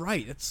 That's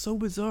right. That's so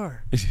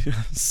bizarre.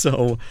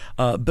 So,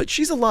 but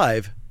she's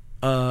alive.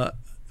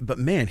 But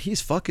man,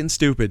 he's fucking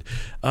stupid.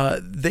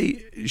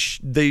 They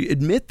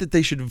admit that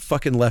they should have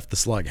fucking left the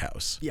slug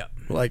house. Yeah.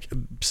 Like,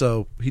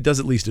 so he does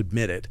at least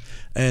admit it,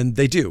 and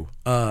they do.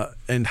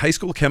 And high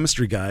school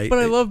chemistry guy. But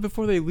I love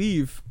before they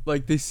leave,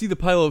 like they see the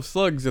pile of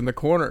slugs in the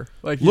corner.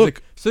 Like, he's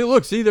Look.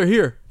 like, see, they're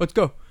here. Let's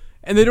go.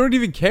 And they don't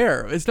even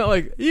care. It's not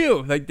like,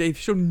 ew. Like, they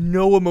show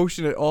no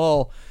emotion at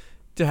all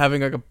to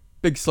having like a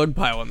big slug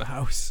pile in the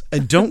house.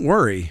 And don't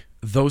worry,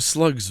 those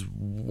slugs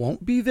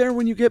won't be there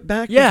when you get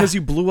back because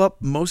you blew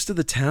up most of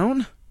the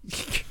town.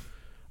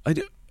 I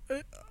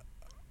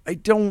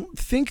don't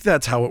think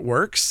that's how it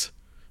works.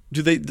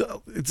 Do they?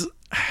 It's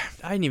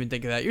I didn't even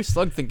think of that. You're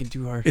slug thinking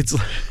too hard.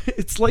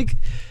 it's like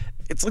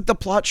the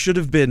plot should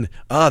have been.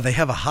 They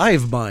have a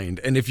hive mind,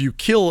 and if you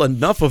kill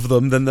enough of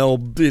them, then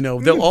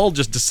they'll all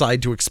just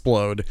decide to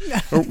explode.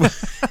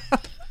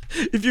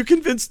 If you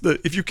convince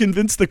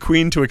the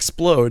queen to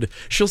explode,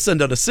 she'll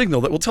send out a signal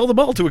that will tell them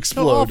all to They'll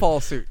all explode. fall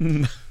suit.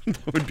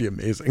 That would be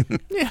amazing.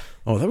 Yeah.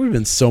 Oh, that would have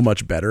been so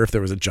much better if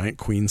there was a giant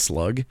queen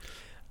slug.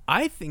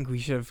 I think we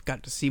should have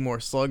got to see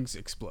more slugs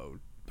explode.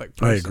 Like,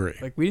 I agree.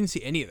 Like, we didn't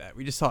see any of that.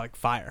 We just saw like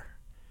fire.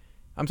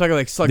 I'm talking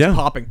like slugs Yeah.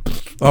 popping.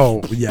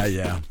 Oh, yeah. I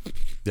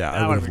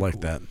would would've have been liked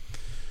cool. that.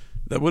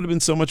 That would have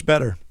been so much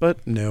better, but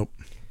nope.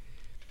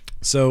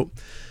 So,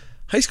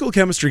 high school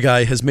chemistry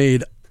guy has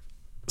made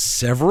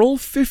several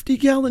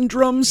 50-gallon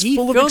drums He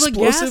full of filled a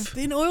explosive.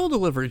 an oil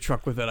delivery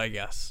truck with it, I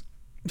guess.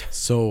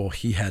 So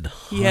he had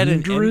had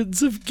an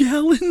hundreds of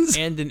gallons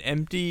And an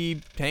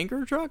empty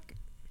tanker truck?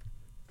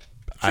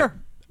 Sure.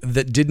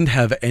 that didn't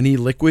have any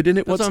liquid in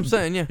it. That's what I'm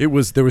saying, yeah. There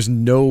was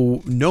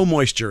no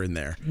moisture in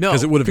there. No.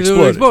 Because it would have 'cause it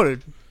would've exploded.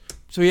 exploded.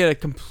 So he had a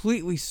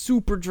completely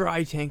super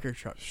dry tanker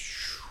truck.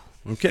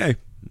 Okay.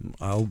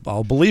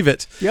 I'll believe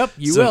it. Yep,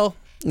 you So, will.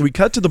 We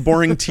cut to the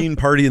boring teen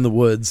party in the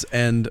woods,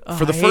 and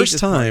for the I hate first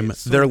this party. time,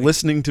 It's so they're big.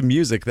 listening to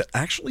music that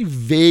actually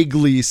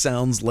vaguely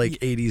sounds like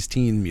 80s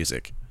teen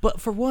music.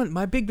 But for one,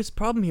 my biggest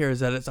problem here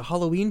is that it's a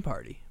Halloween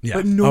party. Yeah.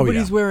 But Oh,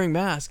 nobody's yeah. wearing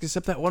masks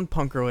except that one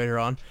punker later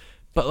on.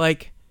 But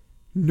like,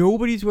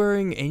 nobody's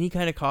wearing any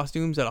kind of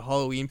costumes at a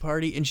Halloween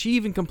party, and she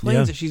even complains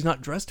Yeah. that she's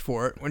not dressed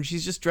for it when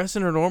she's just dressed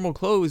in her normal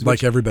clothes,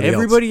 Like which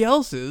everybody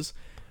else is.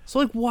 So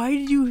like, why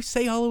did you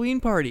say Halloween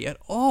party at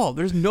all?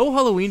 There's no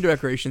Halloween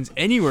decorations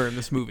anywhere in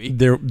this movie.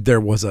 There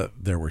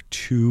were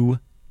two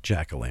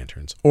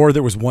jack-o'-lanterns, or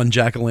there was one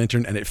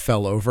jack-o'-lantern and it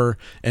fell over,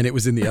 and it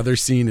was in the other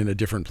scene in a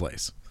different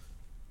place.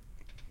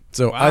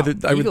 So Wow,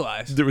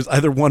 there was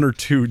either one or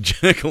two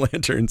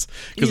jack-o'-lanterns,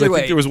 because I Either way.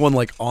 think there was one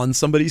like on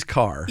somebody's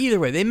car. Either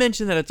way, they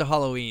mention that it's a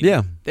Halloween.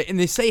 Yeah. And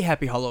they say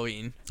Happy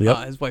Halloween.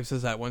 Yep. His wife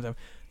says that one time.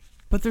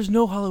 But there's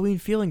no Halloween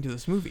feeling to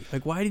this movie.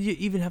 Like, why did you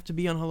even have to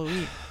be on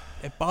Halloween?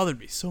 It bothered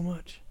me so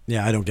much.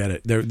 Yeah, I don't get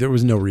it. There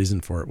was no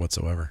reason for it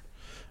whatsoever.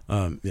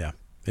 Yeah,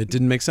 it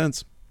didn't make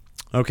sense.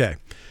 Okay,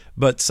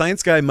 but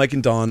Science Guy, Mike,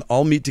 and Dawn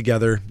all meet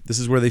together. This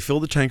is where they fill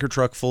the tanker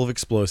truck full of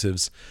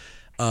explosives.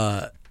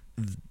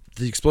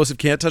 The explosive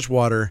can't touch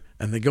water,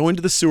 and they go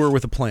into the sewer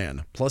with a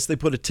plan. Plus, they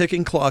put a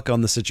ticking clock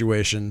on the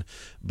situation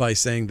by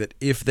saying that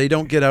if they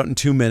don't get out in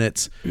 2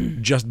 minutes,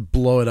 just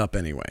blow it up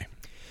anyway.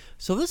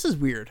 So this is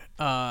weird.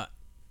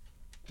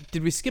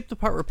 Did we skip the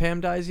part where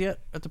Pam dies yet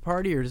at the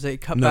party, or does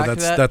it cut back to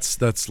that?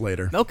 that's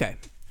later. Okay.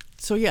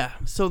 So yeah.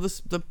 So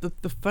this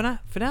the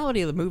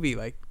finality of the movie,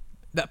 like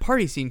that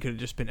party scene, could have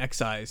just been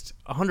excised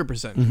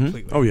 100%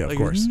 completely. Oh, yeah, of like,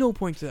 course. There's no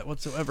point to that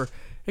whatsoever,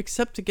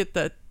 except to get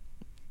the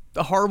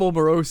horrible,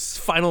 morose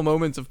final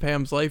moments of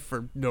Pam's life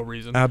for no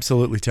reason.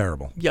 Absolutely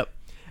terrible. Yep.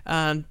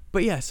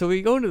 But yeah, so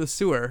we go into the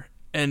sewer,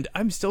 and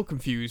I'm still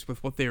confused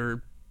with what they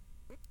were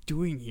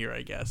doing here,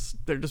 I guess.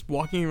 They're just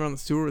walking around the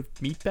sewer with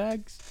meat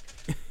bags?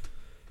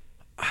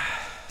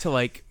 to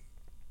like...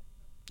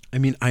 I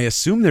mean, I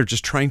assume they're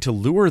just trying to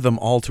lure them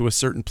all to a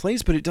certain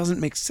place, but it doesn't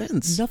make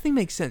sense. Nothing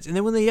makes sense. And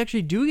then when they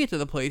actually do get to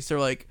the place, they're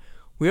like,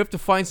 we have to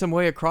find some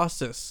way across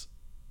this.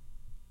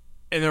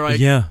 And they're like,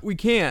 Yeah. we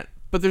can't.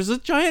 But there's a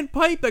giant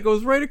pipe that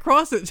goes right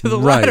across it to the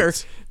Right. ladder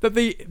that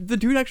the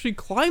dude actually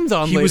climbs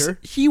on later.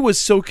 He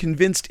was so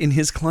convinced in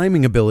his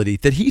climbing ability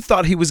that he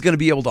thought he was going to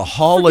be able to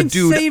haul a Freaking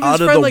dude save out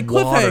his of friend the like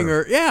water.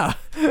 Cliffhanger. Yeah.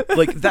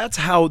 Like that's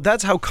how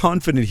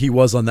confident he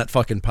was on that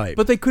fucking pipe.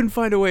 But they couldn't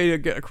find a way to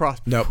get across.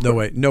 no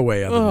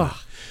way out of Ugh.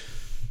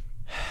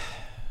 that.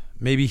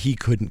 Maybe he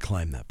couldn't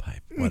climb that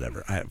pipe.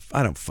 Whatever.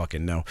 I don't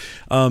fucking know.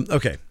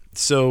 Okay,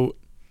 so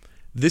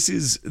this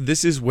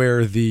is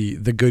where the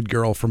good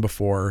girl from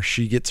before,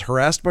 she gets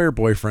harassed by her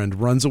boyfriend,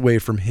 runs away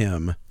from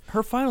him.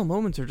 Her final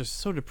moments are just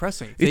so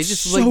depressing. They It's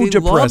just so they lob this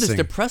depressing.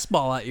 depress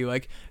ball at you.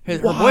 Like her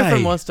Why?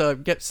 boyfriend wants to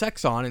get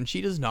sex on and she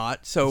does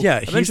not. So Yeah,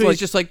 he's eventually like- he's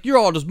just like, "You're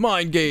all just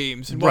mind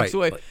games," and walks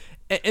Right. away.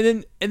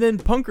 And then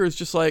Punker's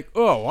just like,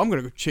 "Oh, I'm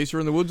gonna go chase her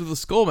in the woods with a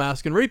skull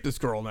mask and rape this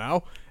girl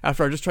now."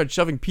 After I just tried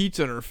shoving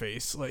pizza in her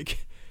face,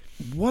 like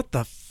What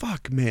the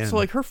fuck, man? so,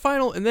 like her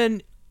final, and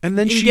then And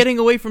then in she- getting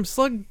away from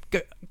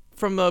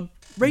from the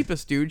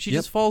rapist dude, she Yep.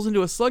 just falls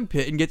into a slug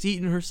pit and gets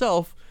eaten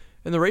herself,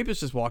 and the rapist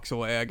just walks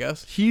away. I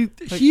guess. he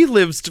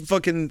lives to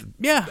fucking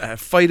Yeah.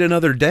 fight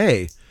another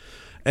day,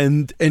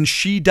 and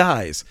she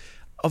dies.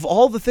 Of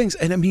all the things,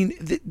 and I mean,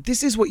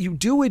 this is what you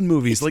do in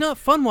movies. It's not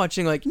fun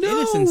watching like No.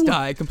 innocents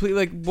die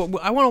completely. Like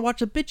I want to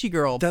watch a bitchy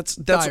girl. That's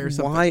die or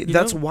something, why you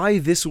that's know? why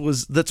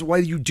that's why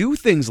you do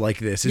things like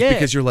this, is Yeah.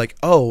 because you're like,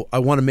 oh, I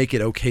want to make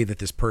it okay that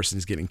this person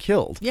is getting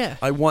killed. Yeah.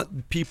 I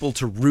want people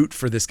to root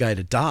for this guy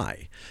to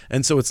die,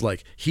 and so it's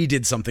like, he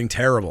did something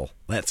terrible,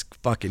 let's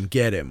fucking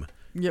get him.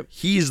 Yep.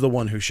 He's the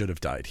one who should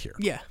have died here.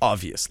 Yeah.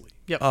 Obviously.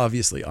 Yep.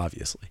 Obviously.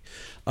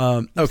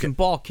 Okay. Some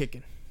ball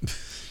kicking.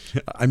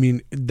 I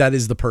mean, that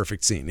is the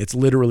perfect scene. It's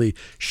literally,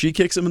 she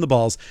kicks him in the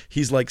balls.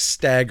 He's like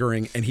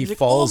staggering, and he He's like,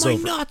 falls "Oh, my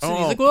over. nuts!" And Oh,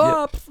 he's like, yeah.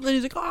 "Oh!" Then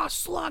he's like, "Oh,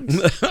 slugs!"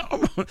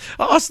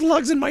 Oh,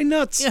 slugs in my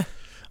nuts.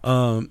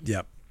 Yeah.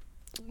 Yeah.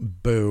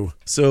 Boo.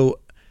 So,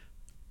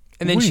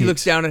 And then she Wait.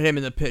 looks down at him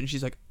in the pit, and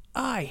she's like,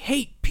 "I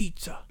hate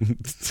pizza."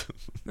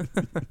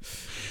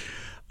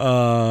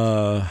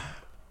 uh,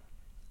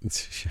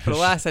 But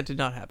alas, that did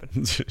not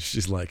happen.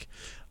 she's like,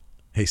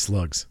 hey,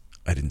 slugs,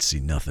 I didn't see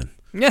nothing.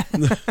 Yeah.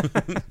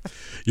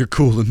 You're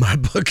cool in my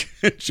book.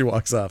 She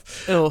walks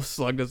off. And a little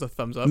slug does a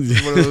thumbs up. One of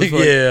those, like,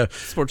 Yeah.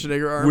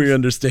 Schwarzenegger arms. We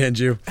understand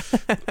you.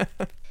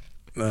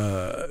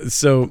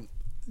 So,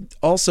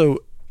 also,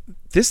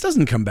 this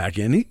doesn't come back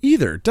in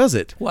either, does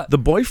it? What? The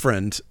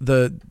boyfriend,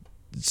 the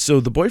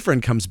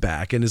boyfriend comes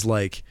back and is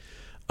like,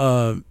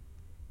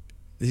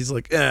 he's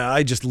like,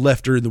 I just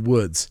left her in the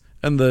woods.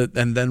 And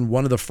then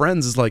one of the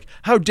friends is like,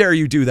 how dare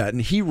you do that?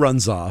 And he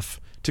runs off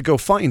to go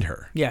find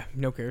her. Yeah,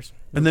 no cares.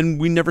 And then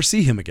we never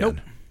see him again.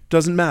 Nope.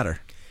 Doesn't matter.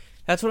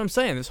 That's what I'm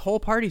saying. This whole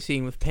party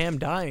scene with Pam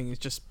dying is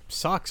just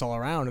sucks all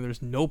around, and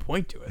there's no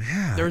point to it.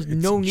 Yeah, there's it's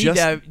no need just-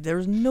 to have.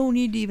 There's no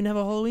need to even have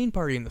a Halloween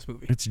party in this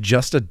movie. It's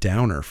just a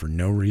downer for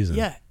no reason.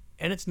 Yeah,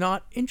 and it's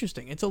not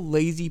interesting. It's a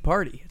lazy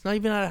party. It's not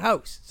even at a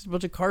house. It's a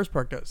bunch of cars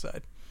parked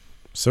outside.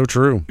 So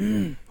true.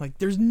 Like,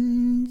 there's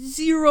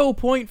 0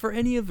 point for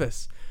any of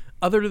this,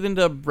 other than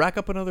to rack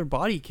up another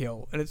body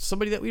kill, and it's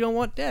somebody that we don't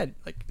want dead.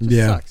 Like, it just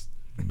Yeah. sucks.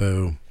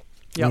 Boo.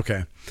 Yep.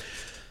 Okay.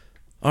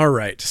 All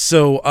right.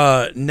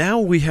 So now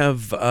we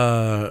have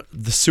the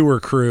sewer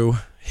crew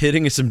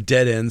hitting some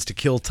dead ends to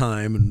kill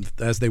time, and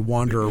as they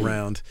wander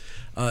around,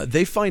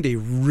 they find a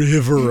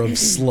river of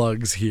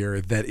slugs here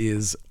that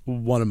is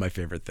one of my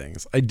favorite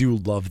things. I do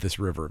love this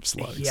river of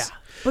slugs. Yeah,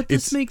 but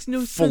this It's makes no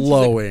sense. It's like,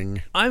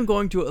 flowing. I'm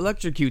going to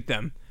electrocute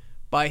them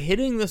by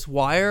hitting this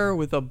wire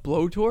with a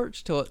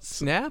blowtorch till it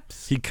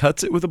snaps. He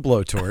cuts it with a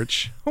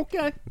blowtorch.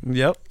 Okay.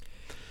 Yep.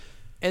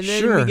 And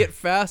then Sure. we get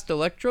fast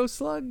electro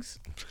slugs.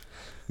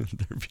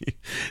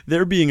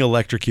 They're being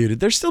electrocuted.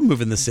 They're still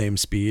moving the same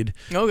speed.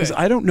 Okay. 'Cause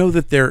I don't know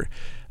that they're.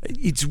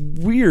 It's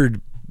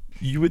weird.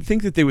 You would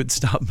think that they would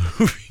stop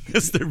moving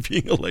as they're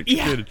being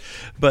electrocuted,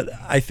 but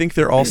I think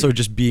they're also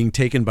just being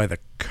taken by the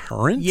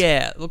current.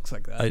 Yeah, it looks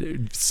like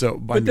that.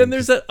 But Then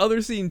there's that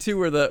other scene too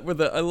where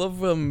the I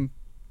love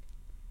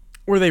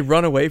where they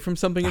run away from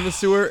something in the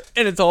sewer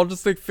and it's all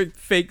just like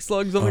fake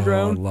slugs on the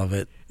ground. I love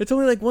it. It's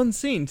only like one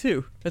scene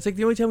too. That's like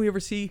the only time we ever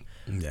see.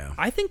 Yeah.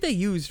 I think they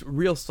used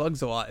real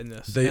slugs a lot in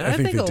this. They- and I I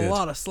think think they a did.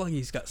 lot of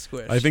sluggies got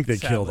squished. I think they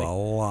killed sadly. a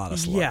lot of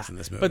slugs Yeah, in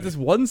this movie. but this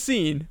one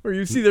scene where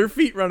you see their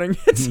feet running,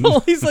 it's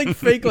all these like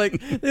fake,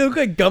 like they look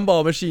like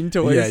gumball machine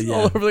toys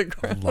all over the I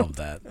ground. love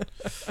that.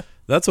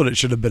 That's what it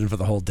should have been for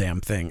the whole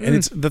damn thing. And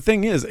it's the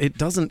thing is, it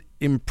doesn't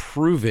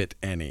improve it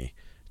any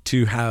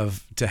to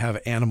have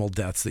animal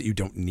deaths that you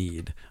don't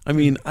need. I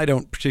mean, I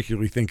don't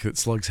particularly think that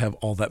slugs have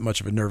all that much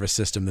of a nervous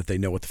system that they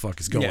know what the fuck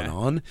is going Yeah.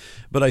 on,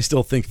 but I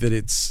still think that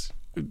it's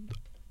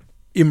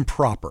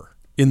improper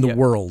in the Yeah.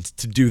 world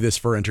to do this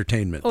for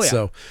entertainment. Oh yeah,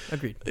 So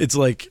agreed. it's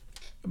like,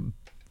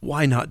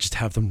 why not just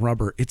have them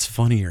rubber? It's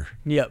funnier.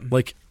 Yep.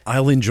 Like,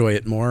 I'll enjoy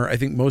it more. I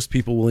think most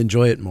people will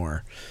enjoy it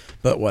more,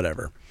 but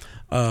whatever.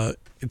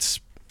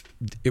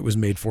 It was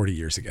made 40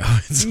 years ago.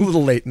 It's a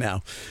little late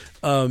now.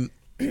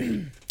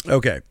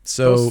 Okay,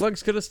 so Those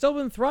slugs could have still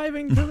been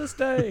thriving to this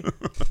day.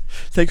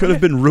 they could have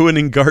been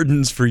ruining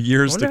gardens for I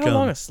years wonder to how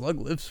long come. a slug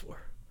lives for.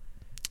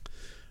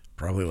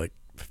 Probably like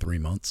 3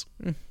 months,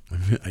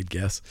 I'd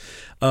guess.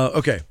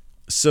 Okay,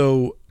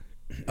 so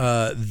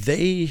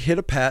they hit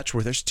a patch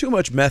where there's too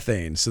much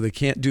methane, so they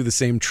can't do the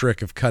same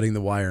trick of cutting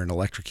the wire and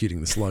electrocuting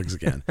the slugs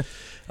again.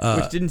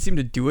 Which didn't seem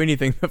to do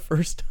anything the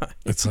first time.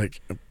 It's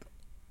like,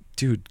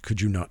 dude, could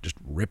you not just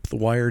rip the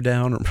wire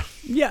down? Or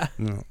Yeah.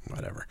 no,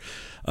 whatever.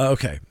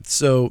 Okay,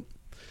 so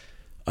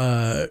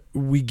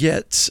we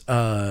get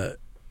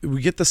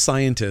the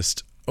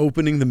scientist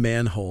opening the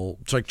manhole,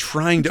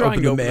 trying to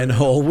open the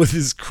manhole with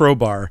his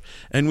crowbar,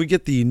 and we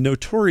get the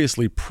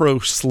notoriously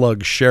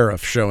pro-slug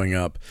sheriff showing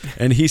up,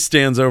 and he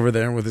stands over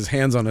there with his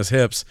hands on his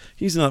hips.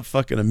 He's not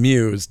fucking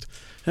amused.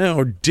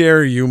 How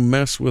dare you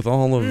mess with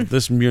all of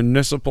this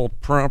municipal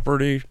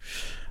property?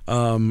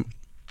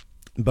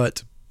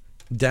 But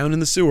down in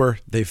the sewer,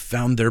 they've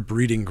found their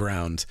breeding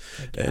ground,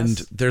 and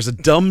there's a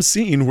dumb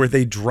scene where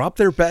they drop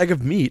their bag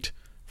of meat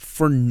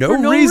for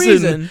no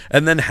reason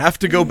and then have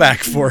to go back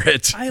for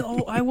it.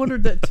 I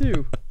wondered that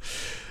too.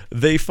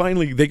 They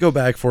go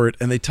back for it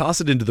and they toss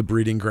it into the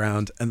breeding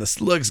ground and the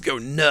slugs go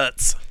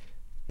nuts.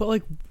 But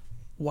like,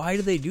 why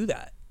do they do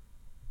that?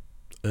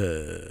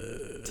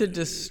 To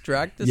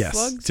distract the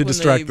slugs? To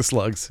distract the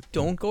slugs.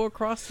 Don't go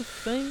across the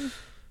thing?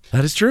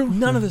 That is true.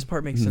 None of this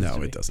part makes sense.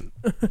 No, it doesn't.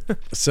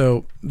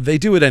 So they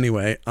do it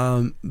anyway,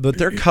 but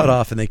they're cut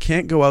off and they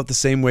can't go out the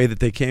same way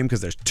that they came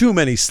because there's too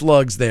many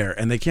slugs there,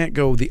 and they can't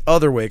go the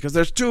other way because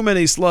there's too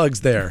many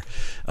slugs there.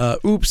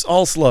 Oops,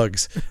 all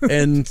slugs.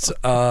 And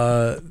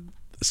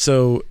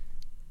so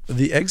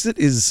the exit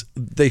is,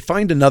 they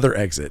find another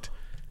exit.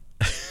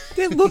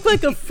 They look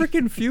like a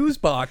freaking fuse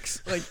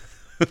box. Like.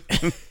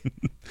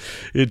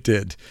 It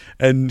did,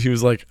 and he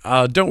was like,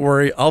 "Don't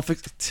worry, I'll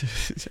fix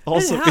it."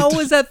 Also, and how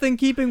was that thing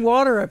keeping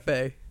water at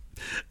bay?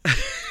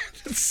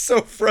 It's so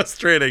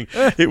frustrating.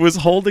 It was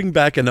holding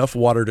back enough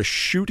water to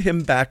shoot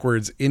him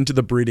backwards into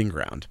the breeding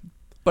ground.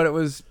 But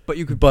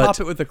you could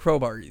pop it with a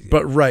crowbar easy.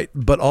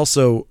 But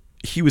also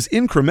he was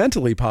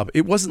incrementally popping.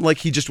 It wasn't like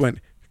he just went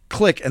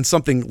click and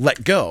something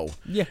let go.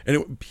 Yeah,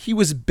 and he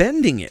was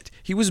bending it.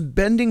 He was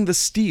bending the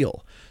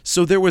steel,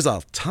 so there was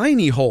a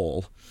tiny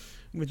hole.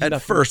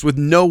 At first, with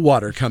no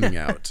water coming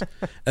out.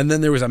 And then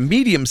there was a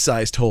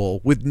medium-sized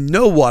hole with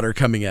no water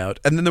coming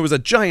out. And then there was a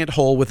giant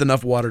hole with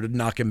enough water to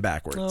knock him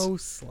backwards. Oh,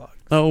 slugs.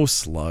 Oh,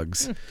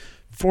 slugs.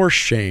 For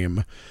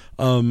shame.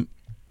 But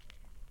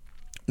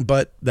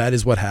that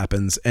is what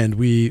happens. And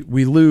we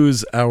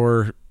lose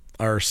our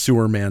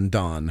sewer man,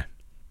 Don.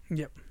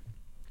 Yep.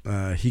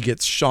 He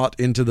gets shot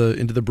into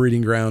the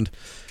breeding ground.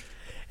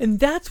 And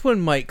that's when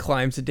Mike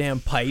climbs a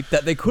damn pipe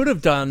that they could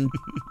have done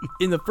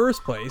in the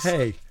first place.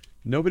 Hey.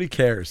 Nobody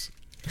cares.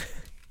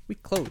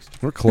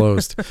 We're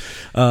closed.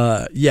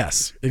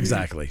 Yes,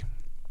 exactly.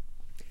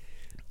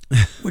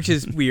 Which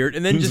is weird.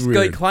 And then just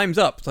like climbs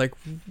up. It's like,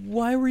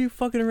 why were you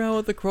fucking around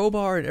with the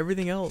crowbar and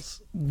everything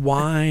else?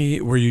 Why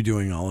were you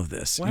doing all of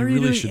this? Why were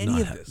you doing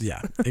any of this?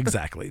 Yeah,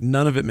 exactly.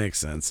 None of it makes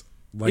sense.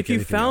 Like if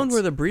you found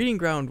where the breeding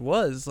ground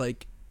was,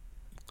 like,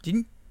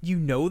 didn't you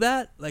know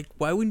that? Like,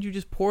 why wouldn't you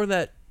just pour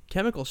that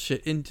chemical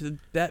shit into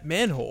that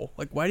manhole?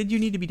 Like, why did you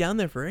need to be down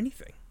there for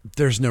anything?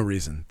 There's no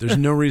reason. There's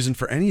no reason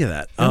for any of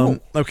that.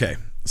 No. Okay,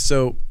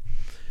 so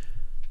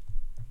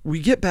we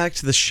get back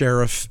to the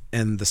sheriff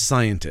and the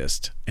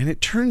scientist, and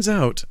it turns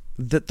out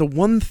that the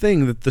one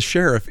thing that the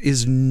sheriff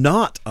is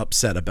not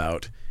upset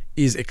about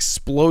is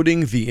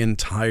exploding the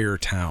entire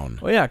town.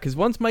 Well, yeah, because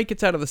once Mike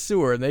gets out of the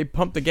sewer and they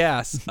pump the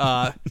gas,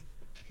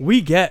 we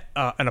get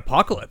an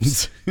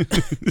apocalypse.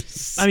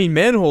 I mean,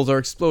 manholes are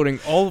exploding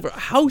all over.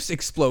 House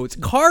explodes.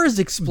 Cars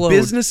explode.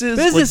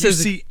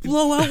 Businesses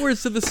blow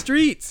outwards to the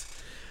streets.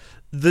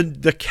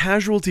 The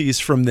casualties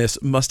from this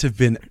must have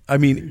been, I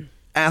mean,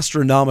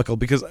 astronomical,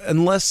 because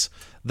unless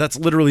that's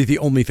literally the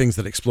only things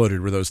that exploded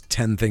were those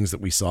 10 things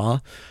that we saw.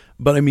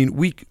 But I mean,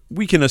 we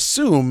can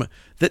assume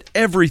that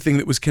everything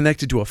that was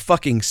connected to a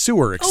fucking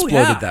sewer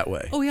exploded that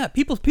way. Oh yeah,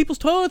 people's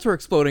toilets were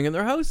exploding in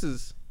their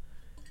houses.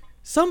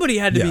 Somebody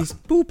had to be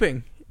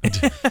pooping.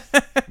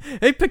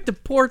 They picked a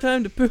poor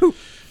time to poop.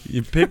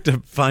 You picked a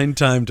fine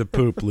time to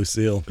poop,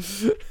 Lucille.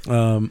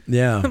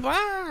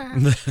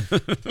 Yeah.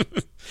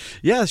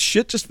 Yeah,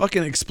 shit just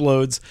fucking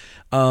explodes.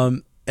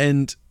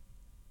 And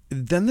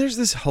then there's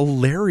this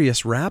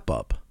hilarious wrap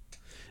up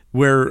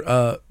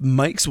where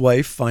Mike's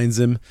wife finds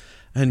him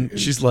and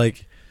she's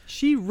like,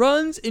 she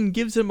runs and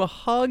gives him a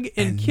hug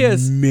and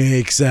kiss.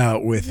 Makes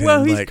out with him.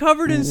 Well, he's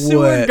covered in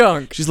sewer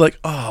gunk. She's like,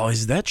 "Oh,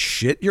 is that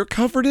shit you're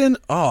covered in?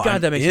 Oh,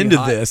 God, that makes me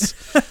hot. This."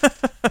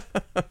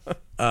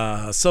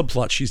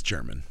 Subplot: she's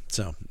German,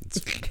 so it's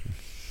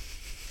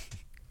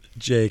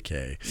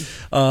JK.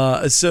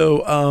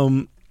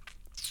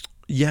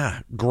 Yeah,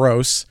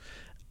 gross.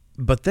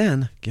 But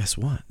then, guess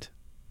what?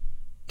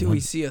 Do we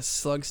see a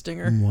slug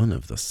stinger? One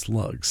of the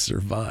slugs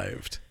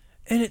survived.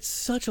 And it's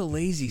such a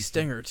lazy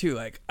stinger, too.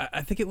 Like,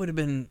 I think it would have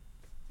been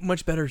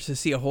much better to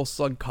see a whole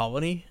slug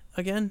colony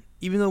again,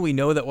 even though we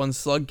know that one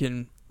slug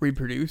can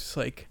reproduce.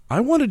 Like,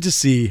 I wanted to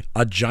see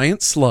a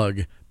giant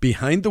slug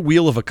behind the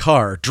wheel of a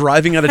car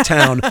driving out of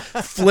town,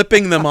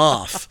 flipping them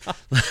off.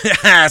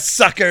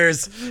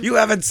 Suckers, you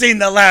haven't seen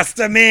the last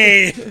of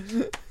me.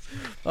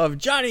 Of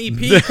Johnny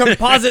P.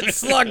 Composite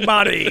Slug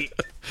Body.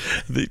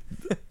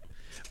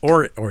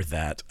 Or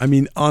that. I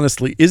mean,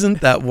 honestly,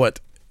 isn't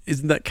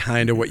that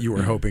kind of what you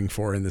were hoping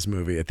for in this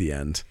movie at the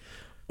end?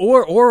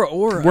 Or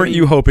weren't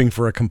you hoping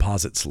for a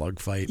composite slug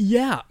fight?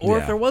 Yeah. Or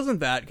if there wasn't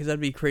that, because that'd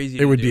be crazy.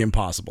 It would be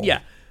impossible. Yeah.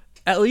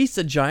 At least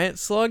a giant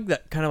slug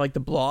that kind of like the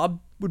Blob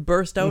would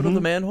burst out of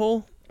the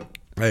manhole.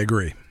 I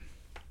agree.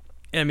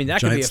 And I mean, that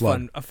could Giant be a slug.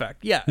 fun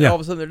effect. Yeah. Yeah. And all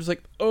of a sudden, they're just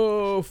like,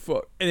 oh,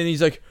 fuck. And then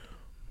he's like,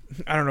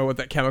 I don't know what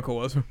that chemical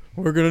was.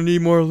 We're going to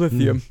need more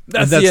lithium.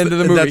 That's the end of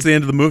the movie. That's the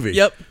end of the movie.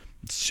 Yep.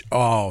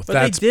 Oh, But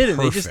that's they didn't.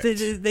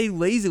 perfect. They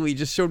lazily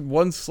just showed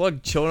one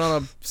slug chilling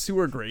on a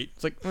sewer grate.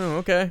 It's like, oh,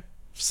 okay.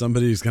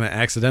 Somebody's going to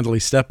accidentally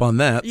step on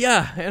that.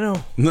 Yeah, I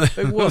know.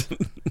 Big whoop.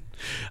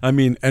 I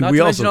mean, and Not we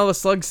to also... mention all the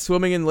slugs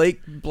swimming in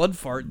Lake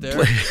Bloodfart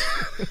there.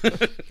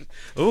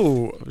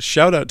 Oh,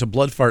 shout out to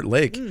Bloodfart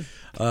Lake.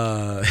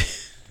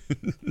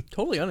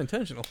 Totally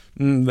unintentional.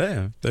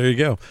 There you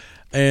go.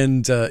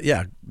 And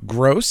yeah,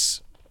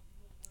 gross,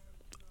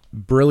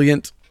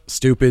 brilliant,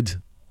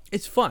 stupid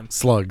It's fun.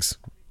 slugs.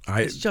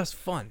 It's just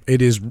fun.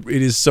 It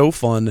is so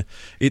fun.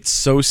 It's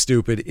so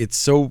stupid.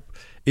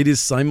 It is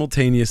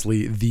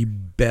simultaneously the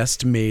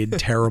best made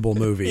terrible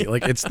movie.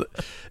 Like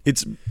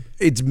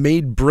it's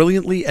made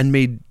brilliantly and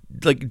made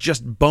like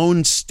just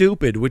bone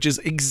stupid, which is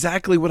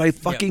exactly what I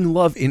fucking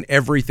love in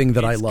everything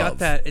that I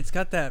love. It's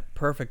got that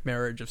perfect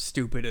marriage of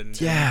stupid and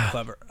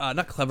clever.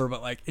 Not clever,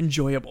 but like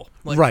enjoyable.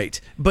 Like, Right.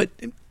 But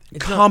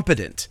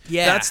competent.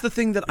 Yeah. That's the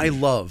thing that I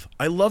love.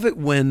 I love it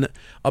when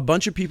a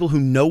bunch of people who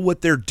know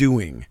what they're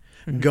doing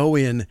go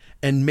in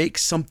and make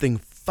something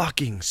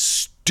fucking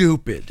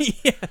stupid.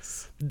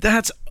 Yes.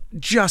 That's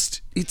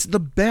just, it's the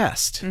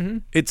best.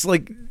 It's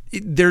like,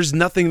 there's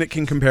nothing that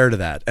can compare to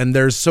that. And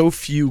there's so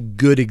few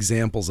good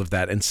examples of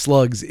that. And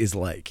Slugs is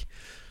like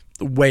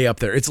way up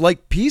there. It's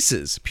like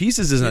Pieces.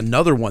 Pieces is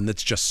another one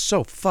that's just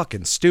so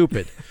fucking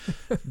stupid.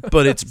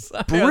 But it's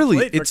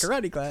brilliant. Late for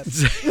karate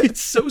class. It's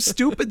so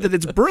stupid that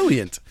it's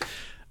brilliant.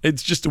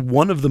 It's just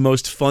one of the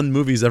most fun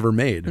movies ever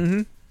made.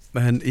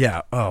 And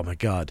yeah, oh my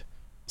God.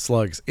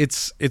 Slugs.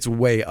 It's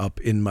way up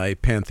in my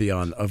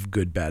pantheon of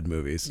good bad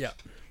movies. Yeah.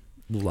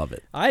 Love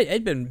it.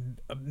 It'd been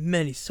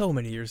so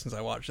many years since I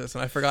watched this,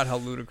 and I forgot how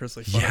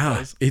ludicrously fun it Yeah,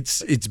 was.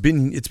 it's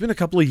been a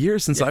couple of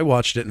years since I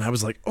watched it, and I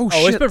was like, oh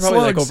shit, It's been probably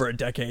like Slugs. over a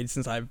decade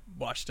since I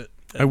watched it.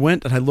 I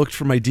went and I looked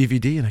for my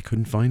DVD and I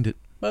couldn't find it.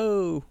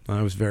 Oh,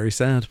 I was very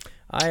sad.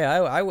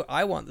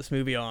 I want this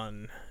movie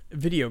on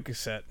video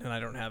cassette, and I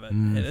don't have it.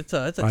 And it's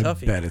a I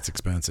toughie. bet it's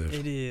expensive.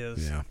 It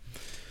is. Yeah,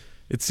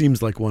 it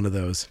seems like one of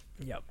those.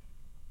 Yep.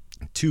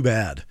 Too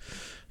bad.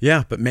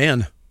 Yeah, but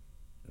man,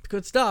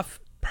 Good stuff.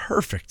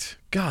 perfect.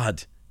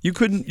 God, you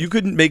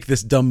couldn't make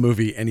this dumb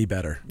movie any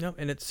better. Yep,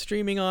 and it's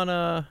streaming on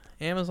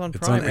Amazon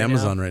Prime. It's on right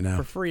Amazon right now.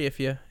 for free if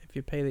you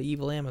pay the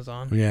evil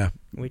Amazon, Yeah,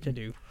 which I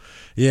do.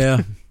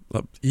 yeah.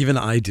 Well, even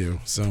I do.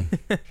 So,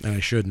 and I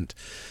shouldn't.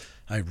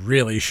 I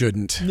really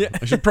shouldn't. Yeah.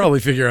 I should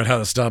probably figure out how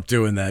to stop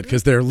doing that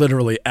because they're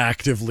literally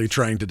actively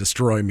trying to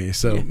destroy me.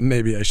 So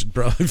maybe I should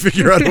probably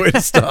figure out a way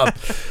to stop.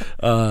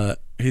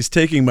 He's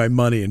taking my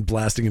money and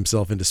blasting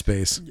himself into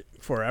space.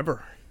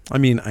 Forever. I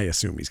mean, I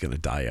assume he's going to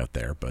die out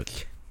there,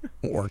 but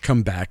or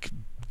come back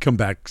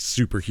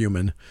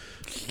superhuman.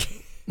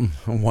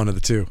 One of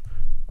the two.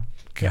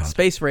 God.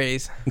 Space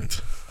rays.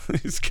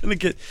 He's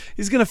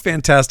gonna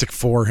Fantastic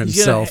Four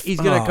himself. He's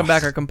gonna Oh, come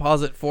back a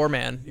composite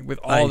 4-man with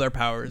all their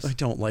powers. I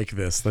don't like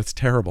this. That's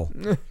terrible.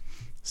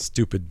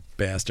 Stupid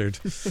bastard.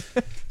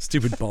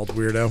 Stupid bald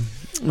weirdo.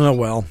 Oh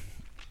well.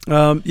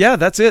 Yeah,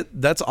 that's it.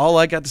 That's all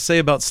I got to say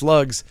about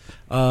Slugs.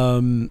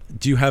 Do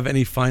you have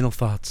any final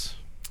thoughts?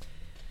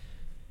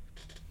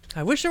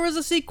 I wish there was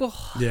a sequel.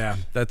 Yeah,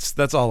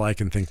 that's all I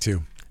can think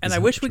too. And is I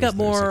wish how we much got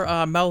was there more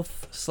sequel.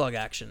 mouth slug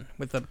action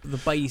with the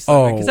bitey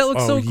slug. Because that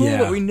looks so cool, yeah.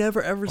 but we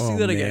never ever see Oh,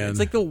 that again. man. It's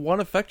like the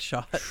one effect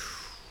shot.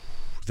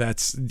 That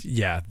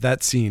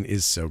scene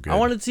is so good. I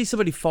wanted to see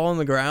somebody fall on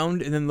the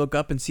ground and then look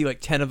up and see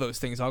like 10 of those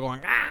things all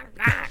going,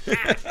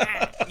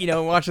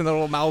 watching the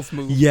little mouth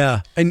move.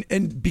 Yeah,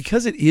 and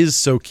because it is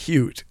so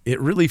cute, it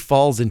really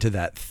falls into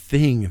that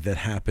thing that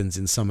happens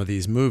in some of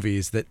these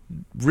movies that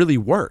really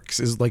works,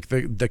 is like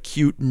the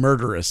cute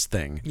murderous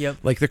thing. Yep.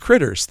 Like the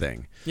Critters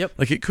thing. Yep.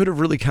 Like it could have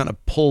really kind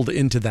of pulled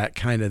into that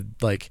kind of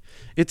like,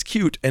 it's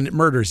cute and it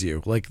murders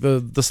you. Like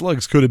the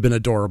slugs could have been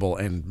adorable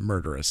and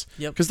murderous.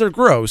 Yep. Because they're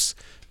gross,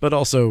 but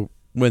also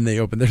when they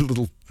open their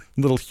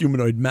little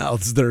humanoid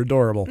mouths, they're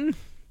adorable.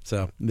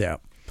 So yeah,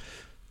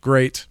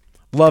 great.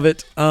 Love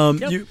it.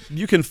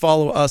 You can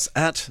follow us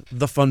at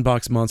the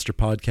Funbox Monster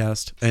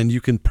Podcast, and you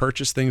can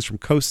purchase things from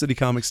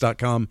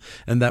coastcitycomics.com,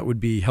 and that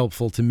would be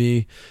helpful to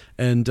me.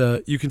 And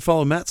you can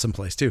follow Matt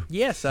someplace too.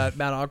 Yes, at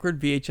Matt Awkward,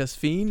 VHS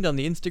Fiend on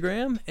the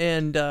Instagram.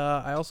 And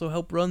I also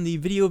help run the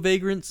Video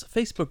Vagrants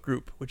Facebook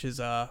group, which is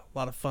a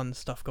lot of fun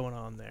stuff going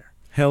on there.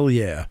 Hell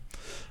yeah.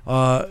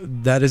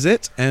 That is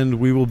it, and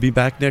we will be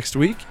back next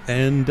week,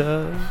 and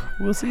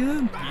we'll see you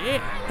then.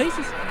 Yeah,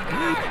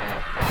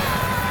 peace.